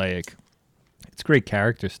formulaic. It's great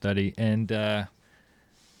character study, and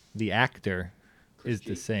the actor is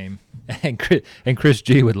the same, and Chris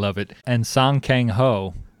G would love it. And Song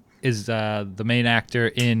Kang-ho is the main actor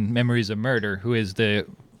in Memories of Murder, who is the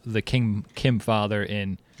Kim father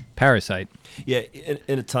in Parasite. Yeah,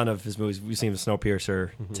 in a ton of his movies, we've seen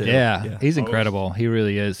Snowpiercer. Too. Yeah, he's incredible. He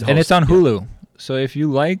really is, and it's on Hulu. So if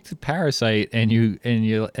you liked Parasite and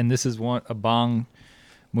this is a Bong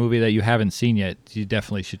movie that you haven't seen yet, you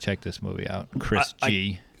definitely should check this movie out. Chris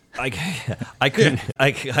G. I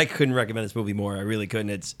couldn't recommend this movie more. I really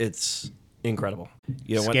couldn't. It's incredible.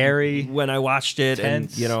 Scary. When I watched it,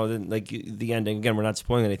 tense. and like the ending again, we're not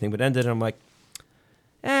spoiling anything, but ended. And I'm like,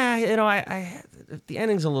 I the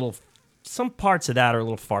ending's a little. Some parts of that are a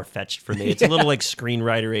little far fetched for me. It's a little like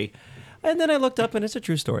screenwritery. And then I looked up, and it's a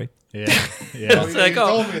true story. Yeah.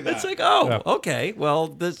 It's like, okay.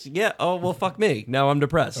 Well, well, fuck me. Now I'm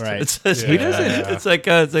depressed. Right. He doesn't. It's like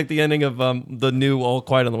the ending of the new All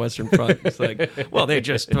Quiet on the Western Front. It's like, well, they're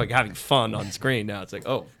just like having fun on screen now. It's like,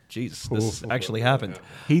 oh, jeez, this actually happened.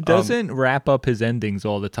 He doesn't wrap up his endings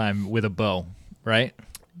all the time with a bow, right?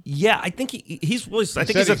 Yeah, I think he's a said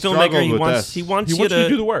he filmmaker. struggled He with wants this. he wants He you wants to you to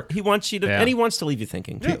do the work. He wants you to, Yeah. and he wants to leave you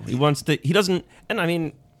thinking too. He wants to. He doesn't. And I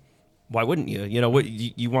mean, why wouldn't you? You know what?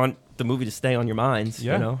 You want the movie to stay on your minds.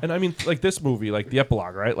 Yeah, You know? and I mean, like this movie, like the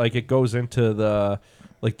epilogue, right? Like it goes into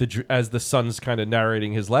as the son's kind of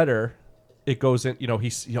narrating his letter, it goes in.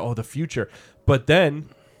 He's the future, but then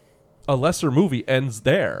a lesser movie ends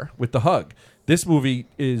there with the hug. This movie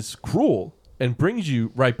is cruel and brings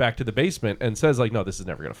you right back to the basement and says like, no, this is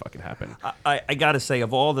never gonna fucking happen. I gotta say,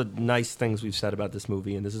 of all the nice things we've said about this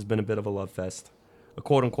movie, and this has been a bit of a love fest, a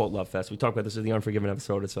quote unquote love fest. We talked about this in the Unforgiven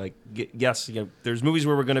episode. It's like, yes, there's movies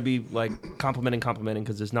where we're going to be like complimenting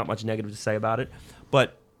because there's not much negative to say about it,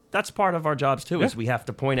 but that's part of our jobs too. Is we have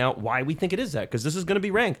to point out why we think it is that, because this is going to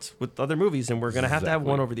be ranked with other movies, and we're going to have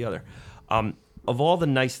one over the other. Of all the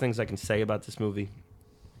nice things I can say about this movie,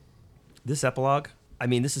 this epilogue, I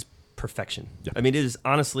mean, this is perfection. Yeah. I mean, it is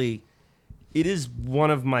honestly, it is one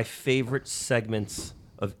of my favorite segments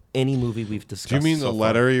of any movie we've discussed. Do you mean the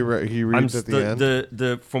letter he reads at the end?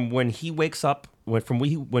 The from when he wakes up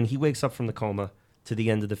when he wakes up from the coma to the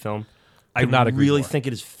end of the film, I really think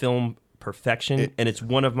it is film perfection, and it's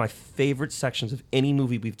one of my favorite sections of any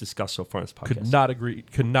movie we've discussed so far in this podcast.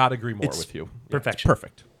 Could not agree more with you. Perfection. It's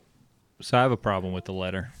perfect. So I have a problem with the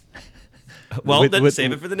letter. Well, then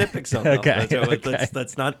save it for the nitpick zone. Okay.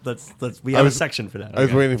 We have a section for that. I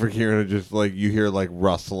was waiting for Kieran to just like you hear like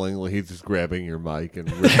rustling, like he's just grabbing your mic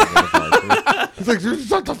and ripping it apart. He's like,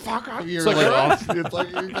 shut the fuck up! You're like, off. It's like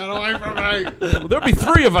you got away from me. Well, there'll be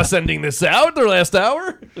 3 of us ending this out the last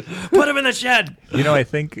hour. Put him in the shed. I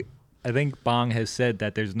think Bong has said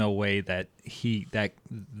that there's no way that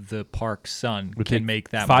the park's son can make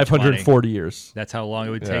that much money. 540 years. That's how long it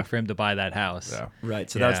would take for him to buy that house. Yeah. Right.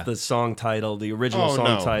 So that's the song title, the original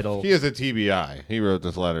song title. He has a TBI. He wrote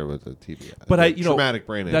this letter with a TBI. But traumatic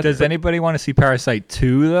brain injury. Does anybody want to see Parasite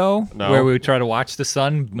 2 though? No. Where we try to watch the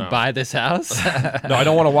son buy this house? No, I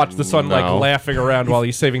don't want to watch the son like laughing around while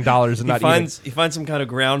he's saving dollars and He finds some kind of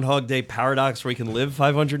Groundhog Day paradox where he can live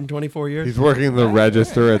 524 years. He's working the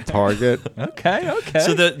register at Target. Okay.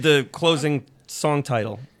 So the closing song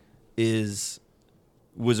title was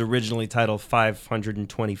originally titled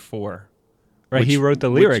 524. Right, he wrote the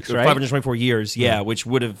lyrics, right? 524 years, which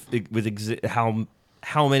would have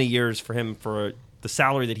how many years for him for the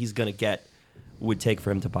salary that he's going to get would take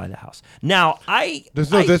for him to buy the house. Now,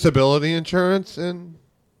 there's no disability insurance in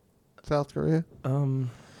South Korea.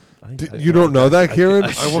 You don't know that, Kieran?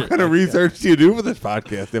 What kind of research do you do for this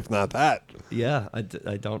podcast, if not that? Yeah, I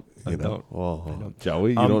don't. Well,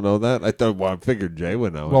 Joey, you don't know that? I figured Jay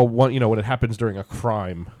would know. Well, when it happens during a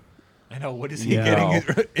crime. I know. What is he getting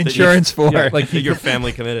insurance for? Yeah, like your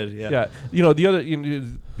family committed. Yeah. Yeah. The other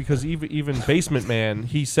because even Basement Man,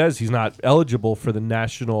 he says he's not eligible for the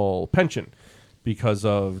national pension because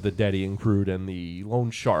of the Daddy Crude and the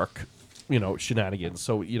loan shark. Shenanigans.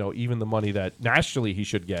 So, even the money that nationally he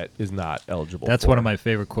should get is not eligible. That's one of my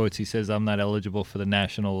favorite quotes. He says, "I'm not eligible for the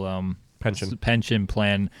national pension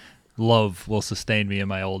plan. Love will sustain me in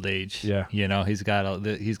my old age." Yeah. He's got a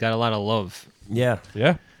lot of love. Yeah.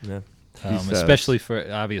 Especially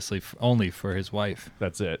only for his wife.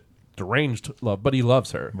 That's it. Deranged love, but he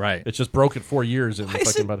loves her. Right. It's just broken 4 years in the Why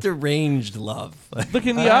is fucking it deranged love? Look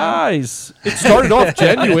in the eyes. It started off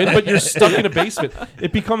genuine, but you're stuck in a basement.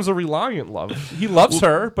 It becomes a reliant love. He loves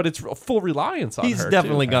her, but it's a full reliance on her. He's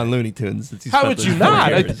definitely gone Looney Tunes. Since How would you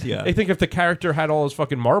not? Yeah. I think if the character had all his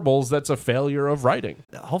fucking marbles, that's a failure of writing.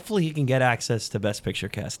 Hopefully he can get access to Best Picture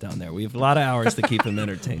cast down there. We have a lot of hours to keep him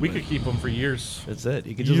entertained. We could keep him for years. That's it.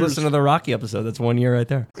 You could just listen to the Rocky episode. That's 1 year right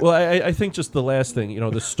there. Well, I think just the last thing,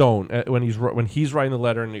 the stone, when he's writing the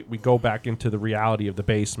letter and we go back into the reality of the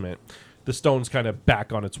basement, the stone's kind of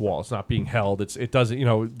back on its wall. It's not being held. It doesn't,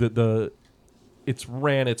 it's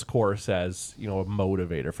ran its course as, a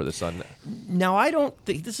motivator for the son. Now, I don't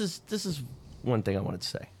think this is one thing I wanted to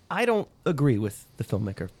say. I don't agree with the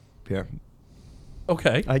filmmaker here.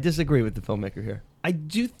 Okay. I disagree with the filmmaker here. I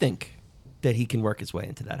do think that he can work his way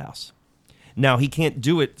into that house. Now, he can't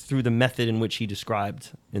do it through the method in which he described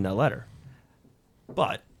in that letter.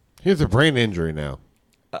 But He has a brain injury now.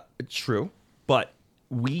 true. But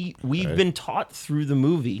we've Okay. been taught through the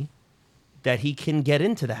movie that he can get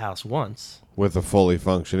into the house once. With a fully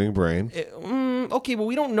functioning brain. Okay, but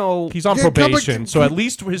we don't know. He's on Yeah, come probation, on, so at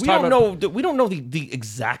least his we time. don't know. We don't know the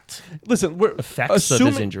exact. Listen, we're effects of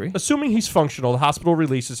his injury. Assuming he's functional, the hospital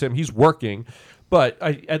releases him. He's working, but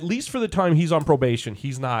at least for the time he's on probation,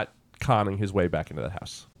 he's not conning his way back into the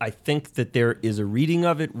house. I think that there is a reading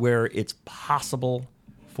of it where it's possible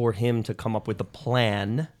for him to come up with a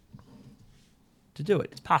plan to do it.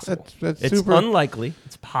 It's possible. That's it's super- unlikely.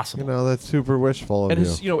 It's possible. That's super wishful of And you.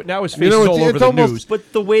 his, now his face You know, is it's- all over it's the almost- news.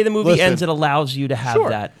 But the way the movie Listen. ends, it allows you to have Sure.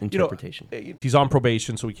 that interpretation. He's on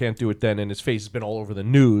probation, so he can't do it then, and his face has been all over the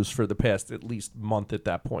news for the past at least month at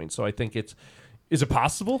that point. So I think is it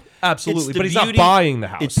possible? Absolutely, It's the but he's not beauty- buying the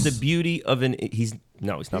house. It's the beauty of he's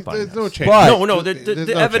not buying. There's the no house. chance. But- No, There's the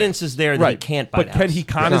no evidence chance. is there that right. he can't buy But the can house. he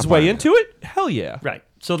con He's his not way buying into it? Hell yeah. Right.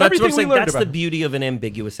 So that's what Everything I'm we saying. learned That's the about- beauty of an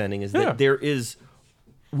ambiguous ending is that Yeah. there is.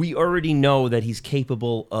 We already know that he's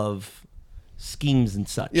capable of schemes and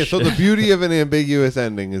such. Yeah, so the beauty of an ambiguous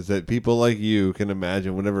ending is that people like you can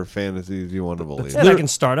imagine whatever fantasies you want to believe. and I can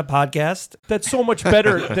start a podcast. That's so much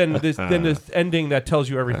better than the ending that tells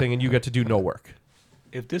you everything and you get to do no work.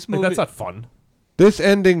 If this Like, movie, that's not fun. This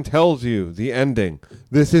ending tells you the ending.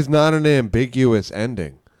 This is not an ambiguous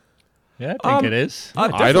ending. yeah, I think it is.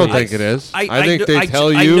 I don't think it is. I think they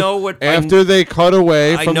tell I you know what after they cut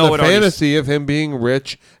away I from know the what already- fantasy of him being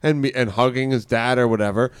rich and hugging his dad or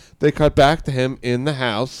whatever. They cut back to him in the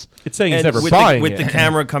house. It's saying he's and never with buying with it. the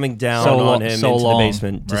camera coming down So on long- him so into long, the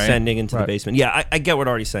basement, right? descending into the Right. basement. Yeah, I get what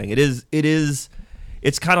Artie's saying. It is.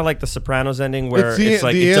 It's kind of like the Sopranos ending where the it's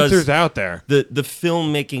like the it answer's does. out there. The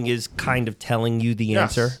filmmaking is kind of telling you the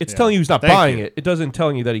Yes. answer. It's telling you he's not Thank buying you. it. It doesn't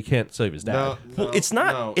telling you that he can't save his dad. No, Well, it's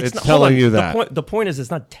not. no, it's not, telling hold on. you that. The point is, it's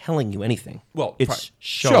not telling you anything. Well, it's right.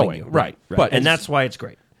 showing you. Right. But and it's- that's why it's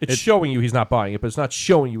great. It's showing you he's not buying it, but it's not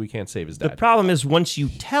showing you he can't save his The dad. problem is once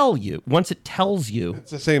it tells you, It's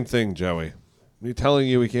the same thing, Joey. He's telling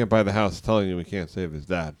you he can't buy the house, telling you he can't save his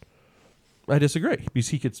dad. I disagree because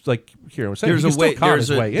he could here I'm saying there's he a can way. still con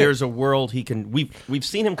his way in. There's a world he can. We've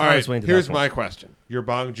seen him All con right, his way into here's that my question. You're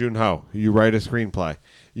Bong Joon-ho. You write a screenplay.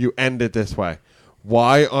 You end it this way.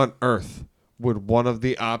 Why on earth would one of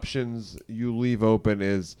the options you leave open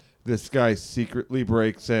is this guy secretly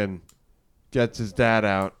breaks in, gets his dad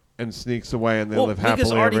out, and sneaks away, and they Well, live because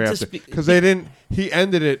happily Artie ever just after? be- Because they didn't. He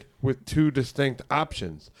ended it with two distinct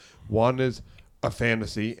options. One is a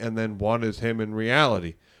fantasy, and then one is him in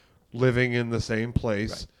reality, living in the same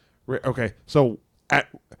place. Okay, so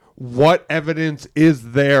what evidence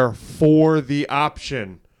is there for the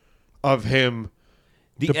option of him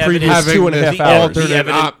The The evidence, previous having 2.5 this hours.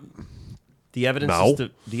 alternate the evidence No. is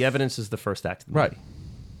the evidence is the first act of the movie. Right.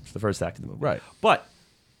 It's the first act of the movie. Right. But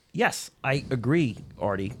yes, I agree,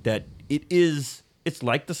 Artie, that it's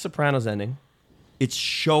like the Sopranos ending. It's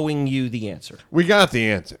showing you the answer. We got the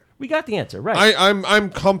answer. We got the answer, right? I'm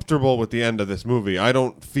comfortable with the end of this movie. I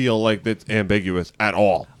don't feel like it's ambiguous at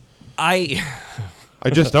all. I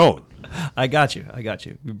just don't. I got you.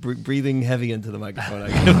 You're breathing heavy into the microphone.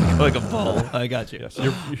 I got like a bull. I got you.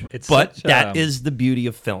 It's But such, that is the beauty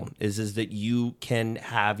of film is that you can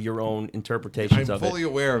have your own interpretations I'm of fully it.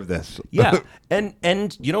 aware of this. Yeah, and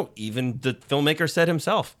even the filmmaker said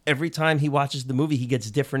himself, every time he watches the movie, he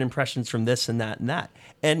gets different impressions from this and that and that.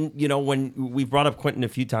 And when we've brought up Quentin a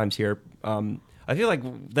few times here, I feel like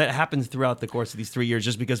that happens throughout the course of these 3 years,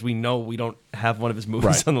 just because we know we don't have one of his movies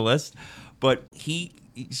Right. on the list. But he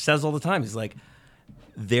says all the time, he's like,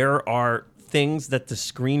 there are things that the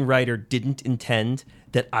screenwriter didn't intend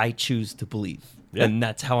that I choose to believe. Yeah. And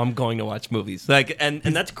that's how I'm going to watch movies. And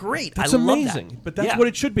that's great. That's I love amazing. that. But that's Yeah. what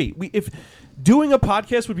it should be. If doing a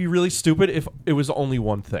podcast would be really stupid if it was only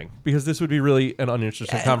one thing, because this would be really an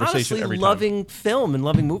uninteresting And conversation honestly, every time. loving film and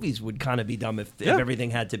loving movies would kind of be dumb if Yeah. everything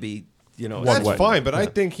had to be, One That's way. fine, but I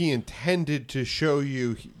think he intended to show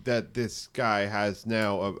you that this guy has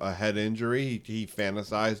now a head injury. He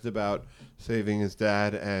fantasized about saving his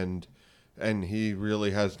dad, and he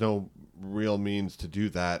really has no real means to do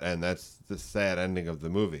that, and that's the sad ending of the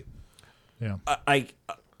movie. yeah.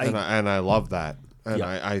 And I love that, and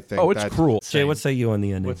Yeah. I think It's that's cruel. Jay, what say you on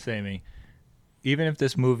the ending? What say me? Even if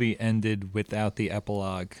this movie ended without the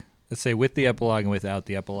epilogue, let's say with the epilogue and without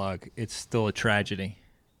the epilogue, it's still a tragedy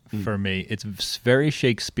for me. It's very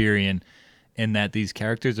Shakespearean in that these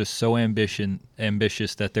characters are so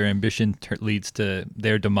ambitious that their ambition leads to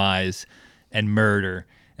their demise and murder.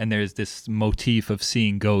 and there's this motif of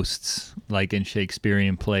seeing ghosts like in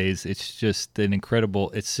Shakespearean plays. It's just an incredible.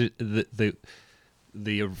 It's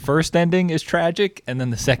the first ending is tragic, and then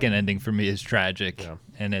the second ending for me is tragic,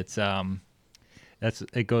 and it's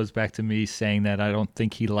it goes back to me saying that I don't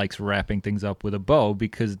think he likes wrapping things up with a bow,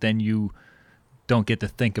 because then you don't get to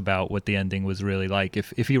think about what the ending was really like.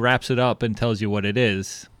 If he wraps it up and tells you what it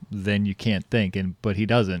is, then you can't think, but he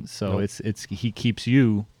doesn't. So it's he keeps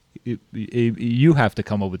you. You have to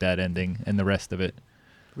come up with that ending and the rest of it.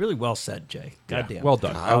 Really well said, Jay. Goddamn. Yeah, well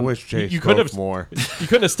done. I wish Jay you spoke could have more. You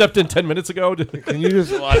couldn't have stepped in 10 minutes ago. Can you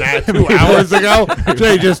just 2 hours ago?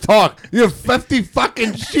 Jay, just talk. You have 50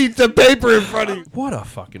 fucking sheets of paper in front of you. What a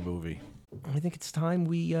fucking movie. I think it's time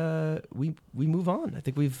we move on. I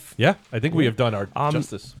think we've. Yeah, I think we have done our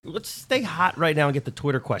justice. Let's stay hot right now and get the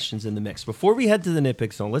Twitter questions in the mix. Before we head to the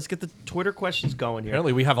nitpick zone, let's get the Twitter questions going here.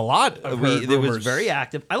 Apparently, we have a lot. It was very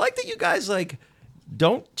active. I like that you guys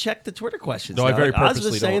don't check the Twitter questions. No, I very Oz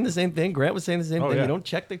purposely was saying don't. the same thing. Grant was saying the same thing. yeah. You don't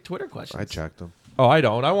check the Twitter questions. I checked them. Oh, I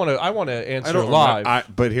don't. I want to answer I don't live.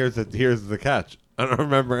 but here's the catch. I don't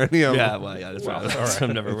remember any of them. Yeah, well, yeah, that's right.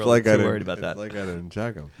 I'm never It's really like I too didn't- worried about that. It's like I didn't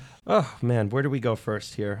check them. Oh man, where do we go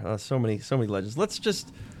first here? So many legends. Let's just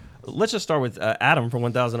start with Adam from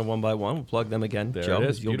 1001 by 1. We'll plug them again. There Joe,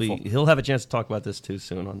 it is. Beautiful. he'll have a chance to talk about this too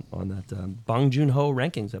soon on that Bong Joon-ho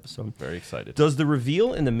rankings episode. Very excited. Does the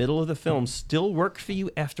reveal in the middle of the film still work for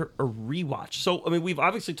you after a rewatch? So, I mean, we've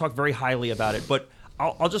obviously talked very highly about it, but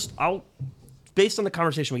I'll based on the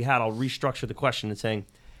conversation we had, I'll restructure the question and saying,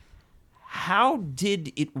 how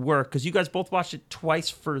did it work? Because you guys both watched it twice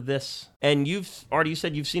for this, and you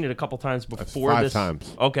said you've seen it a couple times before. 5 this.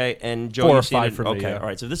 times. Okay, and Joe, 4 or you've seen 5 it. for me, Okay, yeah. all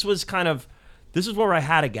right. So this is where I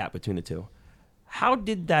had a gap between the two. How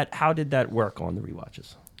did that work on the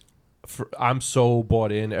rewatches? I'm so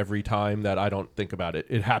bought in every time that I don't think about it.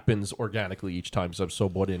 It happens organically each time, so I'm so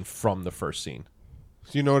bought in from the first scene.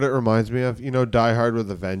 So you know what it reminds me of? Die Hard with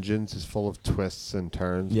a Vengeance is full of twists and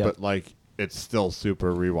turns, Yeah. but it's still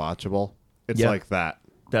super rewatchable. It's Yeah. like that.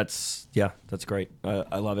 That's great.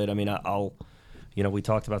 I love it. I mean, we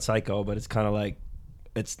talked about Psycho, but it's kind of like,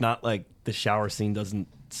 it's not like the shower scene doesn't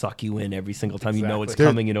suck you in every single time. You know it's Exactly.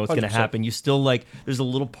 coming. You know it's going to 100%. happen. You still there's a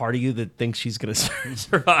little part of you that thinks she's going to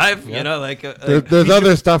survive. Yeah. You know, There's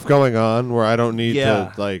other stuff going on where I don't need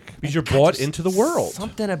Yeah. to Because you're bought into the world.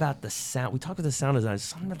 Something about the sound. We talked about the sound design.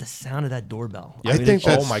 Something about the sound of that doorbell. I think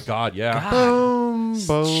that's- Oh my God, yeah. boom, It's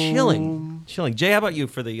boom. chilling. Jay, how about you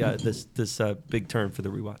for the this big turn for the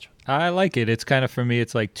rewatch? I like it. It's kind of, for me,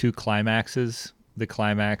 it's like 2 climaxes. The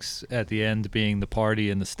climax at the end being the party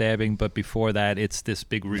and the stabbing, but before that, it's this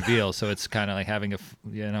big reveal. So it's kind of like having a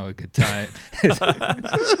good time.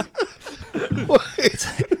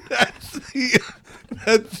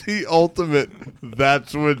 That's the ultimate.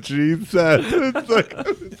 That's what she said.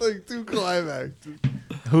 It's like 2 climaxes.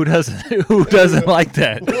 Who doesn't like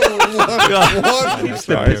that?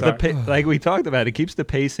 Sorry. Like we talked about, it keeps the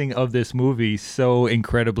pacing of this movie so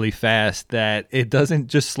incredibly fast that it doesn't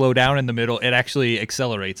just slow down in the middle. It actually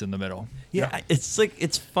accelerates in the middle. Yeah,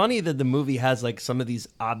 it's funny that the movie has some of these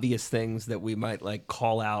obvious things that we might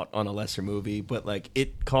call out on a lesser movie, but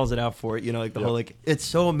it calls it out for it. The whole it's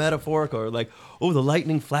so metaphorical, or the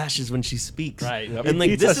lightning flashes when she speaks. Right. Yep. And It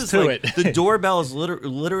beats this us is to it. the doorbell is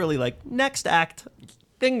literally next act,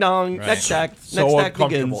 ding dong, Right. next act, So next act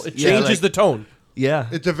uncomfortable. begins. It changes the tone. Yeah.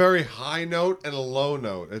 It's a very high note and a low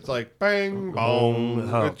note. It's like bang, boom.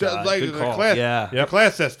 Oh, It's just God, like good the call. class, Yeah. the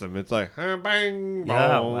class system. It's like bang, boom.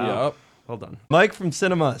 Yeah, wow. Yep. Hold on, Mike from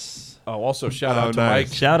Cinemas. Oh, also shout Oh, out to nice.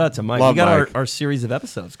 Mike. Shout out to Mike. Love We got Mike. our series of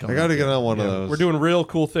episodes coming. I got to up get here. on one of those. We're doing real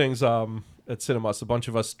cool things at Cinemas. A bunch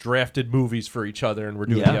of us drafted movies for each other, and we're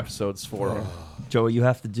doing Yeah. the episodes for them. Joey, you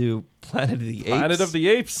have to do Planet of the Apes. Planet of the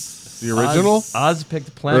Apes. The original Oz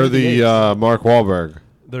picked Planet or of the Apes. the Mark Wahlberg.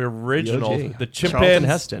 The original. OG. The Charlton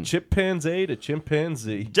Heston. chimpanzee to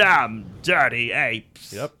chimpanzee. Damn dirty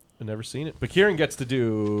apes. Yep. I've never seen it. But Kieran gets to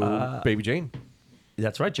do Baby Jane.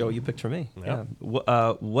 That's right, Joe. You picked for me. Yeah.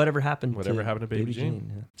 Whatever happened Whatever happened to Baby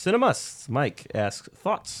Jane. Yeah. Cinemus Mike asks,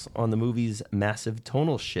 thoughts on the movie's massive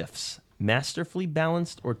tonal shifts. Masterfully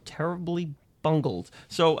balanced or terribly bungled?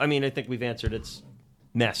 So, I mean, I think we've answered it's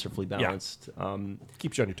masterfully balanced.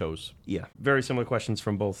 Keeps you on your toes. Yeah. Very similar questions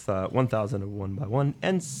from both 1001 by 1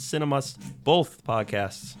 and Cinemus. Both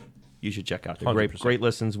podcasts you should check out. They're 100%. great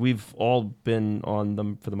listens. We've all been on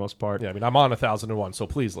them for the most part. Yeah, I mean, I'm on 1001, so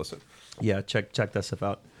please listen. Yeah, check that stuff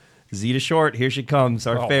out. Zeta Short, here she comes.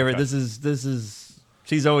 Our Oh, favorite. okay. This is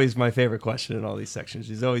she's always my favorite question in all these sections.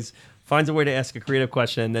 She's always finds a way to ask a creative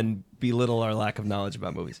question and then belittle our lack of knowledge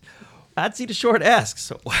about movies. At Zeta Short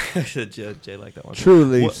asks, Jay liked that one.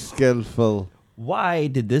 Truly skillful. Why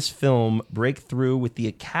did this film break through with the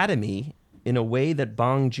Academy in a way that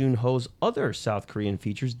Bong Joon-ho's other South Korean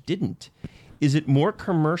features didn't? Is it more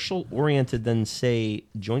commercial-oriented than, say,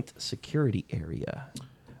 Joint Security Area?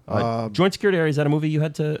 Joint Security Area, is that a movie you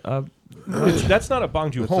had to... That's not a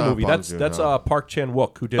Bong Joon-ho not movie. Bong That's Joon-ho. Park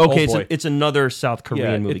Chan-wook, who did Okay, Oldboy. it's another South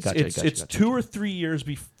Korean movie. It's 2 or 3 years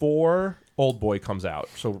before Oldboy comes out.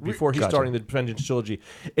 So before he's starting the Vengeance trilogy.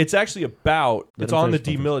 It's actually about, it's on the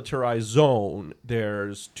demilitarized zone.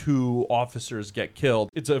 There's 2 officers get killed.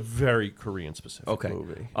 It's a very Korean-specific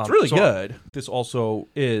movie. It's really good. This also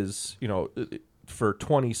is, for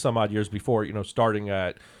 20 some odd years before, starting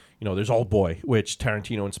at... there's Oldboy, which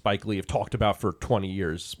Tarantino and Spike Lee have talked about for 20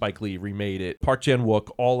 years. Spike Lee remade it. Park Chan-wook,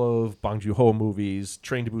 all of Bong Joon-ho movies,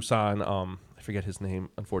 Train to Busan, I forget his name,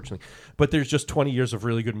 unfortunately. But there's just 20 years of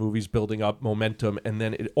really good movies building up momentum, and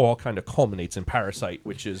then it all kind of culminates in Parasite,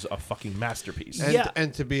 which is a fucking masterpiece.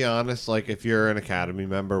 And to be honest, like, if you're an Academy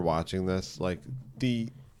member watching this, like,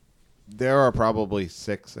 there are probably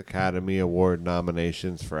 6 Academy Award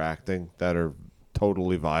nominations for acting that are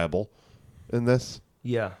totally viable in this.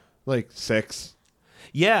 Yeah. Like 6.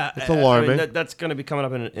 Yeah, it's alarming. That's going to be coming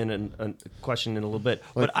up in a question in a little bit.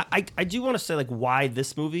 But I do want to say, like, why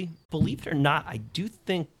this movie? Believe it or not, I do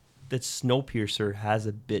think that Snowpiercer has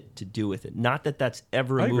a bit to do with it. Not that that's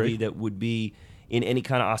ever a movie that would be in any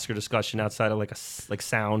kind of Oscar discussion outside of like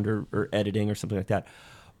sound or editing or something like that.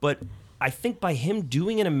 But I think by him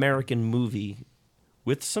doing an American movie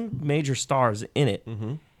with some major stars in it,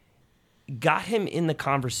 got him in the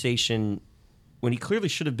conversation when he clearly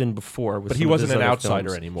should have been before. But he wasn't an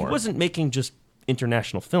outsider anymore. He wasn't making just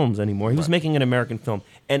international films anymore. He was making an American film.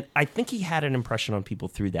 And I think he had an impression on people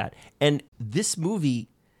through that. And this movie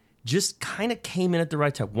just kind of came in at the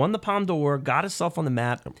right time. Won the Palme d'Or, got himself on the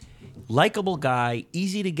map. Likeable guy,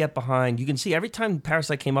 easy to get behind. You can see every time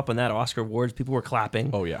Parasite came up on that Oscar Awards, people were clapping.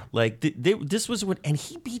 Oh, yeah. Like, this was what... And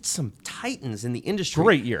he beat some titans in the industry.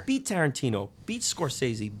 Great year. Beat Tarantino, beat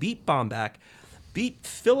Scorsese, beat Baumbach, beat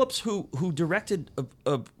Phillips, who directed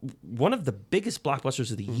one of the biggest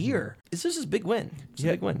blockbusters of the year. This is a big win. It's a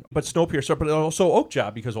big win. But Snowpiercer, but also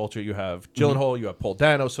Oakja, because also you have Gyllenhaal, you have Paul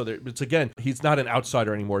Dano. So it's, again, he's not an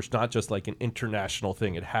outsider anymore. It's not just like an international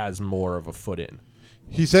thing. It has more of a foot in.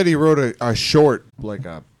 He said he wrote a short, like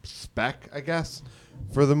a spec, I guess,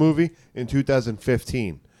 for the movie in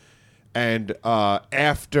 2015. And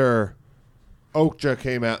after Okja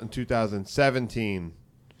came out in 2017,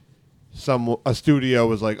 a studio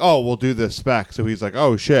was like, oh, we'll do this spec. So he's like,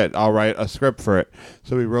 oh, shit, I'll write a script for it.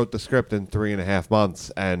 So he wrote the script in 3.5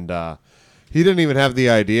 months. And he didn't even have the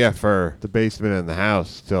idea for The Basement in the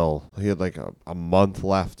House till he had like a month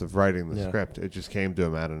left of writing the script. It just came to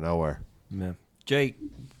him out of nowhere. Yeah. Jay,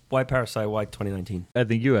 why Parasite? Why 2019? I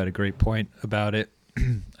think you had a great point about it.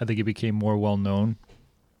 I think it became more well known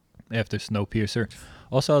after Snowpiercer.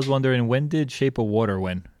 Also, I was wondering, when did Shape of Water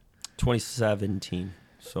win? 2017.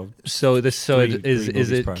 So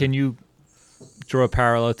is it? Can you draw a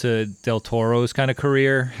parallel to Del Toro's kind of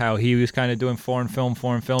career? How he was kind of doing foreign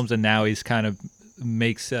films, and now he's kind of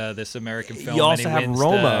makes this American film. You also have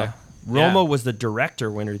Roma. Roma Yeah. was the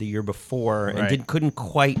director winner the year before, and couldn't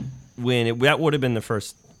quite win. That would have been the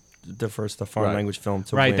first foreign language film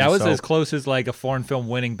to win. That was as close as like a foreign film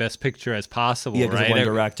winning Best Picture as possible. Yeah, because right? one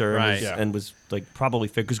director Right. and was like probably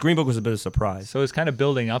fit because Green Book was a bit of a surprise. So it's kind of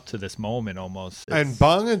building up to this moment almost. And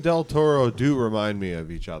Bong and Del Toro do remind me of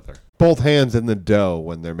each other. Both hands in the dough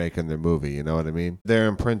when they're making their movie, you know what I mean? They're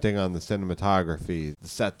imprinting on the cinematography, the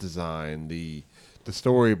set design, the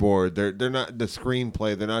storyboard. They're not the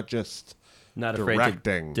screenplay. They're not just Not directing. afraid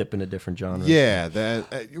to dip in a different genre. Yeah,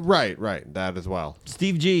 that right, that as well.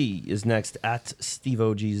 Steve G is next at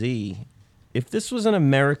SteveOGZ. If this was an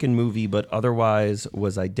American movie but otherwise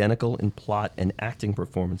was identical in plot and acting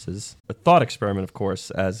performances, a thought experiment, of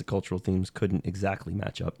course, as the cultural themes couldn't exactly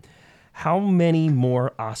match up, how many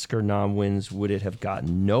more Oscar nom wins would it have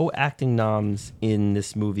gotten? No acting noms in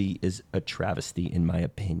this movie is a travesty, in my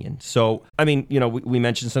opinion. So, I mean, we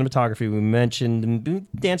mentioned cinematography, we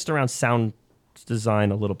danced around sound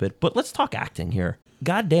design a little bit, but let's talk acting here.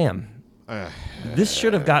 Goddamn. This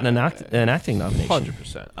should have gotten an acting nomination.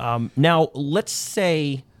 100%. Now, let's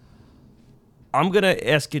say I'm going to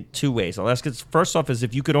ask it 2 ways. I'll ask it first off is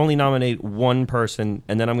if you could only nominate one person,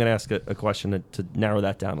 and then I'm going to ask a question to narrow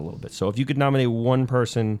that down a little bit. So if you could nominate one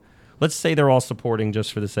person, let's say they're all supporting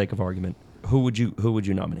just for the sake of argument. Who would you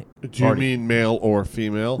nominate? Do you mean male or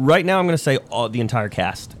female? Right now I'm going to say the entire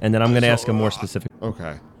cast, and then I'm going to ask a more specific.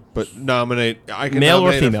 Okay. But nominate... I can male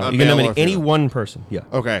or nominate female. You can nominate any one person. Yeah.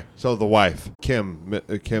 Okay. So the wife. Kim's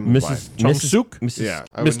Mrs. wife. Chung-suk? Mrs. Yeah.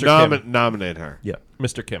 I would Mr. Kim. nominate her. Yeah.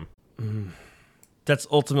 Mr. Kim. That's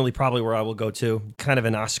ultimately probably where I will go to, kind of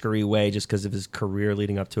an Oscar-y way, just because of his career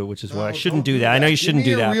leading up to it, which is why I shouldn't do that. I know you shouldn't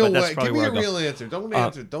do that, but that's probably where I go. Give me a real answer. Don't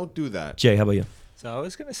answer. Don't do that. Jay, how about you? So I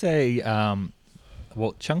was going to say,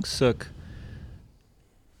 well, Chung Suk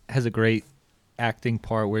has a great acting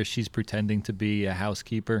part where she's pretending to be a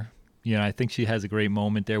housekeeper. You know, I think she has a great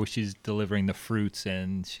moment there where she's delivering the fruits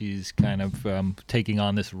and she's kind of taking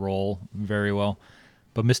on this role very well.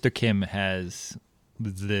 But Mr. Kim has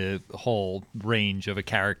the whole range of a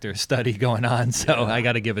character study going on, so I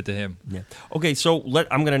got to give it to him. Yeah. Okay, so let's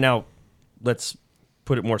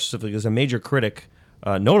put it more specifically. As a major critic,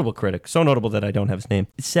 notable critic, so notable that I don't have his name,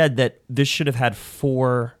 said that this should have had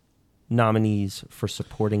 4 nominees for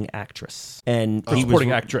supporting actress. And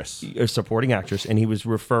supporting actress. Supporting actress, and he was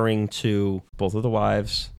referring to both of the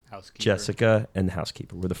wives, Housekeeper. Jessica, and the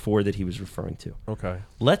housekeeper were the 4 that he was referring to. Okay.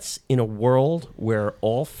 Let's, in a world where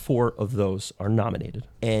all 4 of those are nominated,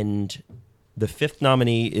 and the 5th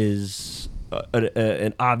nominee is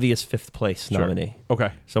an obvious 5th place nominee.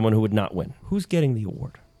 Okay. Someone who would not win. Who's getting the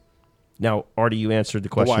award? Now, Artie, you answered the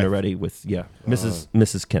question wife. already with,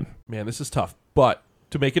 Mrs. Kim. Man, this is tough. But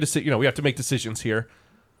to make a decision, we have to make decisions here.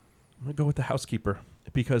 I'm going to go with the housekeeper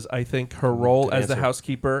because I think her role Good as the answer.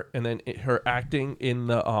 housekeeper and then her acting in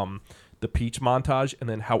the peach montage and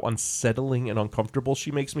then how unsettling and uncomfortable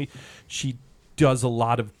she makes me. She does a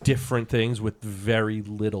lot of different things with very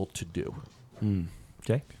little to do.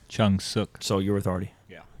 Okay. Chung Suk. So you're with Artie.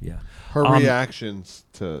 Yeah. Yeah. Her reactions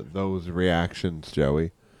to those reactions,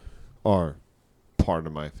 Joey, are part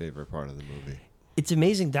of my favorite part of the movie. It's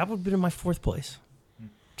amazing. That would have been in my 4th place.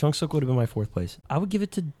 Chung Suk would have been my 4th place. I would give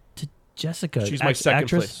it to Jessica. She's my second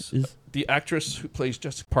actress place. Is The actress who plays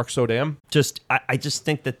Jessica Park Sodam. I just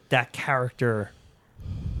think that character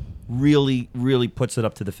really, really puts it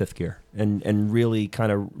up to the 5th gear and really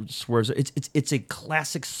kind of swerves. It's a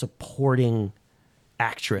classic supporting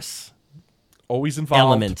actress Always involved,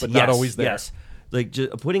 element, but not always there. Yes, like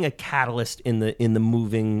just putting a catalyst in the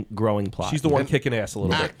moving, growing plot. She's the one kicking ass a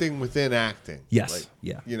little bit. Acting within acting. Yes, Like,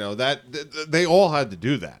 yeah. You know, they all had to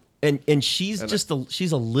do that. And she's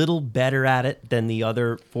she's a little better at it than the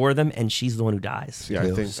other 4 of them, and she's the one who dies. Yeah, I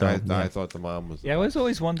too. think So, I thought the mom was. Yeah, I was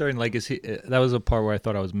always wondering, like, is he? That was a part where I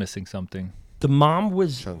thought I was missing something. the mom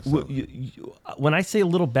was Chung Suk. when I say a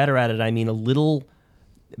little better at it, I mean a little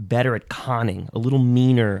better at conning, a little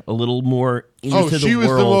meaner, a little more into the world. She was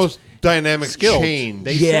the most dynamic Skilled. change.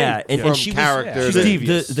 Yeah, and from she was character. she's that-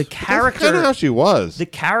 devious. the That's character. kind of how she was. The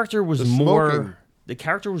character was The more. smoking. The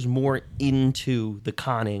character was more into the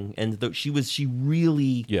conning, and she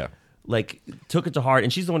really like took it to heart,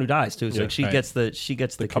 and she's the one who dies too. So Yeah, like she right. gets the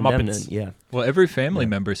comeuppance. condemnation. Yeah, Well, every family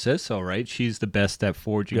member says so, right? She's the best at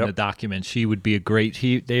forging Yep. the documents. She would be a great.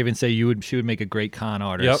 They even say she would make a great con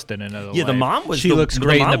artist in another yeah. The life. mom was. She the, looks the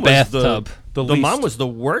great in mom the was bathtub. The least. mom was the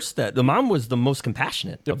worst. The mom was the most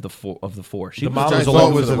compassionate of the 4. She The was mom Which I was the thought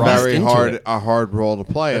one was who a was very into hard it. a hard role to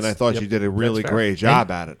play, and I thought she did a really fair. great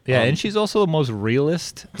job at it. Yeah, and she's also the most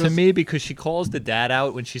realist to me because she calls the dad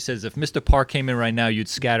out when she says, "If Mr. Park came in right now, you'd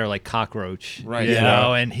scatter like cockroach." Right. You Yeah.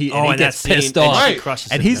 know, and he and gets that scene, pissed and off, she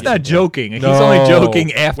crushes and him. he's not joking. He's No. only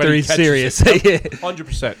joking after When he he's catches serious. it.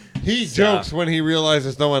 100%. He jokes when he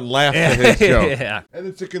realizes no one laughed at his joke. Yeah. And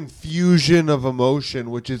it's a confusion of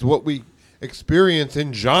emotion, which is what we experience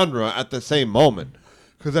in genre at the same moment.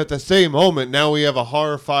 Because at the same moment, now we have a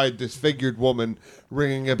horrified, disfigured woman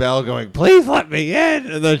ringing a bell going, "Please let me in."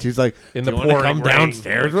 And then she's like, In "Do the you wanna pouring come rain."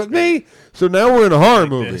 downstairs with me?" So now we're in a horror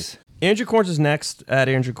movie. This. Andrew Corns is next at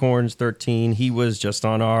Andrew Corns 13. He was just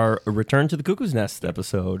on our Return to the Cuckoo's Nest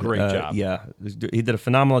episode. Great job. Yeah, he did a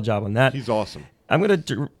phenomenal job on that. He's awesome. I'm going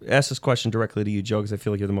to ask this question directly to you, Joe, because I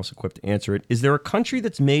feel like you're the most equipped to answer it. Is there a country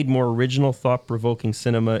that's made more original, thought-provoking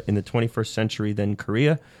cinema in the 21st century than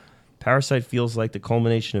Korea? Parasite feels like the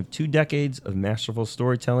culmination of 2 decades of masterful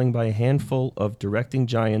storytelling by a handful of directing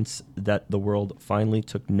giants that the world finally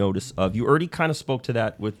took notice of. You already kind of spoke to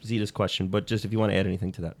that with Zita's question, but just if you want to add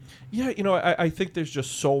anything to that. Yeah, I think there's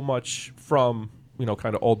just so much from,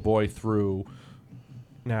 kind of Old Boy through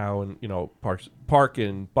now and, Park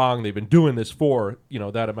and Bong, they've been doing this for,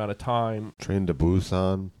 that amount of time. Train to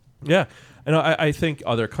Busan. Yeah. And I think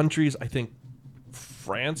other countries, I think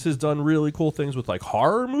France has done really cool things with like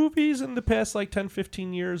horror movies in the past like 10,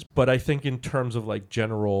 15 years. But I think in terms of like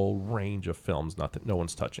general range of films, no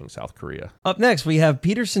one's touching South Korea. Up next, we have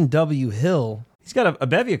Peterson W. Hill. He's got a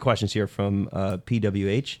bevy of questions here from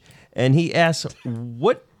PWH. And he asks,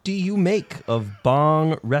 what do you make of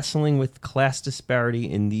Bong wrestling with class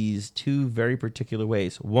disparity in these 2 very particular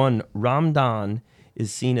ways? 1, Ramdan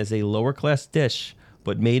is seen as a lower class dish,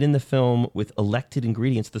 but made in the film with elected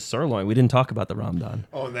ingredients, the sirloin. We didn't talk about the Ramadan,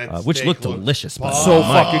 which looked delicious. By the way. So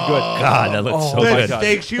fucking good. God, that looked so That good.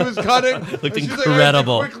 steak she was cutting Looked she's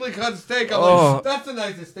incredible. Like, I had to quickly cut steak. I'm like, that's the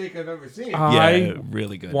nicest steak I've ever seen. Yeah,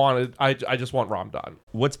 really good. I just want Ramadan.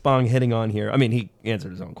 What's Bong hitting on here? I mean, he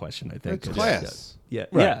answered his own question, I think. It's class. Yeah,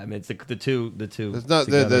 Right. yeah. I mean, it's the two. It's not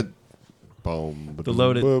together. the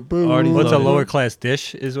loaded- boom. already What's a loaded. lower class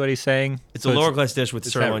dish is what he's saying. It's So a lower class dish with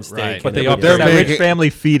it's sirloin that- steak. right. and But they everything. up- It's that rich making- family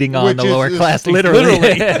feeding on which the is- lower is- class, is literally.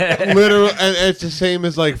 Literally, and it's the same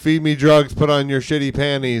as like feed me drugs, put on your shitty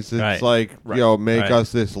panties. It's Right. like make Right.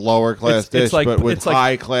 us this lower class It's dish, like- but with it's like-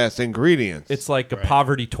 high class ingredients. It's like a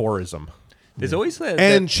poverty tourism. There's always that,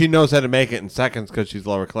 and she knows how to make it in seconds because she's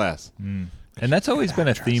lower class. and that's always been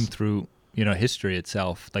a theme through history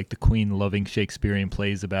itself, like the Queen loving Shakespearean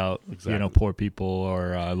plays about poor people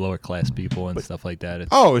or lower class people and stuff like that. It's,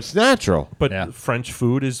 Oh, it's natural. But Yeah. French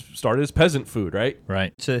food is started as peasant food, right?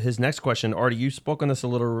 right. To his next question, Artie, you spoke on this a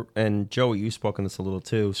little, and Joey, you spoke on this a little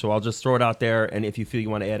too. So I'll just throw it out there, and if you feel you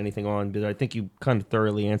want to add anything on, because I think you kind of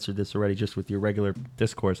thoroughly answered this already just with your regular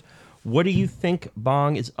discourse. What do you think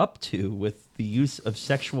Bong is up to with the use of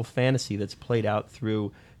sexual fantasy that's played out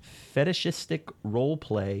through fetishistic role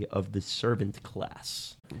play of the servant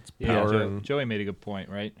class? Yeah, Power and- Joey made a good point,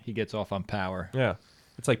 right? He gets off on power. Yeah.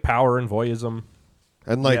 It's like power and voyeurism.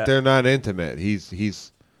 And like Yeah. they're not intimate. He's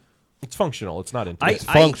It's functional. It's not intimate. it's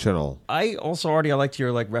functional. I also already liked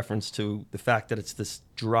your reference to the fact that it's this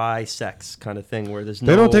dry sex kind of thing where there's no.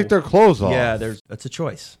 They don't take their clothes off. Yeah, that's a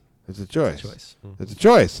choice. It's a choice. Choice. It's a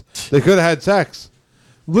choice. They could have had sex.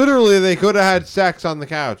 Literally, they could have had sex on the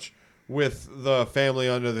couch with the family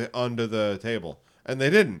under the table, and they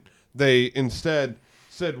didn't. They instead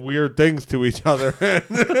said weird things to each other.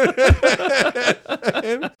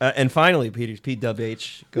 And finally,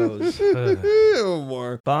 PWH goes.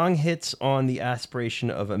 More. Bong hits on the aspiration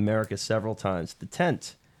of America several times. The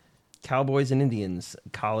tent, cowboys and Indians,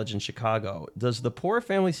 college in Chicago. Does the poor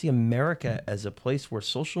family see America as a place where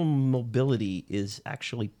social mobility is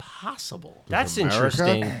actually possible? That's America?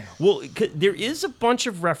 interesting. Well, there is a bunch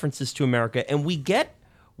of references to America, and we get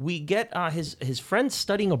his friends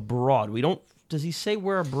studying abroad. We don't. Does he say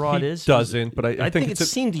where abroad He is? doesn't, but I think it it's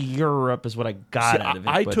seemed Europe is what I got See, out of it.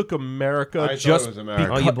 I but- took America I thought just it was America.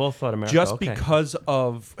 Oh, you both thought America. just okay. because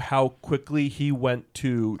of how quickly he went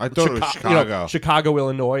to I thought it was Chicago. Chicago,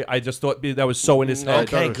 Illinois. I just thought that was so in his head.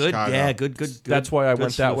 thought it Okay, was good. Chicago. Yeah, good. That's why I Good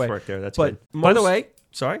went that sleuth way. work there. That's But good. By the most- way,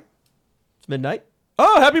 sorry, it's midnight.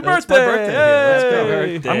 Oh, happy That's birthday! my birthday. Let's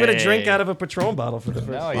go. Hey! I'm gonna drink out of a Patron bottle for the first.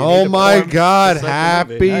 No, you Oh need to my pour- God! Just like the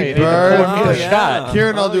Happy movie. No, you need to pour birthday! me a shot.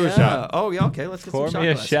 Kieran, I'll do a shot. Oh yeah, okay. Let's get Pour some me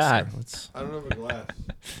a shot glasses shot. here. Let's I don't have a glass.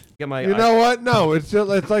 get my. You know what? No, it's just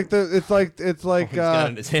it's like he's got it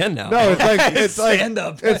in his hand now. no, it's like Stand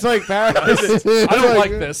up. It's like Parasite. I don't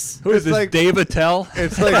like this. Who is it's this? like- Dave Attell?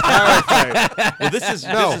 It's like Parasite. well, this is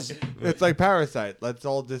No, This is, it's like Parasite. Let's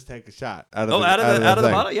all just take a shot out of Oh, out of the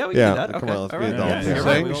thing. bottle? Yeah, we can do that. Come Okay. on, let's All be right. adults. Yeah,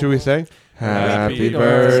 Sing? here we go. Should we sing? Happy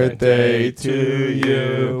birthday to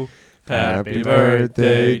you. Happy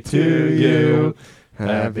birthday to you.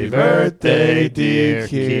 Happy birthday, dear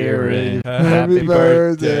Kieran. Happy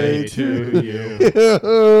birthday to you.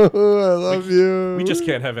 I love you. We just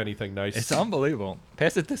can't have anything nice. It's unbelievable.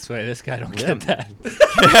 Pass it this way. This guy don't get that.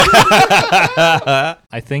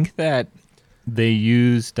 I think that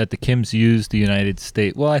the Kims used the United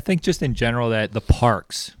States. Well, I think just in general that the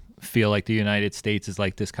parks feel like the United States is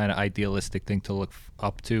like this kind of idealistic thing to look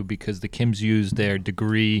up to because the Kims used their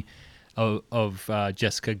degree of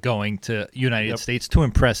Jessica going to United States to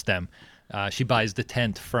impress them. She buys the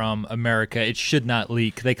tent from America. It should not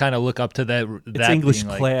leak. They kind of look up to that. It's English being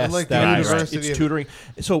like- class. And like the that University it's of- tutoring.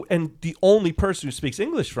 So, and the only person who speaks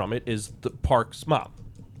English from it is the park's mom.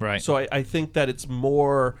 Right. So I think that it's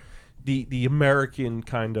more the American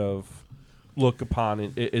kind of look upon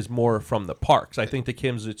it is more from the parks. I think the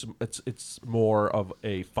Kims it's more of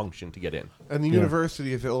a function to get in. And the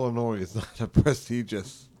University of Illinois is not a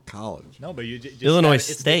prestigious college. No, but you just Illinois it's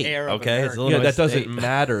the State, air of okay? It's America. Illinois Yeah, that doesn't State.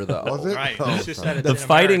 matter though. Was it? Right. Oh, It's just sorry. that it's The in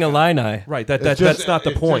Fighting America. Illini. Right. It's That's just- not the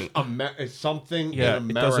it's point. just it's something Yeah, in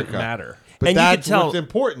it America. doesn't matter. But And you that's can tell- what's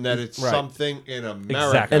important, that it's Right. something in America.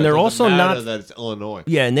 Exactly. And they're It doesn't also matter not- that it's Illinois.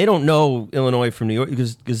 Yeah, and they don't know Illinois from New York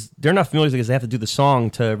because they're not familiar because they have to do the song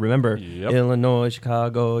to remember Yep. Illinois,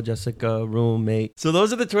 Chicago, Jessica, roommate. So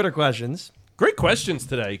those are the Twitter questions. Great questions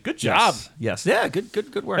today. Good job. Yes. Yeah, good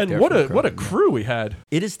work. And there what for the a crew. crew we had.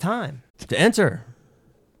 It is time to enter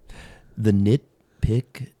the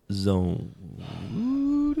nitpick zone.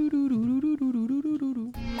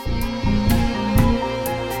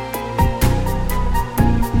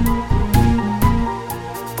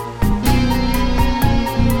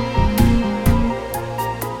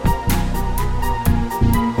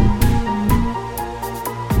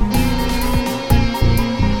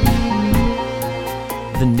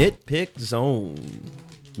 The Nitpick Zone.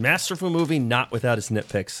 Masterful movie, not without its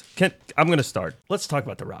nitpicks. I'm going to start. Let's talk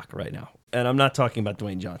about The Rock right now. And I'm not talking about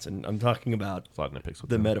Dwayne Johnson. I'm talking about A lot of nitpicks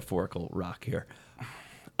with the metaphorical Rock here.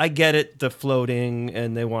 I get it, the floating,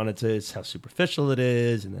 and they wanted to, it's how superficial it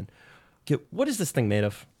is. And then, what is this thing made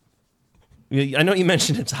of? I know you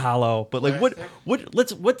mentioned it's hollow, but like what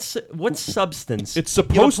substance? It's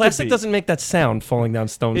supposed to plastic be. doesn't make that sound falling down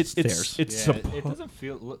stone It's stairs. It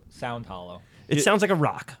doesn't sound hollow. It sounds like a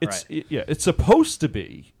rock. It's supposed to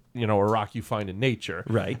be, a rock you find in nature.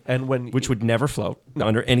 Right. And which would never float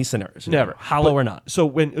under any scenarios. Never. Hollow or not. So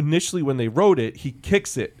when they wrote it, he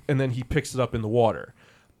kicks it and then he picks it up in the water.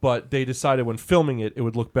 But they decided when filming it, it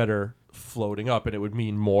would look better floating up, and it would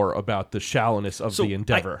mean more about the shallowness of the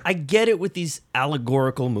endeavor. I get it with these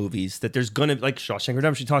allegorical movies that there's going to, like Shawshank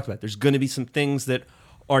Redemption talked about, there's going to be some things that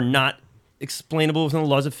are not explainable within the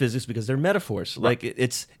laws of physics because they're metaphors. Right. Like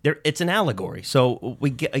it's an allegory. So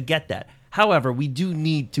I get that. However, we do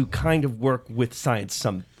need to kind of work with science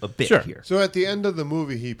a bit here. So at the end of the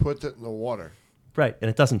movie, he puts it in the water. Right, and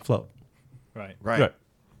it doesn't float. Right.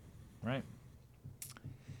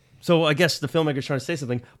 So I guess the filmmaker's trying to say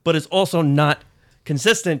something, but it's also not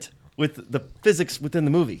consistent with the physics within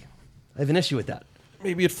the movie. I have an issue with that.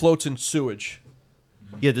 Maybe it floats in sewage.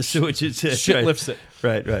 Yeah, the sewage is Shit right. lifts it.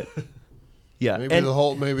 Right. Yeah, Maybe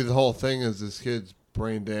the whole thing is this kid's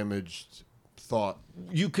brain damaged thought.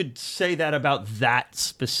 You could say that about that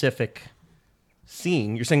specific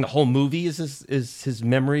scene. You're saying the whole movie is his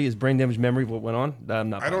memory, his brain damaged memory of what went on?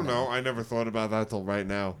 I don't know. I never thought about that till right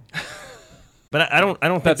now. But I don't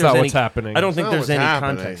think that's there's not what's happening. I don't think That's there's not any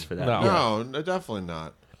what's context for that. No. No, definitely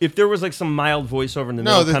not. If there was like some mild voiceover in the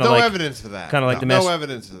No, middle, there's kind no of like evidence for that. kind of like the no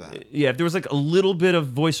evidence for that. Yeah, if there was like a little bit of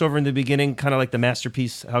voiceover in the beginning, kind of like the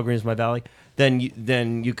masterpiece "How Green Is My Valley," then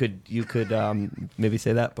you could maybe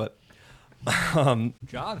say that. But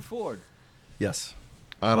John Ford. yes,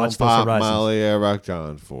 I Watch don't those pop horizons. Molly Rock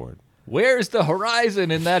John Ford. Where's the horizon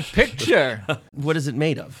in that picture? what is it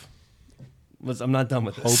made of? I'm not done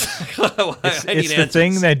with this. It's the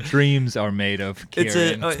thing that dreams are made of,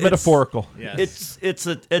 Kieran. It's metaphorical. Yes. It's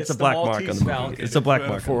a the black mark on the Maltese movie. Falcon. It's a black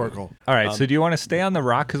mark. Metaphorical. All right, so do you want to stay on The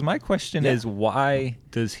Rock? Because my question Yeah. is, why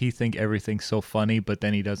does he think everything's so funny, but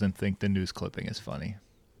then he doesn't think the news clipping is funny?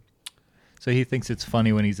 So he thinks it's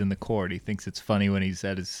funny when he's in the court. He thinks it's funny when he's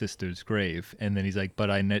at his sister's grave. And then he's like,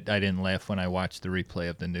 but I didn't laugh when I watched the replay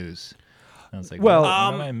of the news. And I was like, Well,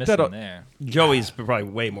 what am I missing there? Joey's probably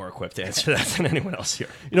way more equipped to answer that than anyone else here.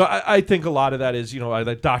 I think a lot of that is,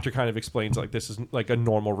 the doctor kind of explains like this is like a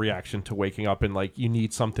normal reaction to waking up, and like you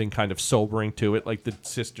need something kind of sobering to it. Like the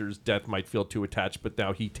sister's death might feel too attached, but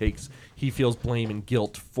now he feels blame and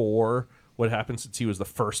guilt for what happened since he was the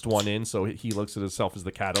first one in. So he looks at himself as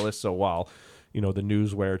the catalyst. So while the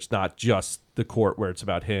news where it's not just the court where it's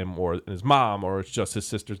about him or his mom or it's just his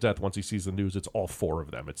sister's death, once he sees the news, it's all four of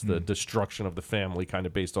them. It's the destruction of the family kind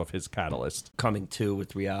of based off his catalyst. Coming to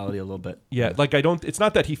with reality a little bit. Yeah, like it's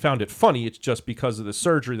not that he found it funny, it's just because of the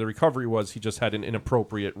surgery, the recovery was he just had an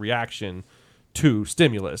inappropriate reaction to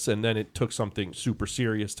stimulus, and then it took something super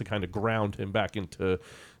serious to kind of ground him back into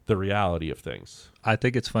the reality of things. I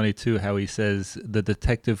think it's funny, too, how he says the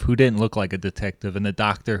detective who didn't look like a detective and the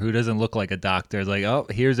doctor who doesn't look like a doctor is like, oh,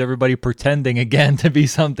 here's everybody pretending again to be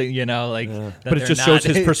something, that But it they're just shows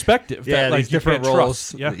not. his perspective. Yeah, that, like, these you different can't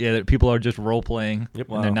roles. trust. Yeah. That people are just role playing, Yep.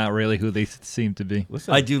 and they're Wow. not really who they seem to be.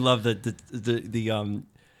 Listen, I do love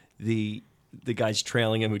the guys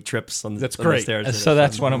trailing him who trips on the, That's on the great. stairs. So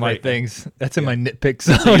that's one of my Great. things. That's in my nitpick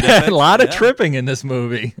zone. A lot of tripping in this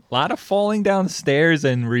movie. A lot of falling down stairs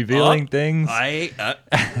and revealing things.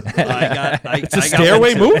 it's a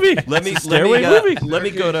stairway movie. Let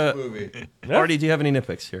me go to movie. Artie. Do you have any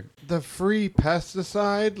nitpicks here? The free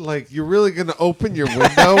pesticide, like you're really gonna open your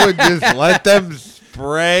window and just let them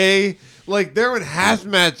spray? Like they're in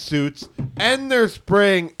hazmat suits and they're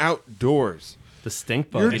spraying outdoors. The stink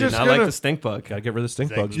bug. You're I did just not like gonna- the stink bug. Gotta get rid of the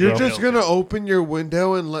stink bugs, You're bro. just gonna open your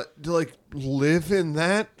window and live in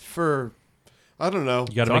that for I don't know.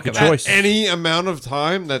 You gotta Talk make a about choice. Any amount of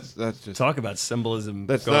time. That's just Talk about symbolism.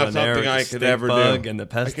 That's going not on there something with I the could stink ever do. bug and the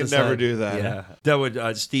pesticide. I could never do that. Yeah, that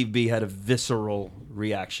would. Steve B had a visceral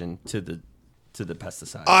reaction to the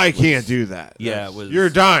pesticide. I can't do that. Yeah, That's- it was- you're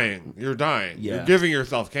dying. You're dying. Yeah. You're giving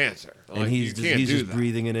yourself cancer. and Like, he's you can't do just that.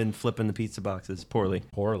 breathing it in, flipping the pizza boxes poorly.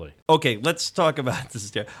 Poorly. Okay, let's talk about the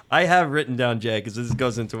stair. I have written down, Jay, because this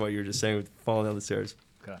goes into what you were just saying with falling down the stairs.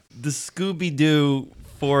 Okay. The Scooby-Doo,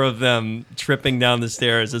 four of them tripping down the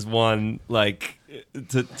stairs is one, like,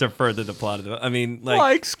 to further the plot of it. I mean,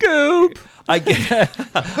 like Scoop. I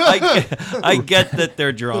get that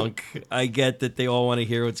they're drunk. I get that they all want to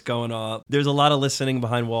hear what's going on. There's a lot of listening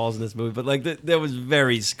behind walls in this movie, but like that was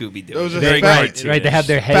very Scooby-Doo. It was a very Right. cartoonish. They have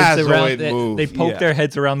their heads Spazoid around. move. They poke Yeah. their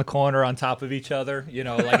heads around the corner on top of each other,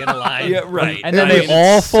 like in a line. Yeah, right. And then I they mean,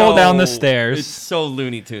 all it's fall down the so- stairs. It's so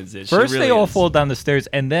Looney Tunes-ish. First, It really they all is. fall down the stairs,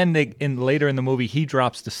 and then later in the movie, he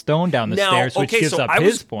drops the stone down the stairs, which gives up I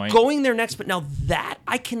his was point. going there next, but now that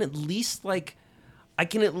I can at least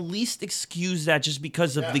excuse that just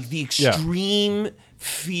because of the extreme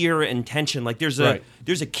fear and tension. Like there's a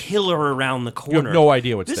killer around the corner. You have no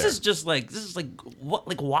idea what's this there. is just like what,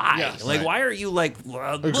 like why? Yes, like right. why are you like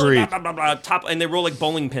Agreed. blah, blah, blah, top, and they roll like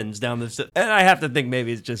bowling pins down the and I have to think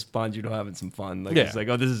maybe it's just Bongino having some fun. Like it's like,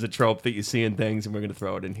 oh, this is a trope that you see in things and we're gonna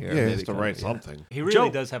throw it in here. Yeah, he Maybe has to kinda, write yeah. something. He really Joe-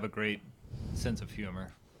 does have a great sense of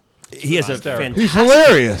humor. He has a Hysterical. fantastic He's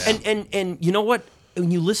hilarious. And you know what? When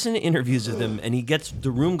you listen to interviews with him and he gets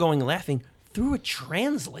the room going laughing through a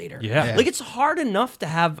translator. Yeah. Like it's hard enough to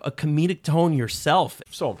have a comedic tone yourself.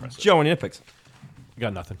 So impressive. Joe, any nitpicks?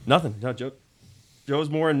 Got nothing. Nothing. No, Joe. Joe's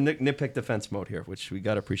more in nitpick defense mode here, which we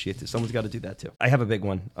got to appreciate too. Someone's got to do that too. I have a big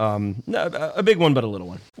one. No, a big one, but a little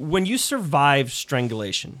one. When you survive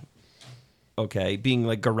strangulation, okay, being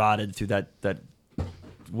like garroted through that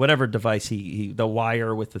whatever device he the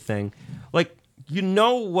wire with the thing, like you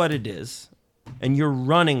know what it is, and you're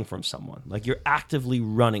running from someone. Like you're actively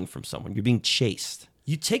running from someone. You're being chased.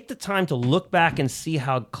 You take the time to look back and see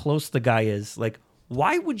how close the guy is. Like,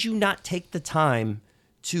 why would you not take the time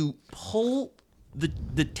to pull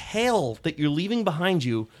the tail that you're leaving behind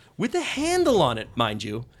you with a handle on it, mind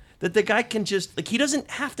you, that the guy can just, like, he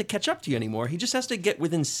doesn't have to catch up to you anymore. He just has to get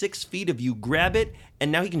within 6 feet of you, grab it,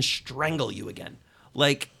 and now he can strangle you again.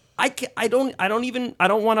 Like, I don't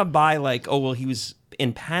want to buy like, oh, well, he was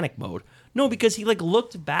in panic mode. No, because he like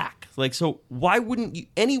looked back. Like, so why wouldn't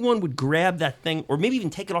anyone would grab that thing or maybe even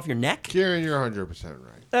take it off your neck? Kieran, you're 100%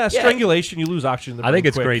 right. Strangulation, you lose ooxygen. In the I think brain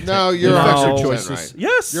it's quick. great. No, you're No. 100% Choices. right.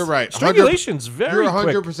 Yes, You're right. Strangulation's very You're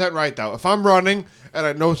quick. 100% right, though. If I'm running and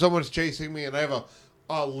I know someone's chasing me and I have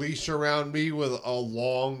a leash around me with a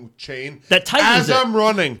long chain, That tightens it.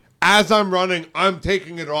 As I'm running, I'm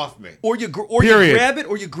taking it off me. Or you Period.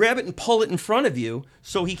 grab it and pull it in front of you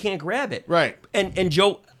so he can't grab it. Right. And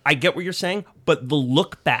Joe, I get what you're saying, but the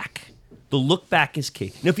look back is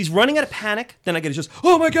key. Now, if he's running out of panic, then I get it. Just,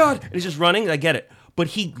 oh my God, and he's just running. I get it. But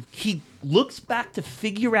he looks back to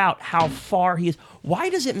figure out how far he is. Why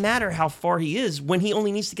does it matter how far he is when he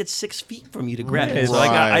only needs to get 6 feet from you to grab it? It's So,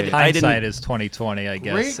 like, I hindsight didn't. is 2020, I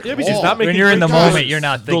guess. Great Yeah, because he's call. not making When you're in the quick moment, decisions. you're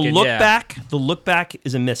not The thinking. look back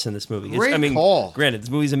is a miss in this movie. Great I mean, call. granted,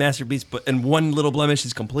 this movie's a masterpiece, and one little blemish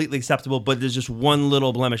is completely acceptable. But there's just one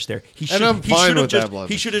little blemish there. I'm fine should have with just that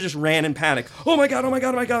blemish. he should have just ran in panic. Oh my God! Oh my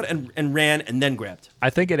God! Oh my God! And ran and then grabbed.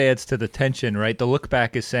 I think it adds to the tension, right? The look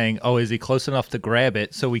back is saying, oh, is he close enough to grab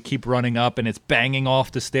it? So we keep running up and it's banging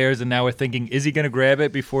off the stairs, and now we're thinking, is he going to grab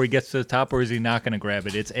it before he gets to the top, or is he not going to grab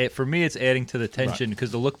it? For me, it's adding to the tension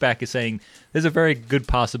because the look back is saying there's a very good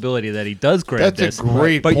possibility that he does grab That's a this,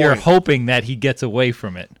 great but you're point. hoping that he gets away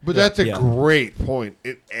from it. But that's a Yeah. great point.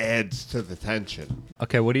 It adds to the tension.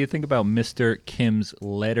 Okay, what do you think about Mr. Kim's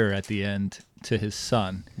letter at the end to his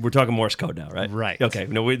son? We're talking Morse code now, right? Right. Okay.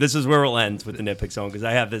 No, this is where we'll end with the nitpick zone because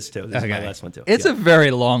I have this too. This is my last one too. It's Yeah. a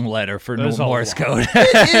very long letter for It's a Morse lot. code.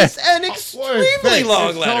 It is an Well, it's extremely fake. long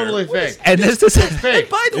It's letter. totally fake. And this is Fake.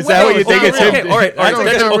 By the Is way, that what you think it's okay, him? all right, I know,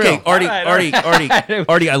 it's not okay, real. Artie, All right.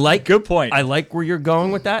 Artie, I like Good point. I like where you're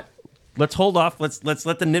going with that. Let's hold off. Let's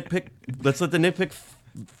let the nitpick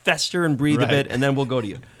fester and breathe a Right. bit, and then we'll go to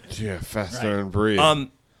you. Yeah, faster and breathe.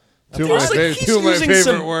 There's like- he's two of my using favorite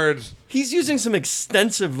some- words. He's using some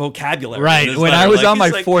extensive vocabulary. Right. in this When letter. I was Like, on he's my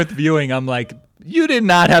like- fourth viewing, I'm like, you did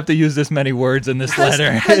not have to use this many words in this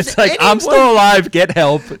letter. has It's like, I'm anyone- still alive. Get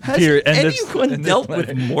help. Has Here, anyone and this dealt letter.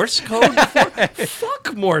 with Morse code before?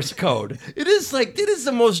 Fuck Morse code. It is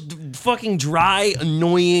the most fucking dry,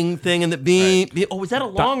 annoying thing. And the beep. Oh, was that a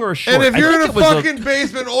long or a short? And if I you're think in a it was fucking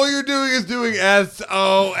basement, all you're doing is doing S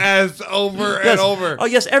over and Yes. over. Oh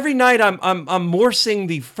yes, every night I'm morsing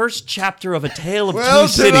the first chapter of A Tale of Well,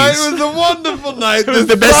 Two tonight Cities. was a wonderful night. It was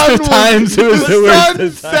the best of times, it was the worst sun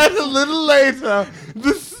of set a little later.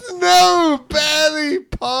 The snow barely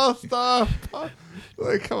passed off.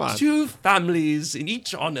 Like, come on. Two families, and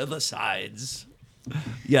each on other sides.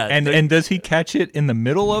 Yeah, And does he catch it in the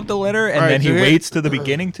middle of the letter and All right, then he so here- waits to the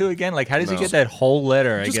beginning to again? Like, how does he get that whole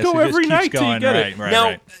letter? I Just guess go he every just night keeps till you going. get Right, it. right, now,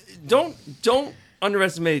 right. don't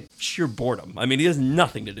underestimate sheer boredom. I mean, he has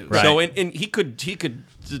nothing to do. Right. So, and he could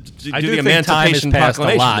I do do the think time has Emancipation passed a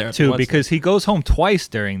Proclamation lot there too, once. because he goes home twice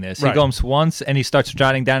during this. Right. He goes once and he starts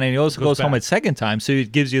jotting down, and he also goes home back. a second time. So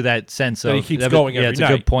it gives you that sense That of he keeps going every it's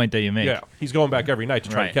night. a good point that you make. Yeah, he's going back every night to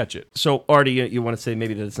try Right. to catch it. So, Artie, you want to say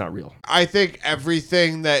maybe that it's not real? I think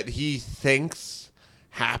everything that he thinks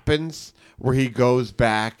happens, where he goes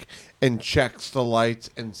back and checks the lights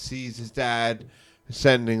and sees his dad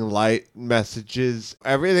sending light messages,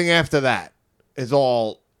 everything after that is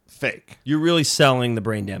all fake. You're really selling the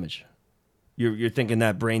brain damage. You're thinking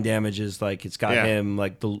that brain damage is like it's got Yeah. him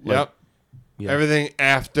like the like, Yep. Yeah. Everything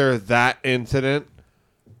after that incident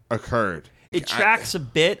occurred. It tracks a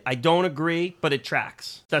bit. I don't agree, but it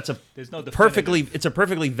tracks. That's a There's no it's a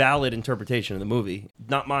perfectly valid interpretation of the movie.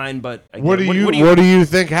 Not mine, but again, What do you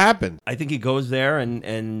think happened? I think he goes there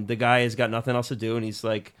and the guy has got nothing else to do, and he's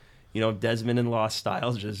like, Desmond in Lost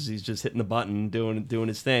style, he's just hitting the button, doing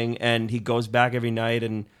his thing, and he goes back every night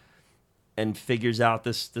and figures out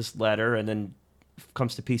this letter, and then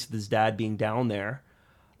comes to peace with his dad being down there.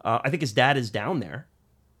 I think his dad is down there.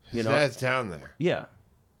 His dad's down there. Yeah.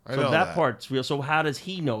 I So know that part's real. So how does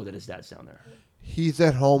he know that his dad's down there? He's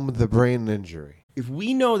at home with a brain injury. If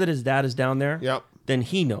we know that his dad is down there, Yep. then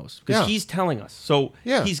he knows because Yeah. he's telling us. So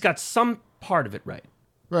Yeah. he's got some part of it right.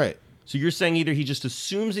 Right. So you're saying either he just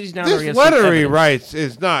assumes that he's down there. Or he This has some letter he evidence. writes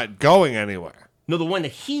is not going anywhere. No, the one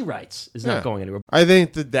that he writes is Yeah. not going anywhere. I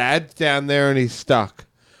think the dad's down there and he's stuck.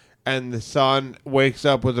 And the son wakes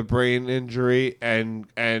up with a brain injury and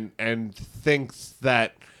thinks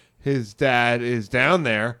that his dad is down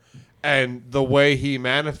there. And the way he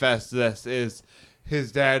manifests this is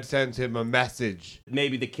his dad sends him a message.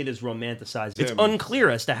 Maybe the kid is romanticized. It's Him.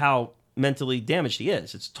 unclear as to how mentally damaged he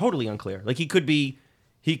is. It's totally unclear. Like he could be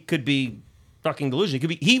fucking delusional.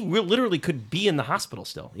 Literally could be in the hospital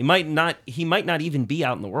still. He might not even be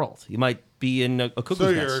out in the world. He might be in a cuckoo's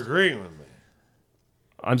So nest. you're agreeing with me.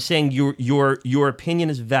 I'm saying your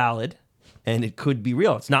opinion is valid, and it could be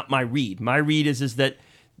real. It's not my read. My read is that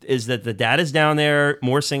the dad is down there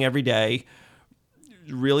morsing every day,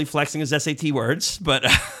 really flexing his SAT words, but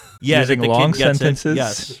yeah, Using that the long kid gets it. sentences?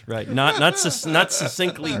 Yes, right. Not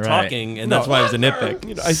succinctly Right. talking, and that's why it was a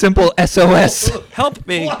nitpick. Simple SOS. Help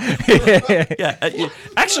me. Yeah.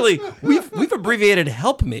 Actually, we've abbreviated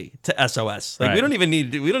 "help me" to SOS. Like Right. we don't even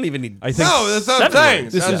need. I think No, that's what I'm 7 saying.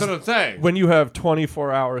 words. That's what I'm saying. when you have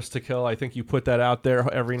 24 hours to kill, I think you put that out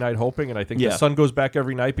there every night hoping, and I think Yeah. the son goes back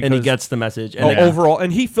every night because And he gets the message. And overall,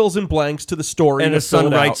 and he fills in blanks to the story. And to the son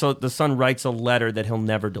fill it writes out. writes a letter that he'll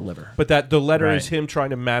never deliver. But that the letter Right. is him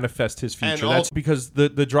trying to manifest his future. And That's because the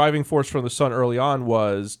driving force from the son early on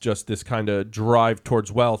was just this kind of drive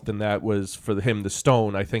towards wealth, and that was for him the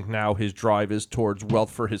stone. I think now his drive is towards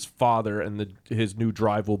wealth for his father, and his new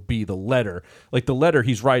drive will be the letter. Like the letter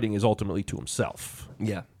he's writing is ultimately to himself.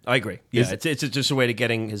 Yeah, I agree. Yeah, it's just a way to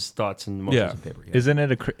getting his thoughts and emotions Yeah. on paper. Yeah. Isn't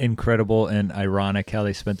it incredible and ironic how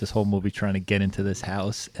they spent this whole movie trying to get into this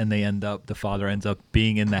house, and the father ends up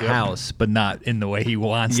being in the house, but not in the way he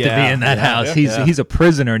wants to be Yeah, in that yeah, house. yeah. He's a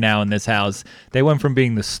prisoner now in this house. They went from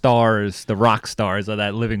being the rock stars of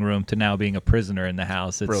that living room, to now being a prisoner in the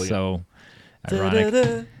house. It's Brilliant. so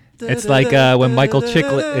ironic. It's like when Michael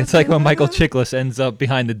Chiklis ends up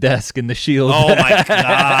behind the desk in The Shield. Oh my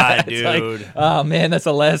god, It's like, dude! oh man, that's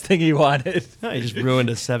the last thing he wanted. He just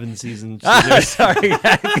ruined a 7-season Sorry,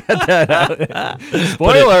 I got that out.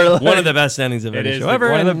 Spoiler alert. One of the best endings of It any is show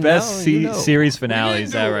ever. one of the and best now you know. series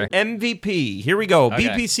finales ever. MVP. Here we go. Okay.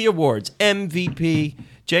 BPC Awards. MVP.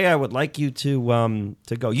 Jay, I would like you to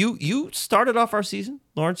go. You started off our season,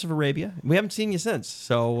 Lawrence of Arabia. We haven't seen you since,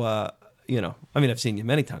 so I've seen you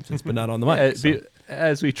many times since, but not on the mic. so.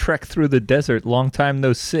 As we trek through the desert, long time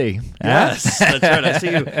no see. Yes, that's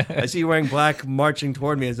right. I see you wearing black, marching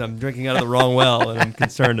toward me as I'm drinking out of the wrong well, and I'm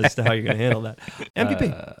concerned as to how you're going to handle that.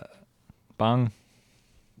 MVP. Bong.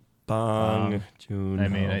 June. I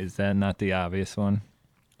mean, is that not the obvious one?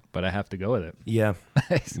 But I have to go with it. Yeah,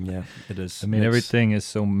 yeah, it is. I mean, everything is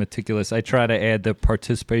so meticulous. I try to add the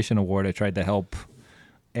participation award. I tried to help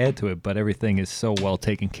add to it, but everything is so well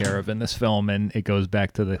taken care of in this film, and it goes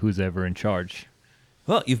back to the who's ever in charge.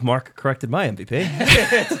 Well, you've corrected my MVP.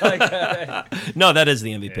 No, that is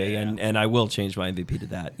the MVP, and I will change my MVP to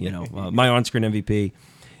that. My on-screen MVP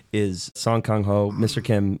is Song Kang-ho, Mr.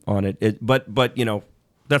 Kim on it. But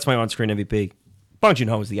that's my on-screen MVP. Bong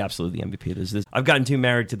Joon-ho is absolutely the MVP. I've gotten too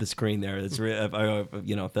married to the screen there. It's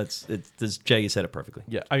Jay, you said it perfectly.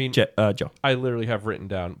 Yeah, I mean, Joe. I literally have written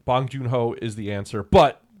down Bong Joon-ho is the answer,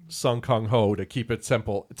 but Sung Kang-ho to keep it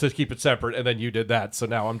simple, to keep it separate, and then you did that. So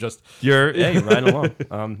now I'm just You're right along.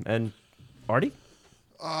 And Artie?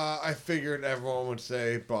 I figured everyone would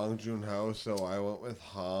say Bong Joon-ho, so I went with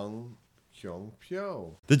Hong Jung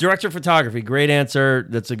Pyo. The director of photography, great answer.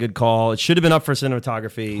 That's a good call. It should have been up for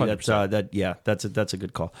cinematography. 100%. That's a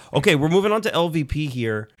good call. Okay, we're moving on to LVP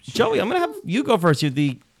here. Joey, I'm gonna have you go first. You're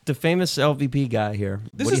the famous LVP guy here.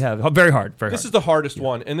 What do you have? Oh, very hard. This is the hardest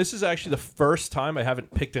one, and this is actually the first time I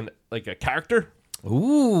haven't picked a character.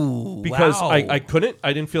 Ooh, Because wow. I couldn't.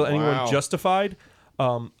 I didn't feel anyone Wow. justified. I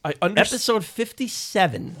understand. Episode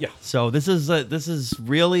 57. Yeah. So this is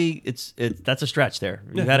really that's a stretch there.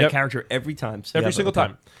 You had a character every time. So Every single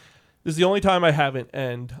time. This is the only time I haven't,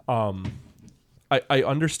 and I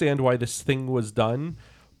understand why this thing was done,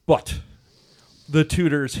 but the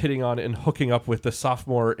tutors hitting on it and hooking up with the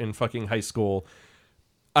sophomore in fucking high school,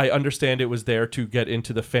 I understand it was there to get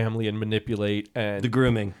into the family and manipulate and The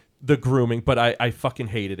grooming. but I fucking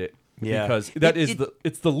hated it. Yeah. Because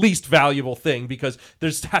it's the least valuable thing, because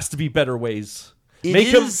there has to be better ways.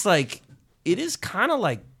 It is kind of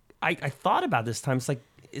like I thought about this time.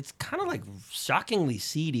 It's kind of like shockingly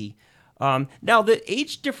seedy. Now the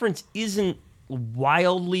age difference isn't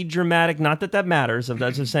wildly dramatic. Not that matters.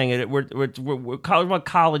 That's just saying it. We're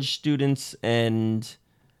college students, and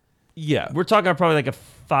we're talking about probably like a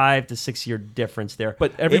 5 to 6 year difference there.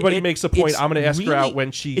 But everybody makes a point. I'm going to ask her out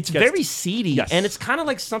when she It's gets very seedy, Yes. and it's kind of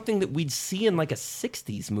like something that we'd see in like a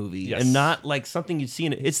 60s movie, Yes. and not like something you'd see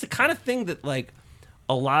in it. It's the kind of thing that like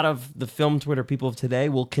a lot of the film Twitter people of today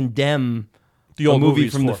will condemn the old a movie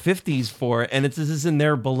movies from for. the 50s for, and this is in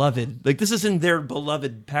their beloved, this is in their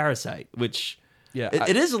beloved Parasite, which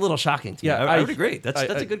it is a little shocking to me. I would agree. That's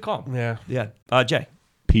a good call. Yeah. Jay.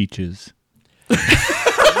 Peaches.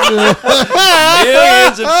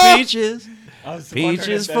 Millions of peaches.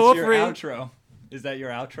 Peaches for free. Outro. Is that your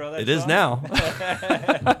outro? It is now.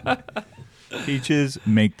 Peaches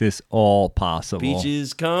make this all possible.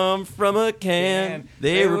 Peaches come from a can.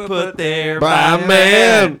 They were put there By by a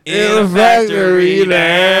man in a factory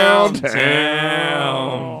downtown.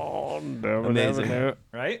 Amazing.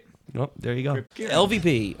 Right? Oh, there you go.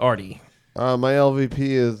 LVP, Artie. My LVP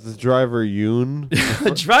is the driver Yoon,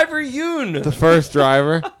 Driver Yoon. the first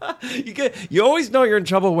driver. You always know you're in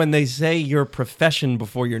trouble when they say your profession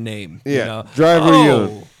before your name. Yeah, You know? Driver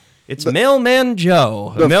Yoon. It's Mailman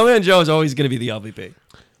Joe. Mailman Joe is always going to be the LVP.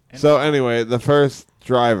 So anyway, the first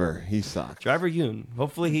driver, he sucked. Driver Yoon.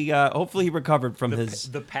 Hopefully he recovered from his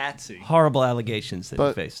The patsy. horrible allegations that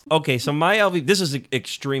he faced. Okay, so my LVP. This is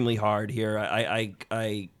extremely hard here.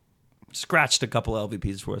 I scratched a couple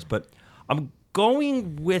LVPs for us, but I'm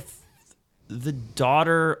going with the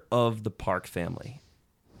daughter of the Park family.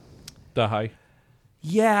 The high.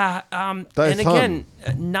 Yeah, and again,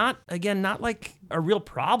 not like a real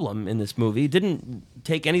problem in this movie. It didn't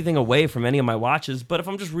take anything away from any of my watches, but if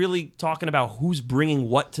I'm just really talking about who's bringing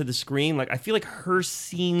what to the screen, like I feel like her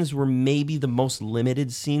scenes were maybe the most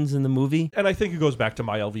limited scenes in the movie. And I think it goes back to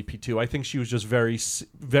my LVP too. I think she was just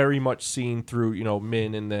very much seen through,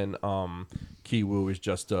 Min, and then Kiwoo is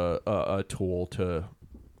just a tool to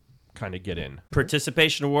kind of get in.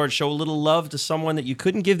 Participation award, show a little love to someone that you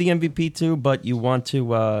couldn't give the MVP to, but you want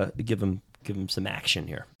to give him some action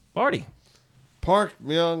here. Artie. Park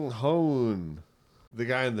Myung-hoon, the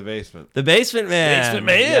guy in the basement. The Basement Man. Basement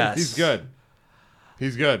Man. Yes. He's good.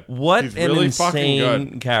 He's good. What He's an really fucking insane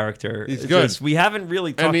good. character. He's It's good. just- we haven't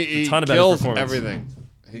really talked And a he ton about his kills performance. everything.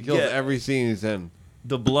 He kills Yeah. every scene he's in.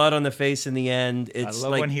 The blood on the face in the end. It's I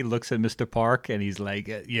love like when he looks at Mr. Park and he's like,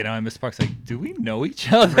 and Mr. Park's like, do we know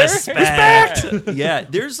each other? respect. Yeah,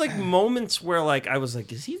 there's like moments where like I was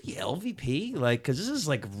like, is he the LVP? Like, because this is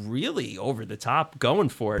like really over the top going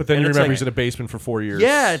for it. But then And you it's remember like, he's in a basement for 4 years.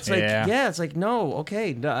 yeah, it's like Yeah. it's like no,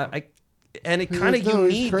 okay, no, and it kind of No, you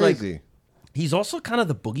he's need like crazy. he's also kind of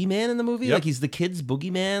the boogeyman in the movie. Yep. Like he's the kid's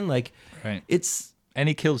boogeyman. Like Right. it's. And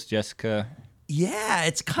he kills Jessica. Yeah,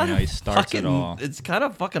 it's kind You know, of he starts it fucking. all. It's kind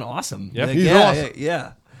of fucking awesome. Yep. Like, He's yeah, awesome.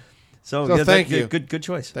 yeah. So, So yeah, thank you. Good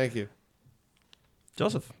choice, Thank you.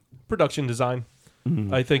 Joseph. Production design.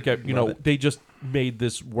 Mm-hmm. I think they just made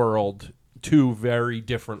this world two very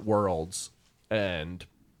different worlds, and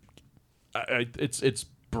it's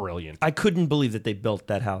brilliant. I couldn't believe that they built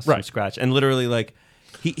that house from Right. scratch, and literally, like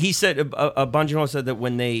he said, a bunch of people said that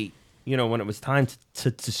when they, when it was time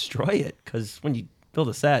to destroy it, because when you build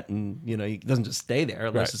a set and it doesn't just stay there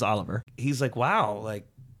unless Right. it's Oliver. He's like, wow,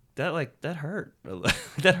 that hurt.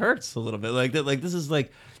 That hurts a little bit.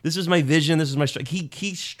 This is my vision. This is my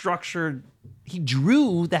he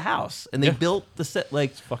drew the house and they built the set.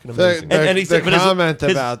 Like Fucking The, amazing. the, And he the said- but his- comment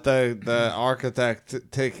his- about the architect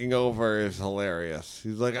taking over is hilarious.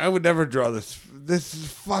 He's like, I would never draw this.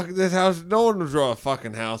 This house. No one would draw a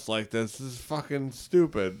fucking house like this. This is fucking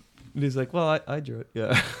stupid. and he's like, well, I drew it.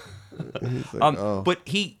 Yeah. He's like, oh. But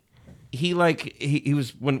he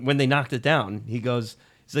was when they knocked it down. He's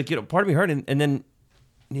like, part of me hurt, and then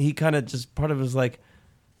he kind of just part of it was like,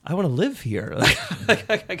 I want to live here.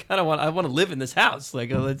 Like, I want to live in this house.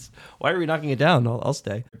 Like, why are we knocking it down? I'll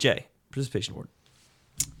stay. Jay, participation award.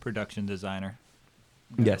 Production designer.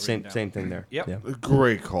 Yeah, same thing there. Yep. Yeah.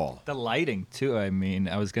 Great call. The lighting too. I mean,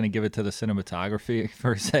 I was going to give it to the cinematography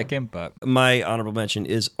for a second, but My honorable mention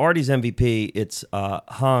is Artie's MVP. It's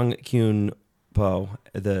Hong Kyun Po,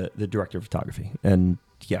 the director of photography, and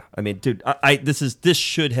yeah, I mean, dude, this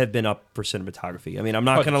should have been up for cinematography. I mean, I'm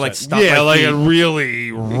not gonna like stop. Yeah, my like feet. it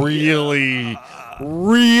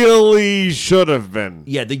really should have been.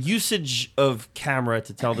 Yeah, the usage of camera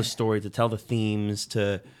to tell the story, to tell the themes,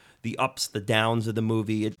 to the ups, the downs of the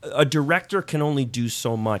movie. A director can only do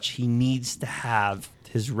so much. He needs to have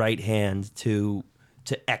his right hand to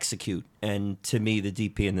execute. And to me, the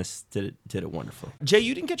DP in this did it wonderfully. Jay,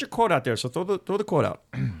 you didn't get your quote out there, so throw the quote out.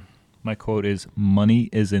 my quote is, "Money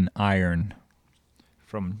is an iron,"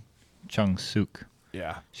 from Chung Suk.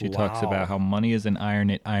 Yeah. She talks about how money is an iron.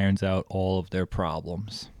 It irons out all of their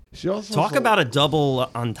problems. She also Talk about a double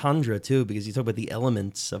entendre too, because you talk about the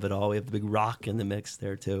elements of it all. We have the big rock in the mix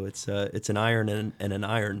there too. It's an iron and an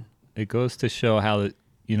iron. It goes to show how,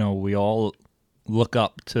 we all look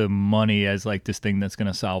up to money as like this thing that's going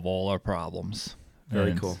to solve all our problems.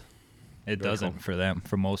 Very And cool. It doesn't for them,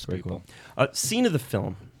 for most people. Scene of the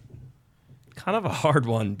film. Kind of a hard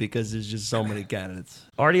one because there's just so many candidates.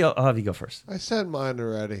 Artie, I'll have you go first. I said mine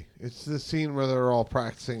already. It's the scene where they're all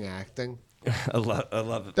practicing acting. I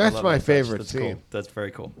love it. That's I love my that touch. favorite That's scene. Cool. That's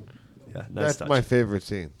very cool. Yeah, nice That's touch. my favorite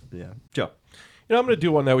scene. Yeah, Joe. I'm going to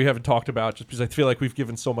do one that we haven't talked about just because I feel like we've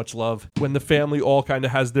given so much love. When the family all kind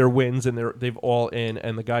of has their wins and they've all in,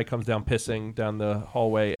 and the guy comes down pissing down the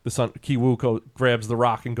hallway. The son, Ki-woo, grabs the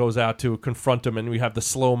rock and goes out to confront him, and we have the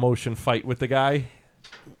slow motion fight with the guy.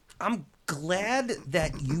 I'm glad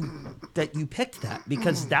that you picked that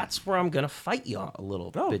because that's where I'm gonna fight you a little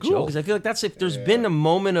bit, cool. Joe. Because I feel like that's if there's been a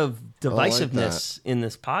moment of like divisiveness in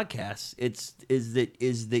this podcast, is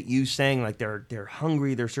that you saying like they're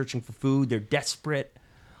hungry, they're searching for food, they're desperate,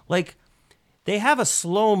 like they have a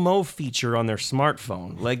slow-mo feature on their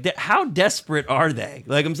smartphone. Like how desperate are they?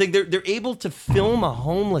 Like I'm saying they're able to film a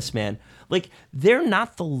homeless man. Like they're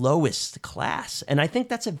not the lowest class, and I think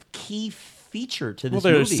that's a key feature to this Well,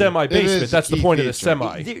 they're movie. a semi-basement. That's the key point of the feature.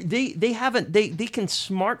 semi. They can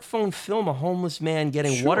smartphone film a homeless man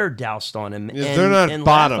getting water doused on him. Yes, and, they're not and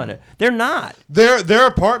bottom. laugh on it. They're not. Their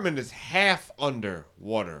apartment is half under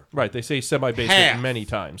water. Right, they say semi-basement Half. many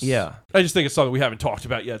times. Yeah. I just think it's something we haven't talked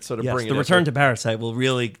about yet, so to Yes, bring the it return in. to Parasite will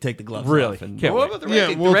really take the gloves Really? off. And Can't What wait. about the Yeah,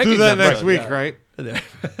 ranking- we'll the do rankings that next episode? week, Yeah. right?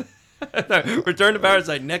 Return to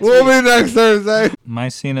Parasite next We'll week. be next Thursday. My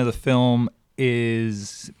scene of the film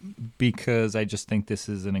is because I just think this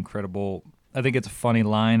is an incredible. I think it's a funny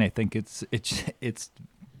line. I think it's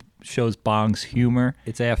shows Bong's humor.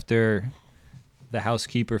 It's after the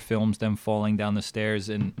housekeeper films them falling down the stairs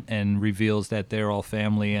and reveals that they're all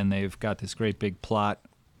family and they've got this great big plot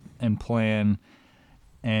and plan.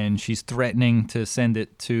 And she's threatening to send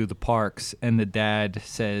it to the parks, and the dad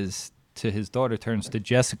says to his daughter, turns to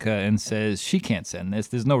Jessica and says, "She can't send this.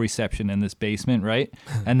 There's no reception in this basement, right?"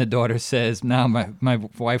 And the daughter says, "No, my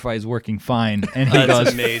Wi-Fi is working fine." And he That's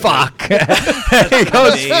goes, amazing. "Fuck." He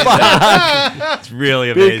goes, "Fuck." It's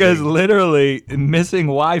really amazing. Because literally, missing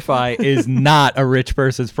Wi-Fi is not a rich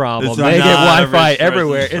person's problem. It's They get not a Wi-Fi rich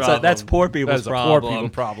everywhere. person's That's problem. poor people's That's a poor problem. people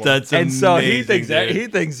problem. That's And so he amazing, thinks that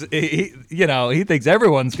dude. he thinks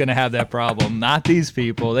everyone's going to have that problem, not these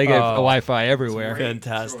people. They get Wi-Fi everywhere.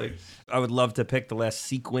 Fantastic. I would love to pick the last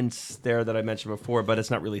sequence there that I mentioned before, but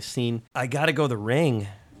it's not really seen. I got to go The Ring,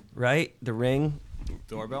 right? The Ring.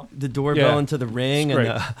 Doorbell? The doorbell Yeah. into the ring It's and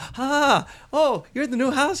great. oh, you're the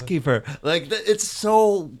new housekeeper. Like it's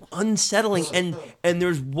so unsettling. And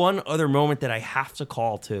there's one other moment that I have to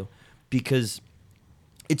call to because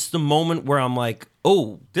it's the moment where I'm like,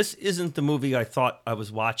 oh, this isn't the movie I thought I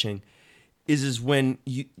was watching. Is when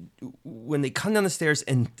they come down the stairs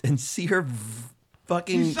and see her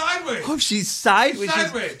fucking She's sideways. Oh, she's sideways.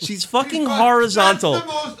 Sideways. She's fucking She's horizontal. That's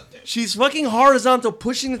the most- She's fucking horizontal,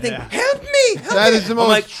 pushing the thing. Help me! Help That me. is the I'm most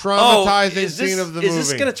like, traumatizing is this- scene of the Is this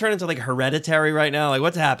movie. gonna turn into like Hereditary right now? Like,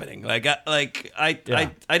 what's happening? I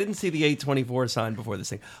didn't see the A24 sign before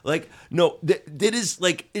this thing. Like, no, that is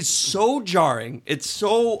like it's so jarring. It's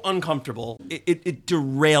so uncomfortable. It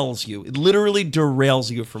derails you. It literally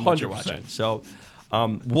derails you from what you're 100%. watching. So,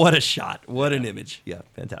 What a shot! What an image! Yeah,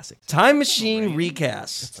 fantastic. Time machine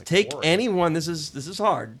recast. Take anyone. This is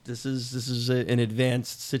hard. This is an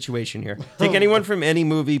advanced situation here. Take anyone from any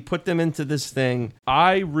movie, put them into this thing.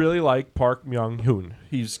 I really like Park Myung-hoon.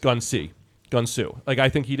 He's Gun-soo. Like, I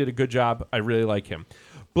think he did a good job. I really like him.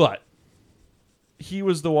 But he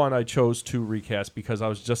was the one I chose to recast because I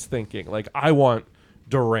was just thinking, like, I want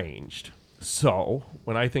deranged. So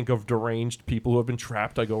when I think of deranged people who have been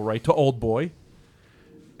trapped, I go right to Old Boy.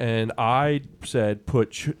 And I said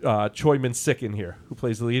put Choi Min-sik in here, who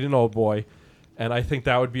plays the lead in Old Boy. And I think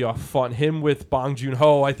that would be a fun... Him with Bong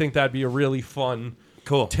Joon-ho, I think that'd be a really fun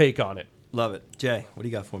take on it. Love it. Jay, what do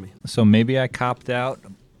you got for me? So maybe I copped out,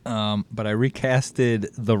 but I recasted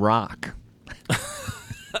The Rock.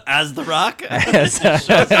 As The Rock?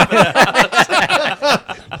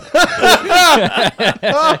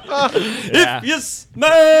 If you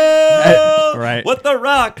smell right. what The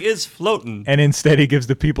Rock is floating. And instead he gives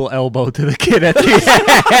the people elbow to the kid at the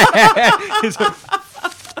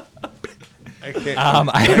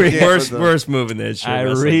end. Worst move in this. I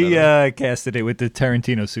recasted it with the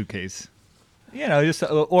Tarantino suitcase. You know, just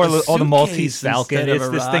or the Maltese Falcon. It's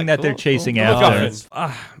this thing that they're chasing after.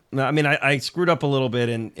 No, I mean, I screwed up a little bit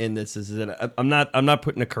in this. Is that I'm not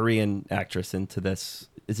putting a Korean actress into this.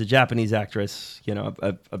 It's a Japanese actress, you know.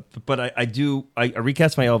 But I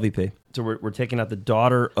recast my LVP. So we're taking out the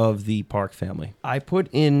daughter of the Park family. I put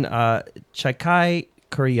in Chikai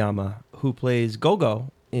Kuriyama, who plays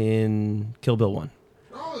Gogo in Kill Bill 1.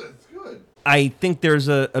 Oh, that's good. I think there's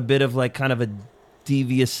a bit of like kind of a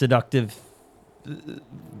devious, seductive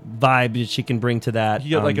vibe that she can bring to that. You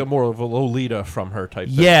get like a more of a Lolita from her type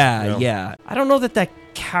thing. Yeah, you know? yeah. I don't know that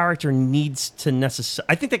character needs to necessarily...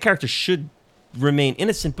 I think that character should remain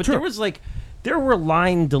innocent, but there were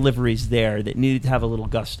line deliveries there that needed to have a little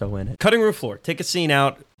gusto in it. Cutting room floor. Take a scene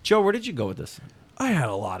out. Joe, where did you go with this? I had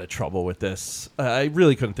a lot of trouble with this. I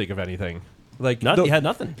really couldn't think of anything. Like you had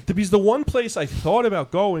nothing. Because the one place I thought about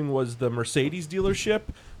going was the Mercedes dealership,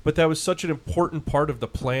 but that was such an important part of the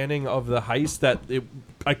planning of the heist that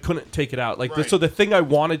I couldn't take it out. Like so the thing I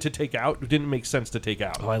wanted to take out didn't make sense to take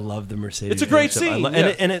out. Oh, I love the Mercedes. It's a great scene.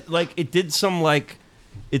 And it did some like...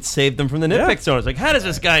 It saved them from the nitpick zone. It's like, how does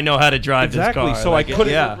this guy know how to drive this car? So I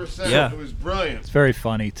couldn't... It was brilliant. It's very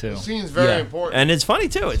funny, too. The scene's very important. And it's funny,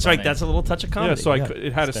 too. It's like, that's a little touch of comedy. Yeah, so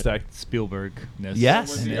it had to stay. Spielberg-ness.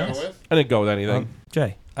 Yes. I didn't go with anything.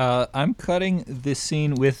 Jay? I'm cutting this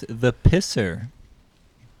scene with the pisser.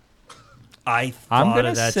 I'm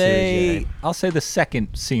gonna say I'll say the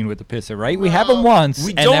second scene with the pisser. Right, we have him once,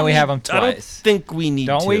 and then we have him twice. I don't think we need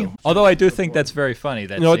don't to. we? Although I do think that's very funny.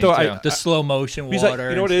 That scene, the slow motion water.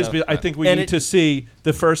 You know what it is? I think we need to see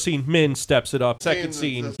the first scene. Min steps it up. Second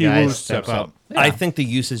scene, he steps up. Yeah. I think the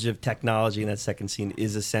usage of technology in that second scene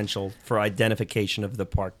is essential for identification of the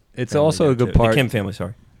Park. It's also a good part. The Kim family,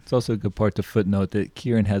 sorry. It's also a good part to footnote that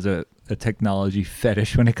Kieran has a technology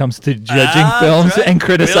fetish when it comes to judging films and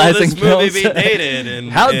criticizing films. Movie be dated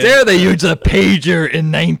and, how dare they use a pager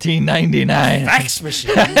in 1999? Fax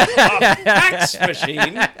machine. Fax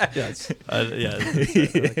machine. Yes.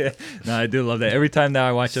 No, I do love that. Every time now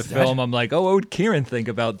I watch a film, I'm like, oh, what would Kieran think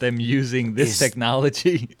about them using this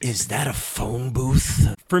technology? Is that a phone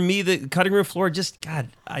booth? For me, the cutting room floor, God,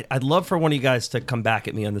 I'd love for one of you guys to come back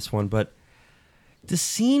at me on this one, but the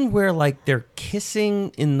scene where like they're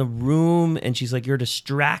kissing in the room and she's like, you're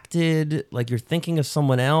distracted, like you're thinking of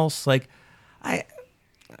someone else. Like, I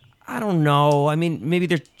don't know. I mean, maybe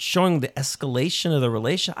they're showing the escalation of the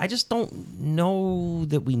relation. I just don't know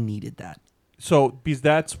that we needed that. So, because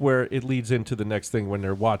that's where it leads into the next thing when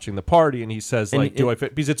they're watching the party and he says, like, do I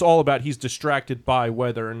fit? Because it's all about he's distracted by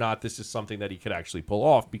whether or not this is something that he could actually pull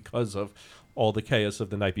off because of all the chaos of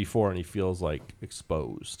the night before, and he feels like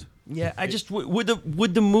exposed. Yeah, I just would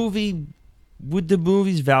the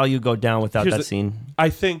movie's value go down without that scene? I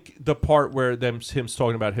think the part where him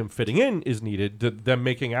talking about him fitting in is needed. Them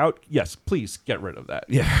making out, yes, please get rid of that.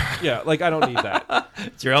 Yeah, like I don't need that.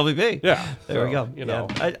 It's your LVP. Yeah, there we go. You know,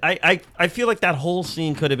 I feel like that whole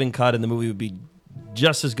scene could have been cut, and the movie would be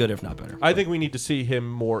just as good, if not better. I think we need to see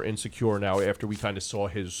him more insecure now after we kind of saw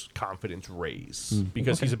his confidence raise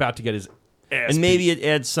because he's about to get his. And maybe it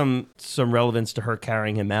adds some relevance to her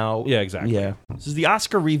carrying him out. Yeah, exactly. Yeah. This is the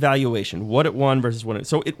Oscar revaluation. What it won versus what it...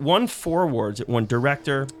 So it won 4 awards. It won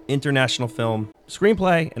Director, International Film,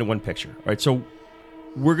 Screenplay, and it won Picture. All right, so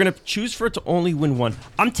we're going to choose for it to only win one.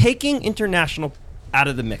 I'm taking International out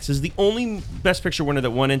of the mix. This is the only Best Picture winner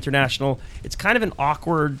that won International. It's kind of an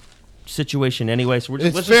awkward situation anyway. So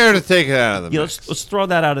it's fair to take it out of the mix. Let's throw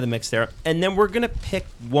that out of the mix there. And then we're going to pick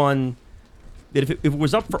one that if it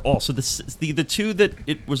was up for all, so the two that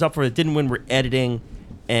it was up for that didn't win were editing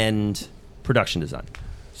and production design.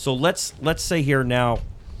 So let's say here now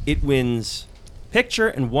it wins picture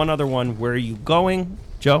and one other one. Where are you going,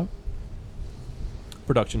 Joe?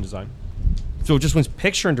 Production design. So it just wins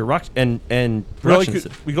picture and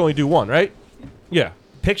production. We can only do one, right? Yeah.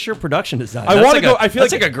 Picture, production design. I want to go. I feel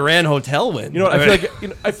that's like a Grand Hotel win. You know what? I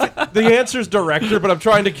feel like the answer's director, but I'm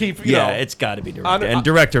trying to keep. You know, it's got to be director. And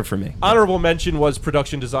director for me. Honorable mention was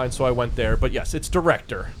production design, so I went there. But yes, it's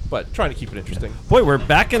director. But trying to keep it interesting. Boy, we're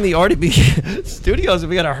back in the RDB studios, and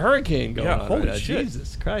we got a hurricane going on. Holy right shit.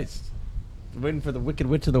 Jesus Christ! Waiting for the Wicked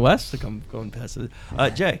Witch of the West to come going past it.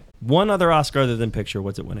 Jay, one other Oscar other than picture.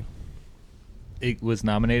 What's it winning? It was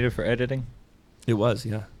nominated for editing. It was,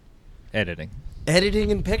 yeah.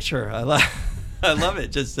 Editing and picture. I love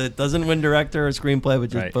it. Just it doesn't win director or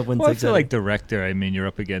screenplay, but wins. Well, I feel like director. I mean, you're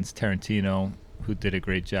up against Tarantino, who did a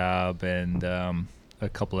great job, and a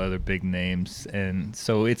couple other big names, and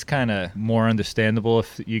so it's kind of more understandable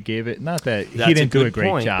if you gave it. Not that he didn't do a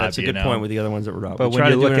great job. That's a good point with the other ones that were up. But we try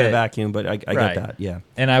to do it in a vacuum, but I get that. Yeah.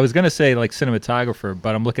 And I was gonna say like cinematographer,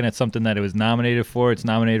 but I'm looking at something that it was nominated for. It's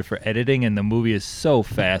nominated for editing, and the movie is so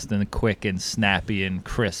fast and quick and snappy and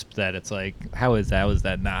crisp that it's like, how is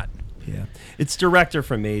that not? Yeah, it's director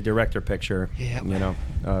for me. Director picture. Yeah, you know,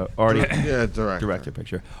 already. Yeah, Director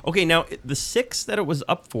picture. Okay, now the 6 that it was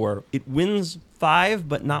up for, it wins 5,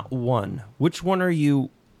 but not 1. Which one are you?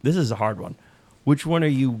 This is a hard one. Which one are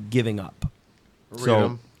you giving up?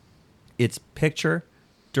 So, it's picture,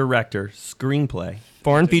 director, screenplay,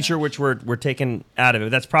 foreign feature, which we're taking out of it.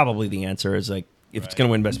 That's probably the answer. Is like if it's going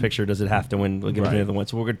to win Best Picture, does it have to win? We'll give it to the other one.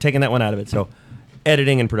 So we're taking that one out of it. So.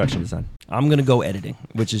 Editing and production design. I'm going to go editing,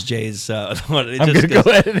 which is Jay's one. I'm going to go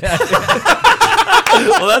editing.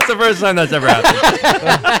 Well, that's the first time that's ever happened.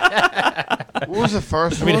 What was the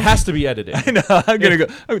first I mean, it has to be editing. I know. I'm going to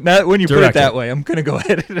go. Not when you put it that way, I'm going to go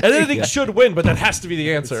editing. Editing should win, but that has to be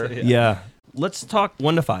the answer. Yeah. Let's talk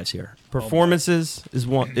 1 to 5s here. Performances is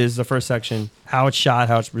the first section. How it's shot,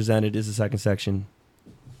 how it's presented is the second section.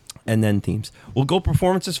 And then themes. We'll go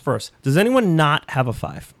performances first. Does anyone not have a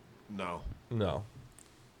 5? No.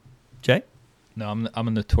 Jay? No, I'm a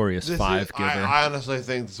notorious 5 giver. I honestly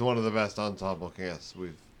think this is one of the best ensemble casts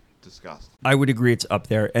we've discussed. I would agree it's up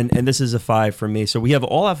there, and this is a 5 for me. So we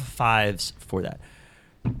all have 5s for that.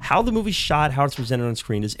 How the movie's shot, how it's presented on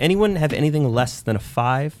screen. Does anyone have anything less than a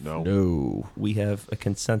 5? No. We have a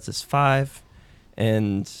consensus 5,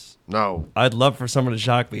 and no. I'd love for someone to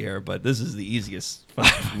shock me here, but this is the easiest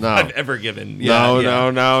 5 I've ever given. No.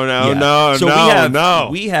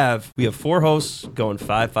 We have 4 hosts going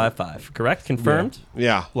 5, 5, 5. Correct? Confirmed?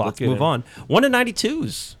 Yeah. Let's move on. 1 to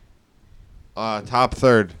 92s. Top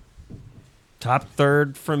third. Top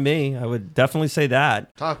third from me. I would definitely say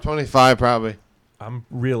that. Top 25 probably. I'm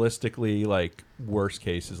realistically like worst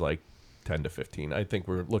case is like 10 to 15. I think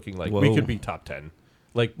we're looking like we could be top 10.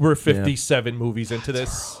 Like we're 57 movies into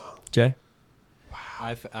this. Jay?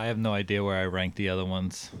 I have no idea where I rank the other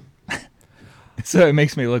ones. So it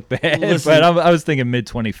makes me look bad. Listen, but I was thinking mid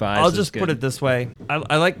 25. I'll just put it this way.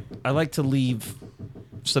 I like to leave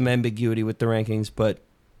some ambiguity with the rankings, but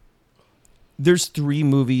there's 3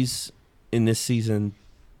 movies in this season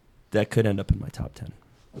that could end up in my top 10.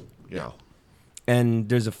 Yeah. And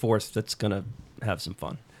there's a 4th that's gonna have some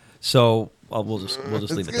fun. So we'll just leave it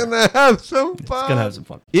there. It's gonna have some fun. It's gonna have some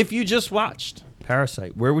fun. If you just watched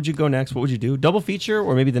Parasite, where would you go next? What would you do? Double feature,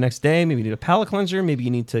 or maybe the next day? Maybe you need a palate cleanser. Maybe you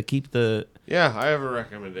need to keep the. Yeah, I have a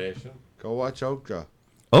recommendation. Go watch Okja.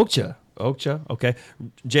 Okja. Okay.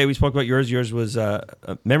 Jay, we spoke about yours. Yours was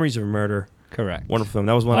Memories of a Murder. Correct. Wonderful film.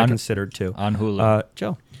 That was one I considered too. On Hulu.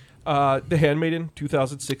 Joe. The Handmaiden,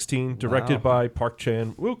 2016, directed by Park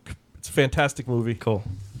Chan-wook. It's a fantastic movie. Cool.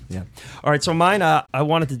 Yeah. All right. So mine, I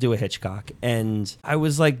wanted to do a Hitchcock, and I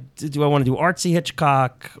was like, do I want to do artsy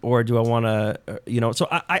Hitchcock, or do I want to, So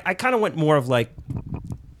I kind of went more of like,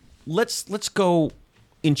 let's go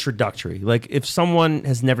introductory. Like if someone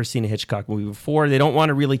has never seen a Hitchcock movie before, they don't want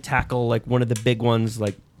to really tackle like one of the big ones,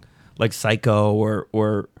 like Psycho or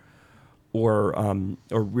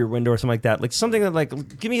Rear Window or something like that. Like something that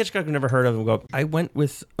like give me Hitchcock I've never heard of and go. I went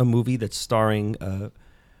with a movie that's starring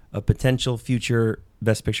a potential future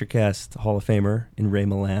Best Picture cast Hall of Famer in Ray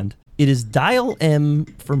Milland. It is Dial M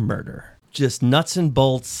for Murder. Just nuts and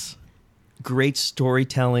bolts, great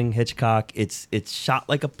storytelling, Hitchcock. It's shot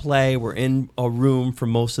like a play. We're in a room for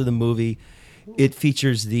most of the movie. It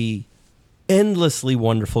features the endlessly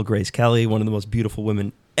wonderful Grace Kelly, one of the most beautiful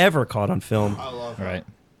women ever caught on film. I love her. Right.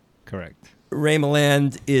 Correct. Ray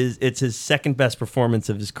Milland it's his second best performance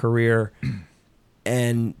of his career.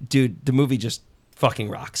 And dude, the movie just fucking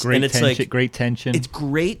rocks. Great and it's tension. like Great tension. it's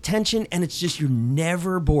great tension, and it's just you're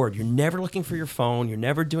never bored. You're never looking for your phone. You're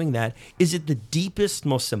never doing that. Is it the deepest,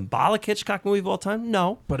 most symbolic Hitchcock movie of all time?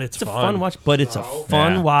 No, But it's a fun. fun watch. But it's a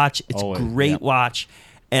fun Yeah. watch. It's Always, a great yep. watch,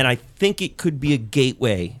 and I think it could be a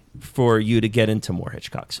gateway for you to get into more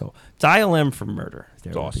Hitchcock. So Dial M for Murder.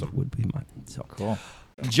 There awesome. would be mine. So Cool.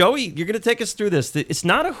 Joey, you're going to take us through this. It's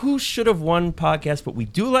not a who should have won podcast, but we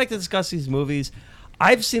do like to discuss these movies.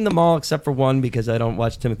 I've seen them all except for one because I don't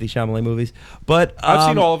watch Timothée Chalamet movies. But I've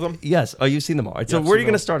seen all of them. Yes. Oh, you've seen them all. All right, so Yeah, I've where are you seen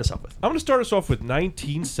going to them. start us off with? I'm going to start us off with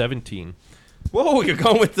 1917. Whoa, you're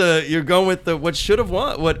going with the what should have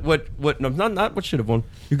won. No, not what should have won.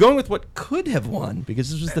 You're going with what could have won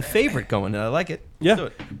because this was the favorite going, and I like it. Yeah. Do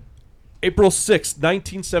it. April 6,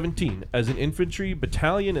 1917. As an infantry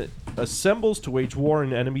battalion assembles to wage war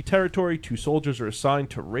in enemy territory, 2 soldiers are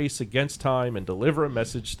assigned to race against time and deliver a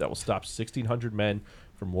message that will stop 1,600 men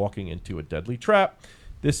from walking into a deadly trap.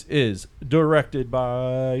 This is directed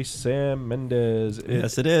by Sam Mendes.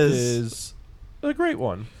 Yes, it is. Is a great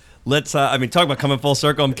one. Let's. Talk about coming full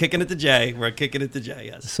circle. I'm kicking it to Jay. We're kicking it to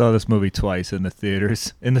Jay. Yes. Saw this movie twice in the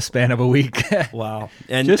theaters in the span of a week. Wow.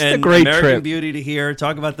 And Just a and great American trip. Beauty to hear.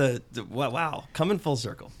 Talk about the wow. Coming full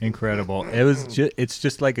circle. Incredible. It was. It's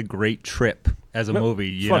just like a great trip as a No,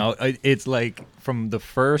 movie. You fun. know, it's like from the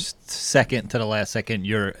first second to the last second,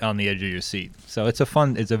 you're on the edge of your seat. So it's a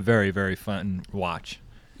very, very fun watch.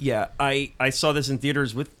 Yeah, I saw this in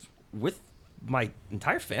theaters with my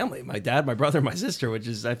entire family, my dad, my brother, my sister, which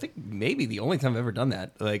is I think maybe the only time I've ever done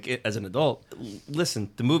that. Like as an adult.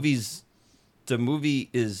 Listen, the movie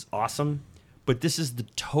is awesome, but this is the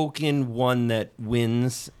token one that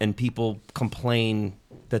wins, and people complain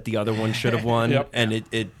that the other one should have won. Yep. And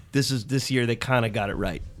this year they kind of got it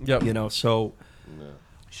right. Yep. You know, so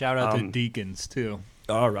Shout out to Deacons too.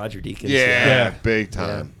 Roger Deakins. Yeah, big Yeah.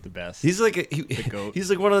 time. The best. He's like GOAT. he's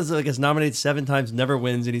like one of those like gets nominated 7 times, never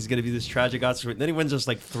wins, and he's gonna be this tragic Oscar. Then he wins just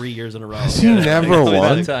like 3 years in a row. Has he never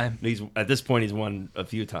won? Time. He's at this point he's won a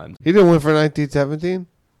few times. He didn't win for 1917?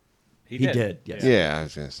 He did. Yes. Yeah, I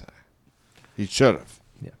was going to say. He should have.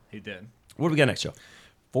 He did. What do we got next, Joe?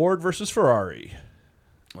 Ford versus Ferrari.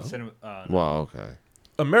 Well, okay.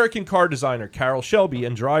 American car designer Carroll Shelby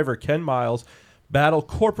and driver Ken Miles battle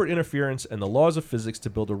corporate interference and the laws of physics to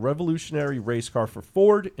build a revolutionary race car for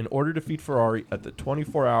Ford in order to defeat Ferrari at the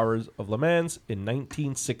 24 Hours of Le Mans in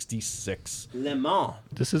 1966. Le Mans.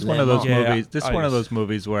 This is one of those Yeah, movies. This is one of I- those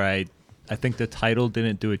movies where I think the title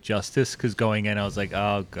didn't do it justice because going in I was like,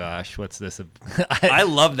 oh gosh, what's this? I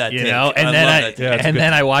love that. You take. know, and I then love I that take. Yeah, it's a and good-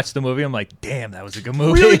 then I watched the movie. I'm like, damn, that was a good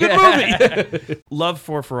movie. Really good movie. Love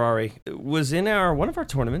for Ferrari was in one of our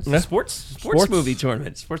tournaments, Yeah. sports movie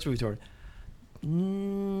tournament.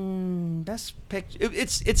 Best picture.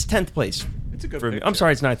 It's 10th place. It's a good for me. picture. I'm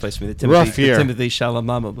sorry, it's 9th place for me. The Rough Timothy year.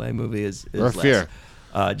 Chalamet movie is Rough last. year.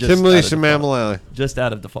 Just Timothy out of default. Chalamet. Just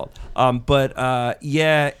out of default. But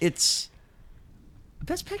yeah, it's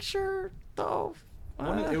best picture though.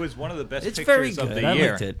 It was one of the best It's pictures very of good. the I year.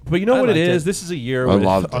 liked it. But you know I what it liked is? This is a year I with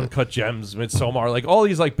loved it. Uncut Gems, Midsommar, like all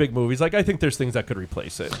these like big movies. Like I think there's things that could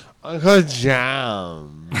replace it. Uncle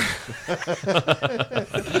Jam.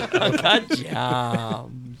 Got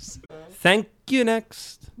jams. Thank you.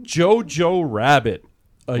 Next. Jojo Rabbit,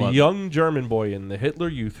 a Love it. young German boy in the Hitler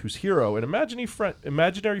Youth whose hero, an imaginary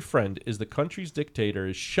friend, is the country's dictator,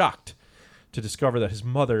 is shocked to discover that his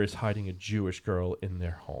mother is hiding a Jewish girl in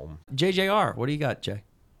their home. JJR. What do you got, Jay?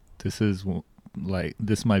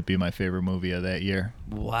 This might be my favorite movie of that year.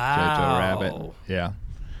 Wow. Jojo Rabbit. Yeah.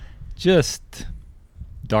 Just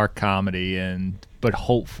dark comedy but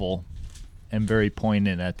hopeful and very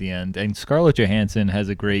poignant at the end. And Scarlett Johansson has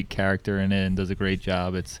a great character in it and does a great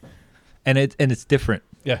job. It's different.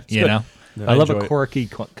 Yeah, it's you good. know. Yeah, I love enjoy a it. quirky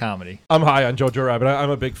comedy. I'm high on Jojo Rabbit.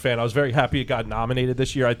 I'm a big fan. I was very happy it got nominated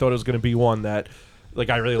this year. I thought it was going to be one that like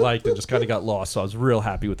I really liked and just kind of got lost. So I was real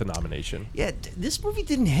happy with the nomination. Yeah, this movie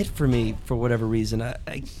didn't hit for me for whatever reason.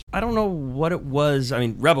 I don't know what it was. I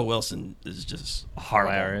mean, Rebel Wilson is just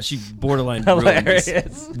horrible. Hilarious. She borderline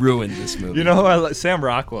Hilarious. ruined this movie. You know, Sam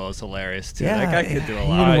Rockwell is hilarious too. yeah, that guy could do a he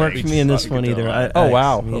lot. didn't work He for me in this could one do a either. lot. Oh,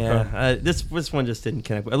 wow. Yeah, this one just didn't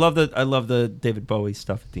connect. I love the David Bowie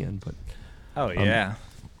stuff at the end, but Oh yeah.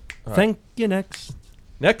 thank you. Next.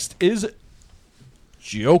 Next is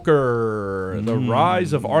Joker, the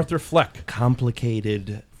rise of Arthur Fleck.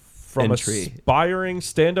 Complicated From entry. aspiring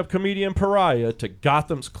stand-up comedian pariah to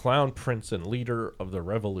Gotham's clown prince and leader of the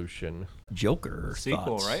revolution. Joker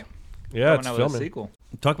Sequel, thoughts. right? Yeah, it's Coming out with a filming. sequel.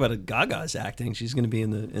 Talk about a Gaga's acting. She's going to be in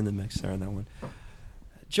the mix there on that one.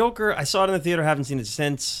 Joker. I saw it in the theater. Haven't seen it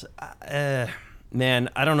since. man,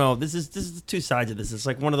 I don't know. This is the two sides of this. It's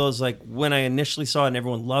like one of those, like, when I initially saw it and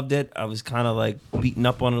everyone loved it, I was kind of like beaten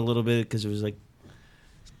up on it a little bit because there was like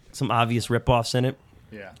some obvious ripoffs in it.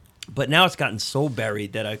 Yeah. But now it's gotten so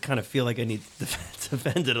buried that I kind of feel like I need to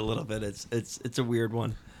defend it a little bit. It's a weird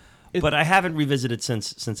one. But I haven't revisited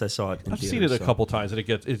since I saw it in I've theaters, seen it a so. couple times, and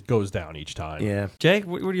it goes down each time. Yeah. Jay,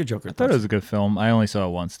 what are your Joker I thought it was a good film. I only saw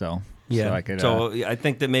it once, though. Yeah. So I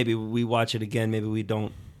think that maybe we watch it again. Maybe we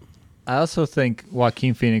don't. I also think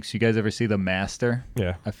Joaquin Phoenix. You guys ever see The Master?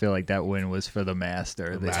 Yeah. I feel like that win was for The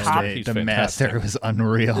Master. The Master. He's The fantastic. Master was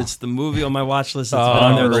unreal. It's the movie on my watch list that's been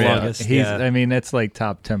on there the Unreal. longest. He's. Yeah. I mean, it's like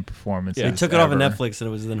top 10 performances. Yeah. They took it off of ever. Netflix, and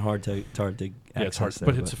it was then hard to Yeah, it's hard, access.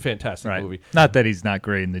 but it's a fantastic Right. movie. Not that he's not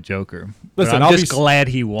great in the Joker. Listen, but I'm I'll just be glad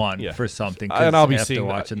he won Yeah. for something. And I'll be after seeing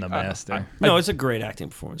watching The Master. No, it's a great acting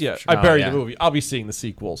performance. Yeah, for sure. I buried yeah. the movie. I'll be seeing the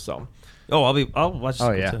sequel. So I'll watch. The Oh,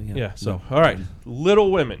 sequel yeah. too, yeah. So all right,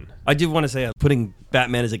 Little Women. I do want to say putting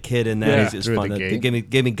Batman as a kid in Yeah. that is Through fun. the It gate.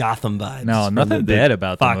 gave me Gotham vibes. No, from nothing bad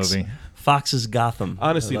about the Fox, movie. Fox's Gotham.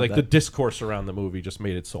 Honestly, I love like the that. discourse around the movie just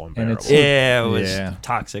made it so unbearable. Yeah, it was Yeah.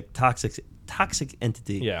 toxic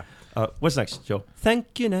entity. Yeah. What's next, Joe?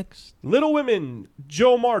 Thank you. Next. Little Women.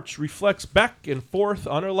 Jo March reflects back and forth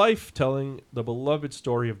on her life, telling the beloved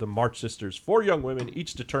story of the March sisters, 4 young women,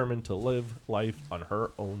 each determined to live life on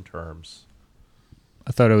her own terms.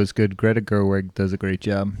 I thought it was good. Greta Gerwig does a great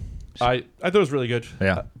job. I thought it was really good.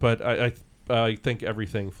 Yeah. But I think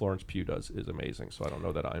everything Florence Pugh does is amazing, so I don't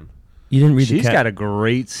know that I'm... You didn't read She's got a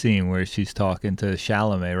great scene where she's talking to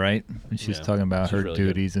Chalamet, right? And she's Yeah. talking about She's her really good.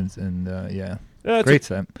 duties and yeah. Yeah, it's Great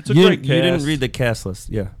set. It's a great cast. You didn't read the cast list.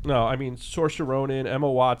 Yeah. No, I mean, Saoirse Ronan, Emma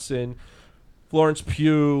Watson, Florence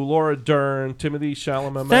Pugh, Laura Dern, Timothy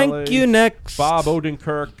Chalamet. Thank you. Next. Bob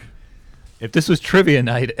Odenkirk. If this was trivia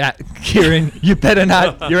night, Kieran, you better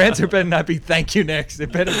not. Your answer better not be "Thank you." Next,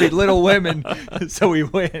 it better be Little Women, so we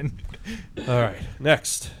win. All right,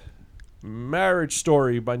 next. Marriage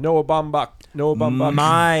Story by Noah Baumbach. Noah Baumbach.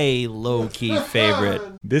 My low-key favorite.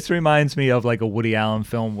 This reminds me of like a Woody Allen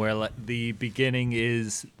film where the beginning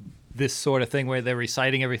is this sort of thing where they're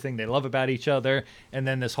reciting everything they love about each other, and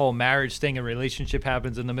then this whole marriage thing and relationship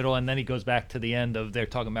happens in the middle, and then he goes back to the end of they're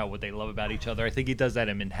talking about what they love about each other. I think he does that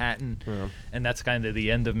in Manhattan, and that's kind of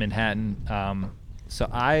the end of Manhattan. So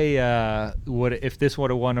I would, if this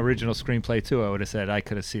would have won original screenplay too, I would have said I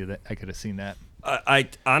could have seen that. I could have seen that. I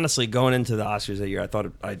honestly, going into the Oscars that year, I thought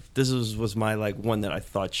this was my like one that I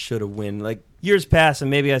thought should have win. Like years pass, and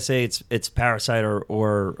maybe I say it's Parasite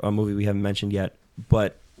or a movie we haven't mentioned yet.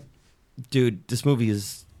 But dude, this movie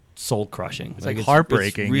is soul crushing. It's like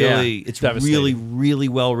heartbreaking. It's Devastating. really, really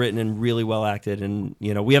well written and really well acted. And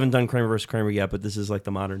you know, we haven't done Kramer versus Kramer yet, but this is like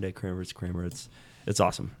the modern day Kramer versus Kramer. It's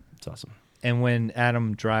awesome. It's awesome. And when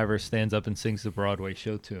Adam Driver stands up and sings the Broadway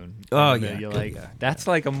show tune, Oh, and yeah, you're good, like, yeah. that's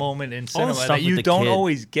like a moment in All the cinema stuff that with you the don't kid.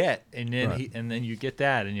 always get, and then Right. and then you get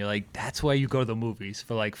that, and you're like, that's why you go to the movies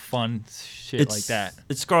for like fun shit like that.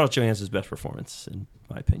 It's Scarlett Johansson's best performance, in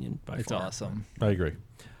my opinion. By It's far. awesome. I agree.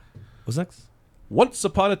 What's next? Once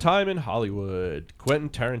Upon a Time in Hollywood, Quentin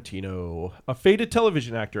Tarantino, a faded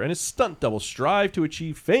television actor and his stunt double strive to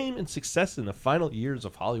achieve fame and success in the final years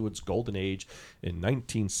of Hollywood's golden age in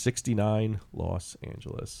 1969 Los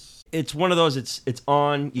Angeles. It's one of those. It's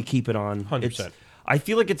on. You keep it on. 100%. It's- I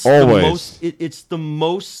feel like it's Always. the most. It's the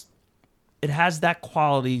most. It has that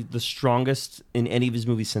quality, the strongest in any of his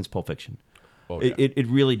movies since Pulp Fiction. Oh, yeah. It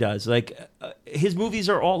really does. Like his movies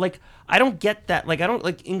are all like, I don't get that. Like I don't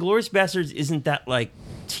like Inglourious Basterds isn't that like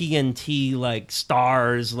TNT like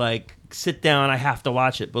stars like sit down, I have to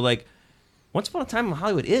watch it. But like Once Upon a Time in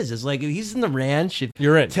Hollywood is like if he's in the ranch, if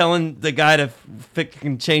You're in. telling the guy to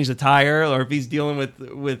can change the tire, or if he's dealing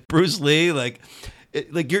with Bruce Lee, like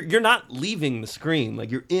you're not leaving the screen, like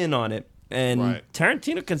you're in on it. And Right.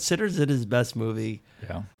 Tarantino considers it his best movie.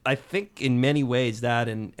 Yeah. I think in many ways that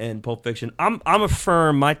and Pulp Fiction. I'm a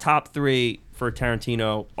firm. My top three for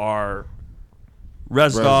Tarantino are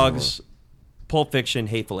Reservoir Dogs, Pulp Fiction,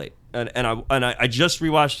 Hateful Eight, and I just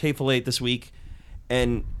rewatched Hateful Eight this week,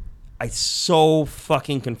 and I so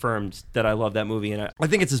fucking confirmed that I love that movie, and I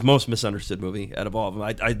think it's his most misunderstood movie out of all of them.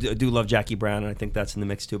 I do love Jackie Brown, and I think that's in the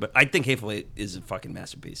mix too. But I think Hateful Eight is a fucking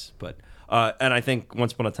masterpiece. But and I think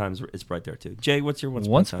Once Upon a Time is right there too. Jay, what's your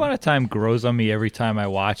Once Upon a Time grows on me every time I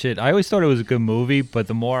watch it. I always thought it was a good movie, but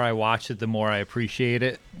the more I watch it, the more I appreciate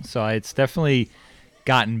it. So it's definitely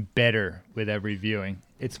gotten better with every viewing.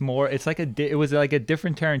 It was like a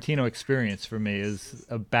different Tarantino experience for me.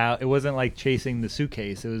 It wasn't like chasing the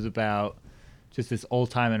suitcase. It was about just this old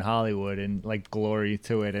time in Hollywood and like glory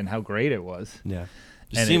to it and how great it was. Yeah.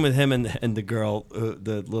 The scene with him and the girl,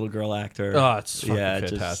 the little girl actor. Oh, it's fucking just-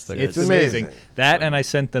 fantastic. It's amazing. amazing. That, and I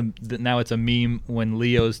sent them. Now it's a meme when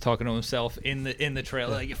Leo's talking to himself in the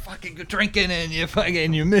trailer, like, you're fucking drinking and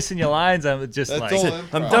you're missing your lines. I'm just That's like, all I'm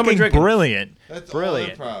improv. done with fucking drinking. brilliant, That's all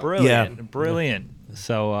brilliant, improv. brilliant, Yeah. brilliant.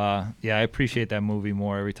 So yeah, I appreciate that movie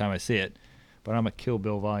more every time I see it. But I'm a Kill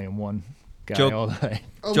Bill Volume 1 guy Joke. all the way.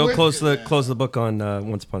 I'm Joe with closed you, the man. closed the book on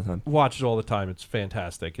Once Upon a Time. Watch it all the time. It's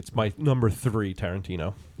fantastic. It's my number 3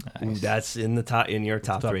 Tarantino. Ooh, that's in your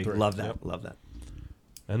top top three. three. Love that. Yep. Love that.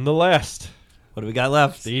 And the last, What do we got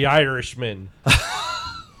left? The Irishman.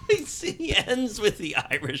 He ends with The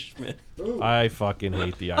Irishman. I fucking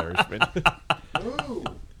hate The Irishman. Ooh.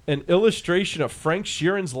 An illustration of Frank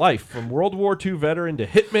Sheeran's life from World War II veteran to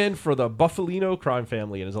hitman for the Buffalino crime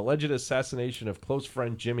family and his alleged assassination of close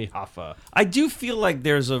friend Jimmy Hoffa. I do feel like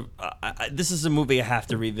there's this is a movie I have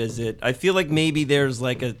to revisit. I feel like maybe there's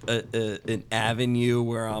like an avenue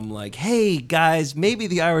where I'm like, hey guys, maybe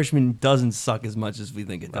The Irishman doesn't suck as much as we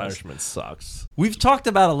think it The does. Irishman sucks. We've talked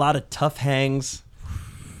about a lot of tough hangs.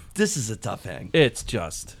 This is a tough hang. It's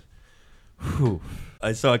just... Whew.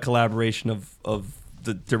 I saw a collaboration of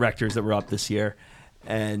the directors that were up this year,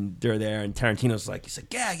 and they're there, and Tarantino's like, he's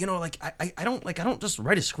like, yeah, like I don't just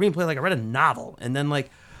write a screenplay, like I write a novel, and then like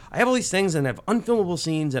I have all these things and I have unfilmable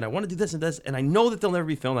scenes, and I want to do this and this, and I know that they'll never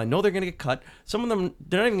be filmed. I know they're gonna get cut. Some of them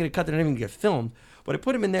they're not even gonna cut. They're not even gonna get filmed. But I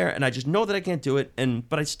put them in there, and I just know that I can't do it,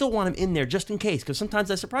 but I still want them in there just in case, because sometimes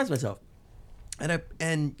I surprise myself. And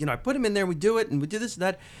I put him in there. We do it, and we do this and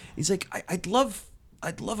that. He's like, I'd love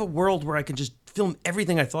a world where I can just film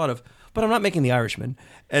everything I thought of, but I'm not making The Irishman.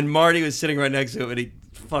 And Marty was sitting right next to him, and he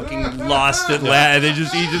fucking lost it. And he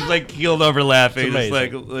just like keeled over laughing, It's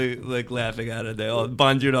just like laughing at it. They all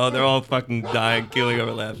Bon Joon, they're all fucking dying, keeling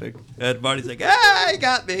over laughing. And Marty's like, he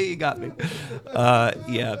got me.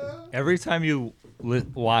 Yeah. Every time you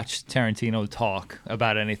watch Tarantino talk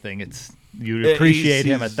about anything, you appreciate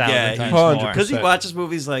him 1,000 times more. because he watches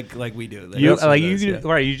movies like we do. You, That's what like it you, is, yeah.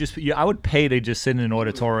 right? I would pay to just sit in an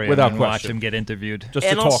auditorium Without and watch question. him get interviewed. Just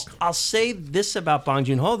And to talk. I'll say this about Bong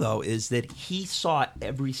Joon-ho, though, is that he saw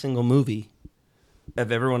every single movie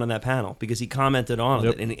of everyone on that panel because he commented on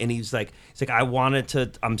Yep. it. And he's like,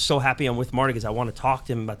 I'm so happy I'm with Marty because I want to talk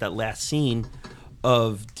to him about that last scene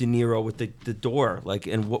of De Niro with the door, like,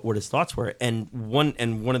 and what his thoughts were. And one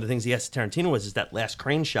of the things he asked Tarantino was that last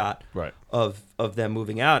crane shot Right. of them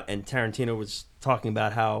moving out. And Tarantino was talking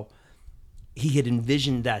about how he had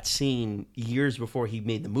envisioned that scene years before he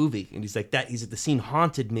made the movie. And he's like, the scene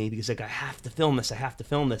haunted me because like, I have to film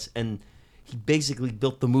this. And he basically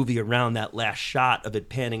built the movie around that last shot of it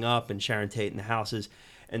panning up and Sharon Tate and the houses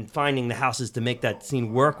and finding the houses to make that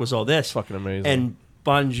scene work was all this. Fucking amazing. And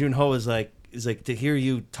Bong Joon-ho is like, to hear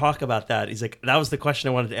you talk about that, he's like, that was the question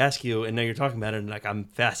I wanted to ask you, and now you're talking about it, and like, I'm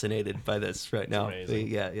fascinated by this right now. amazing.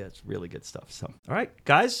 Yeah, it's really good stuff. So, all right,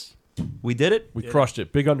 guys, we did it. We crushed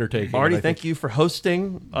it. Big undertaking. Marty, I think. thank you for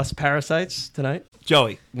hosting us Parasites tonight.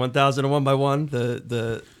 Joey, 1001 by 1,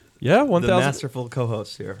 the Yeah, 1,000. masterful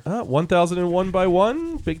co-host here. 1001 by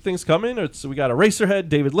 1. Big things coming. We got Eraserhead,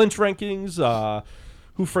 David Lynch rankings,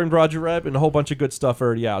 Who Framed Roger Rabbit, and a whole bunch of good stuff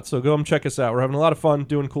already out. So go and check us out. We're having a lot of fun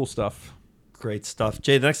doing cool stuff. Great stuff.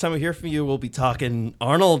 Jay, the next time we hear from you, we'll be talking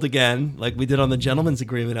Arnold again, like we did on the Gentleman's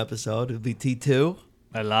Agreement episode. It'll be T2.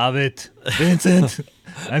 I love it, Vincent.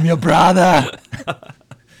 I'm your brother.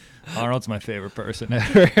 Arnold's my favorite person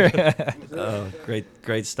ever. Oh,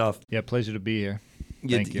 great stuff. Yeah, pleasure to be here.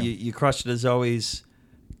 Thank you. You crushed it as always.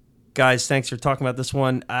 Guys, thanks for talking about this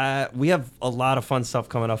one. We have a lot of fun stuff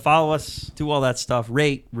coming up. Follow us, do all that stuff,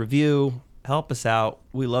 rate, review, help us out.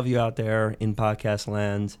 We love you out there in podcast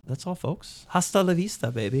land. That's all, folks. Hasta la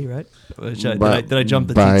vista, baby, right? Did I jump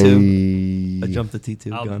the T2? I jumped the T2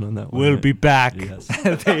 gun on that one. We'll right? be back. Yes.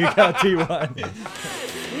 There you go,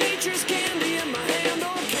 T1. Nature's candy in my hand,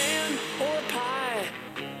 or can or pie.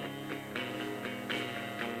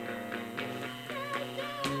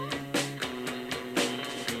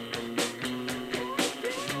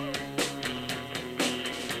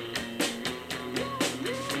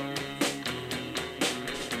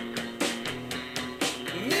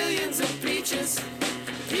 Millions of peaches,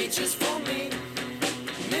 peaches for me.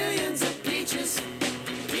 Millions of peaches,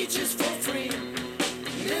 peaches for free.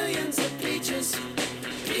 Millions of peaches,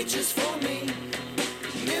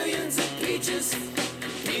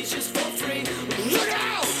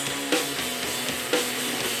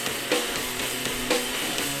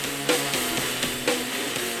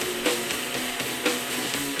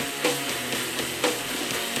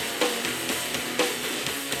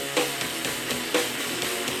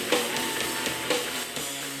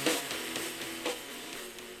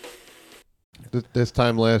 This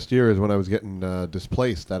time last year is when I was getting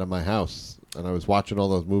displaced out of my house, and I was watching all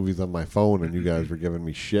those movies on my phone, and you guys were giving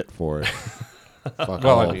me shit for it. Fuck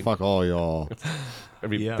all y'all. I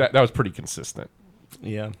mean, Yeah. that was pretty consistent.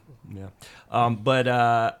 Yeah.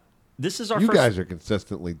 But this is our You first. guys are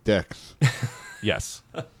consistently dicks. Yes.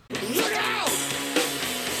 Look out!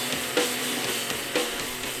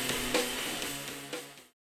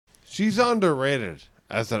 She's underrated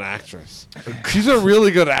as an actress. She's a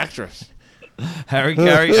really good actress. Harry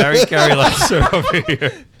Carey likes her over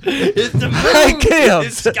here. It's the I can't.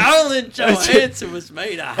 It's Scarlett Johansson was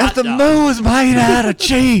made a hot If the dog. moon was made out of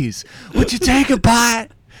cheese, would you take a bite?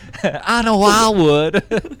 I know I would.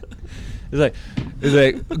 It's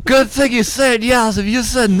like, good thing you said yes. If you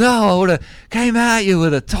said no, I would have came at you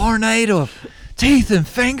with a tornado of teeth and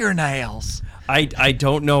fingernails. I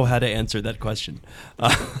don't know how to answer that question.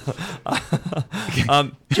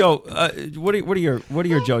 Joe, what are your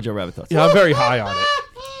Jojo Rabbit thoughts? Yeah, I'm very high on it.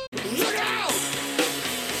 Look out!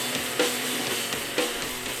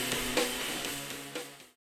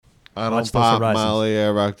 I Watch don't those pop horizons. Molly, I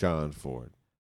rock John Ford.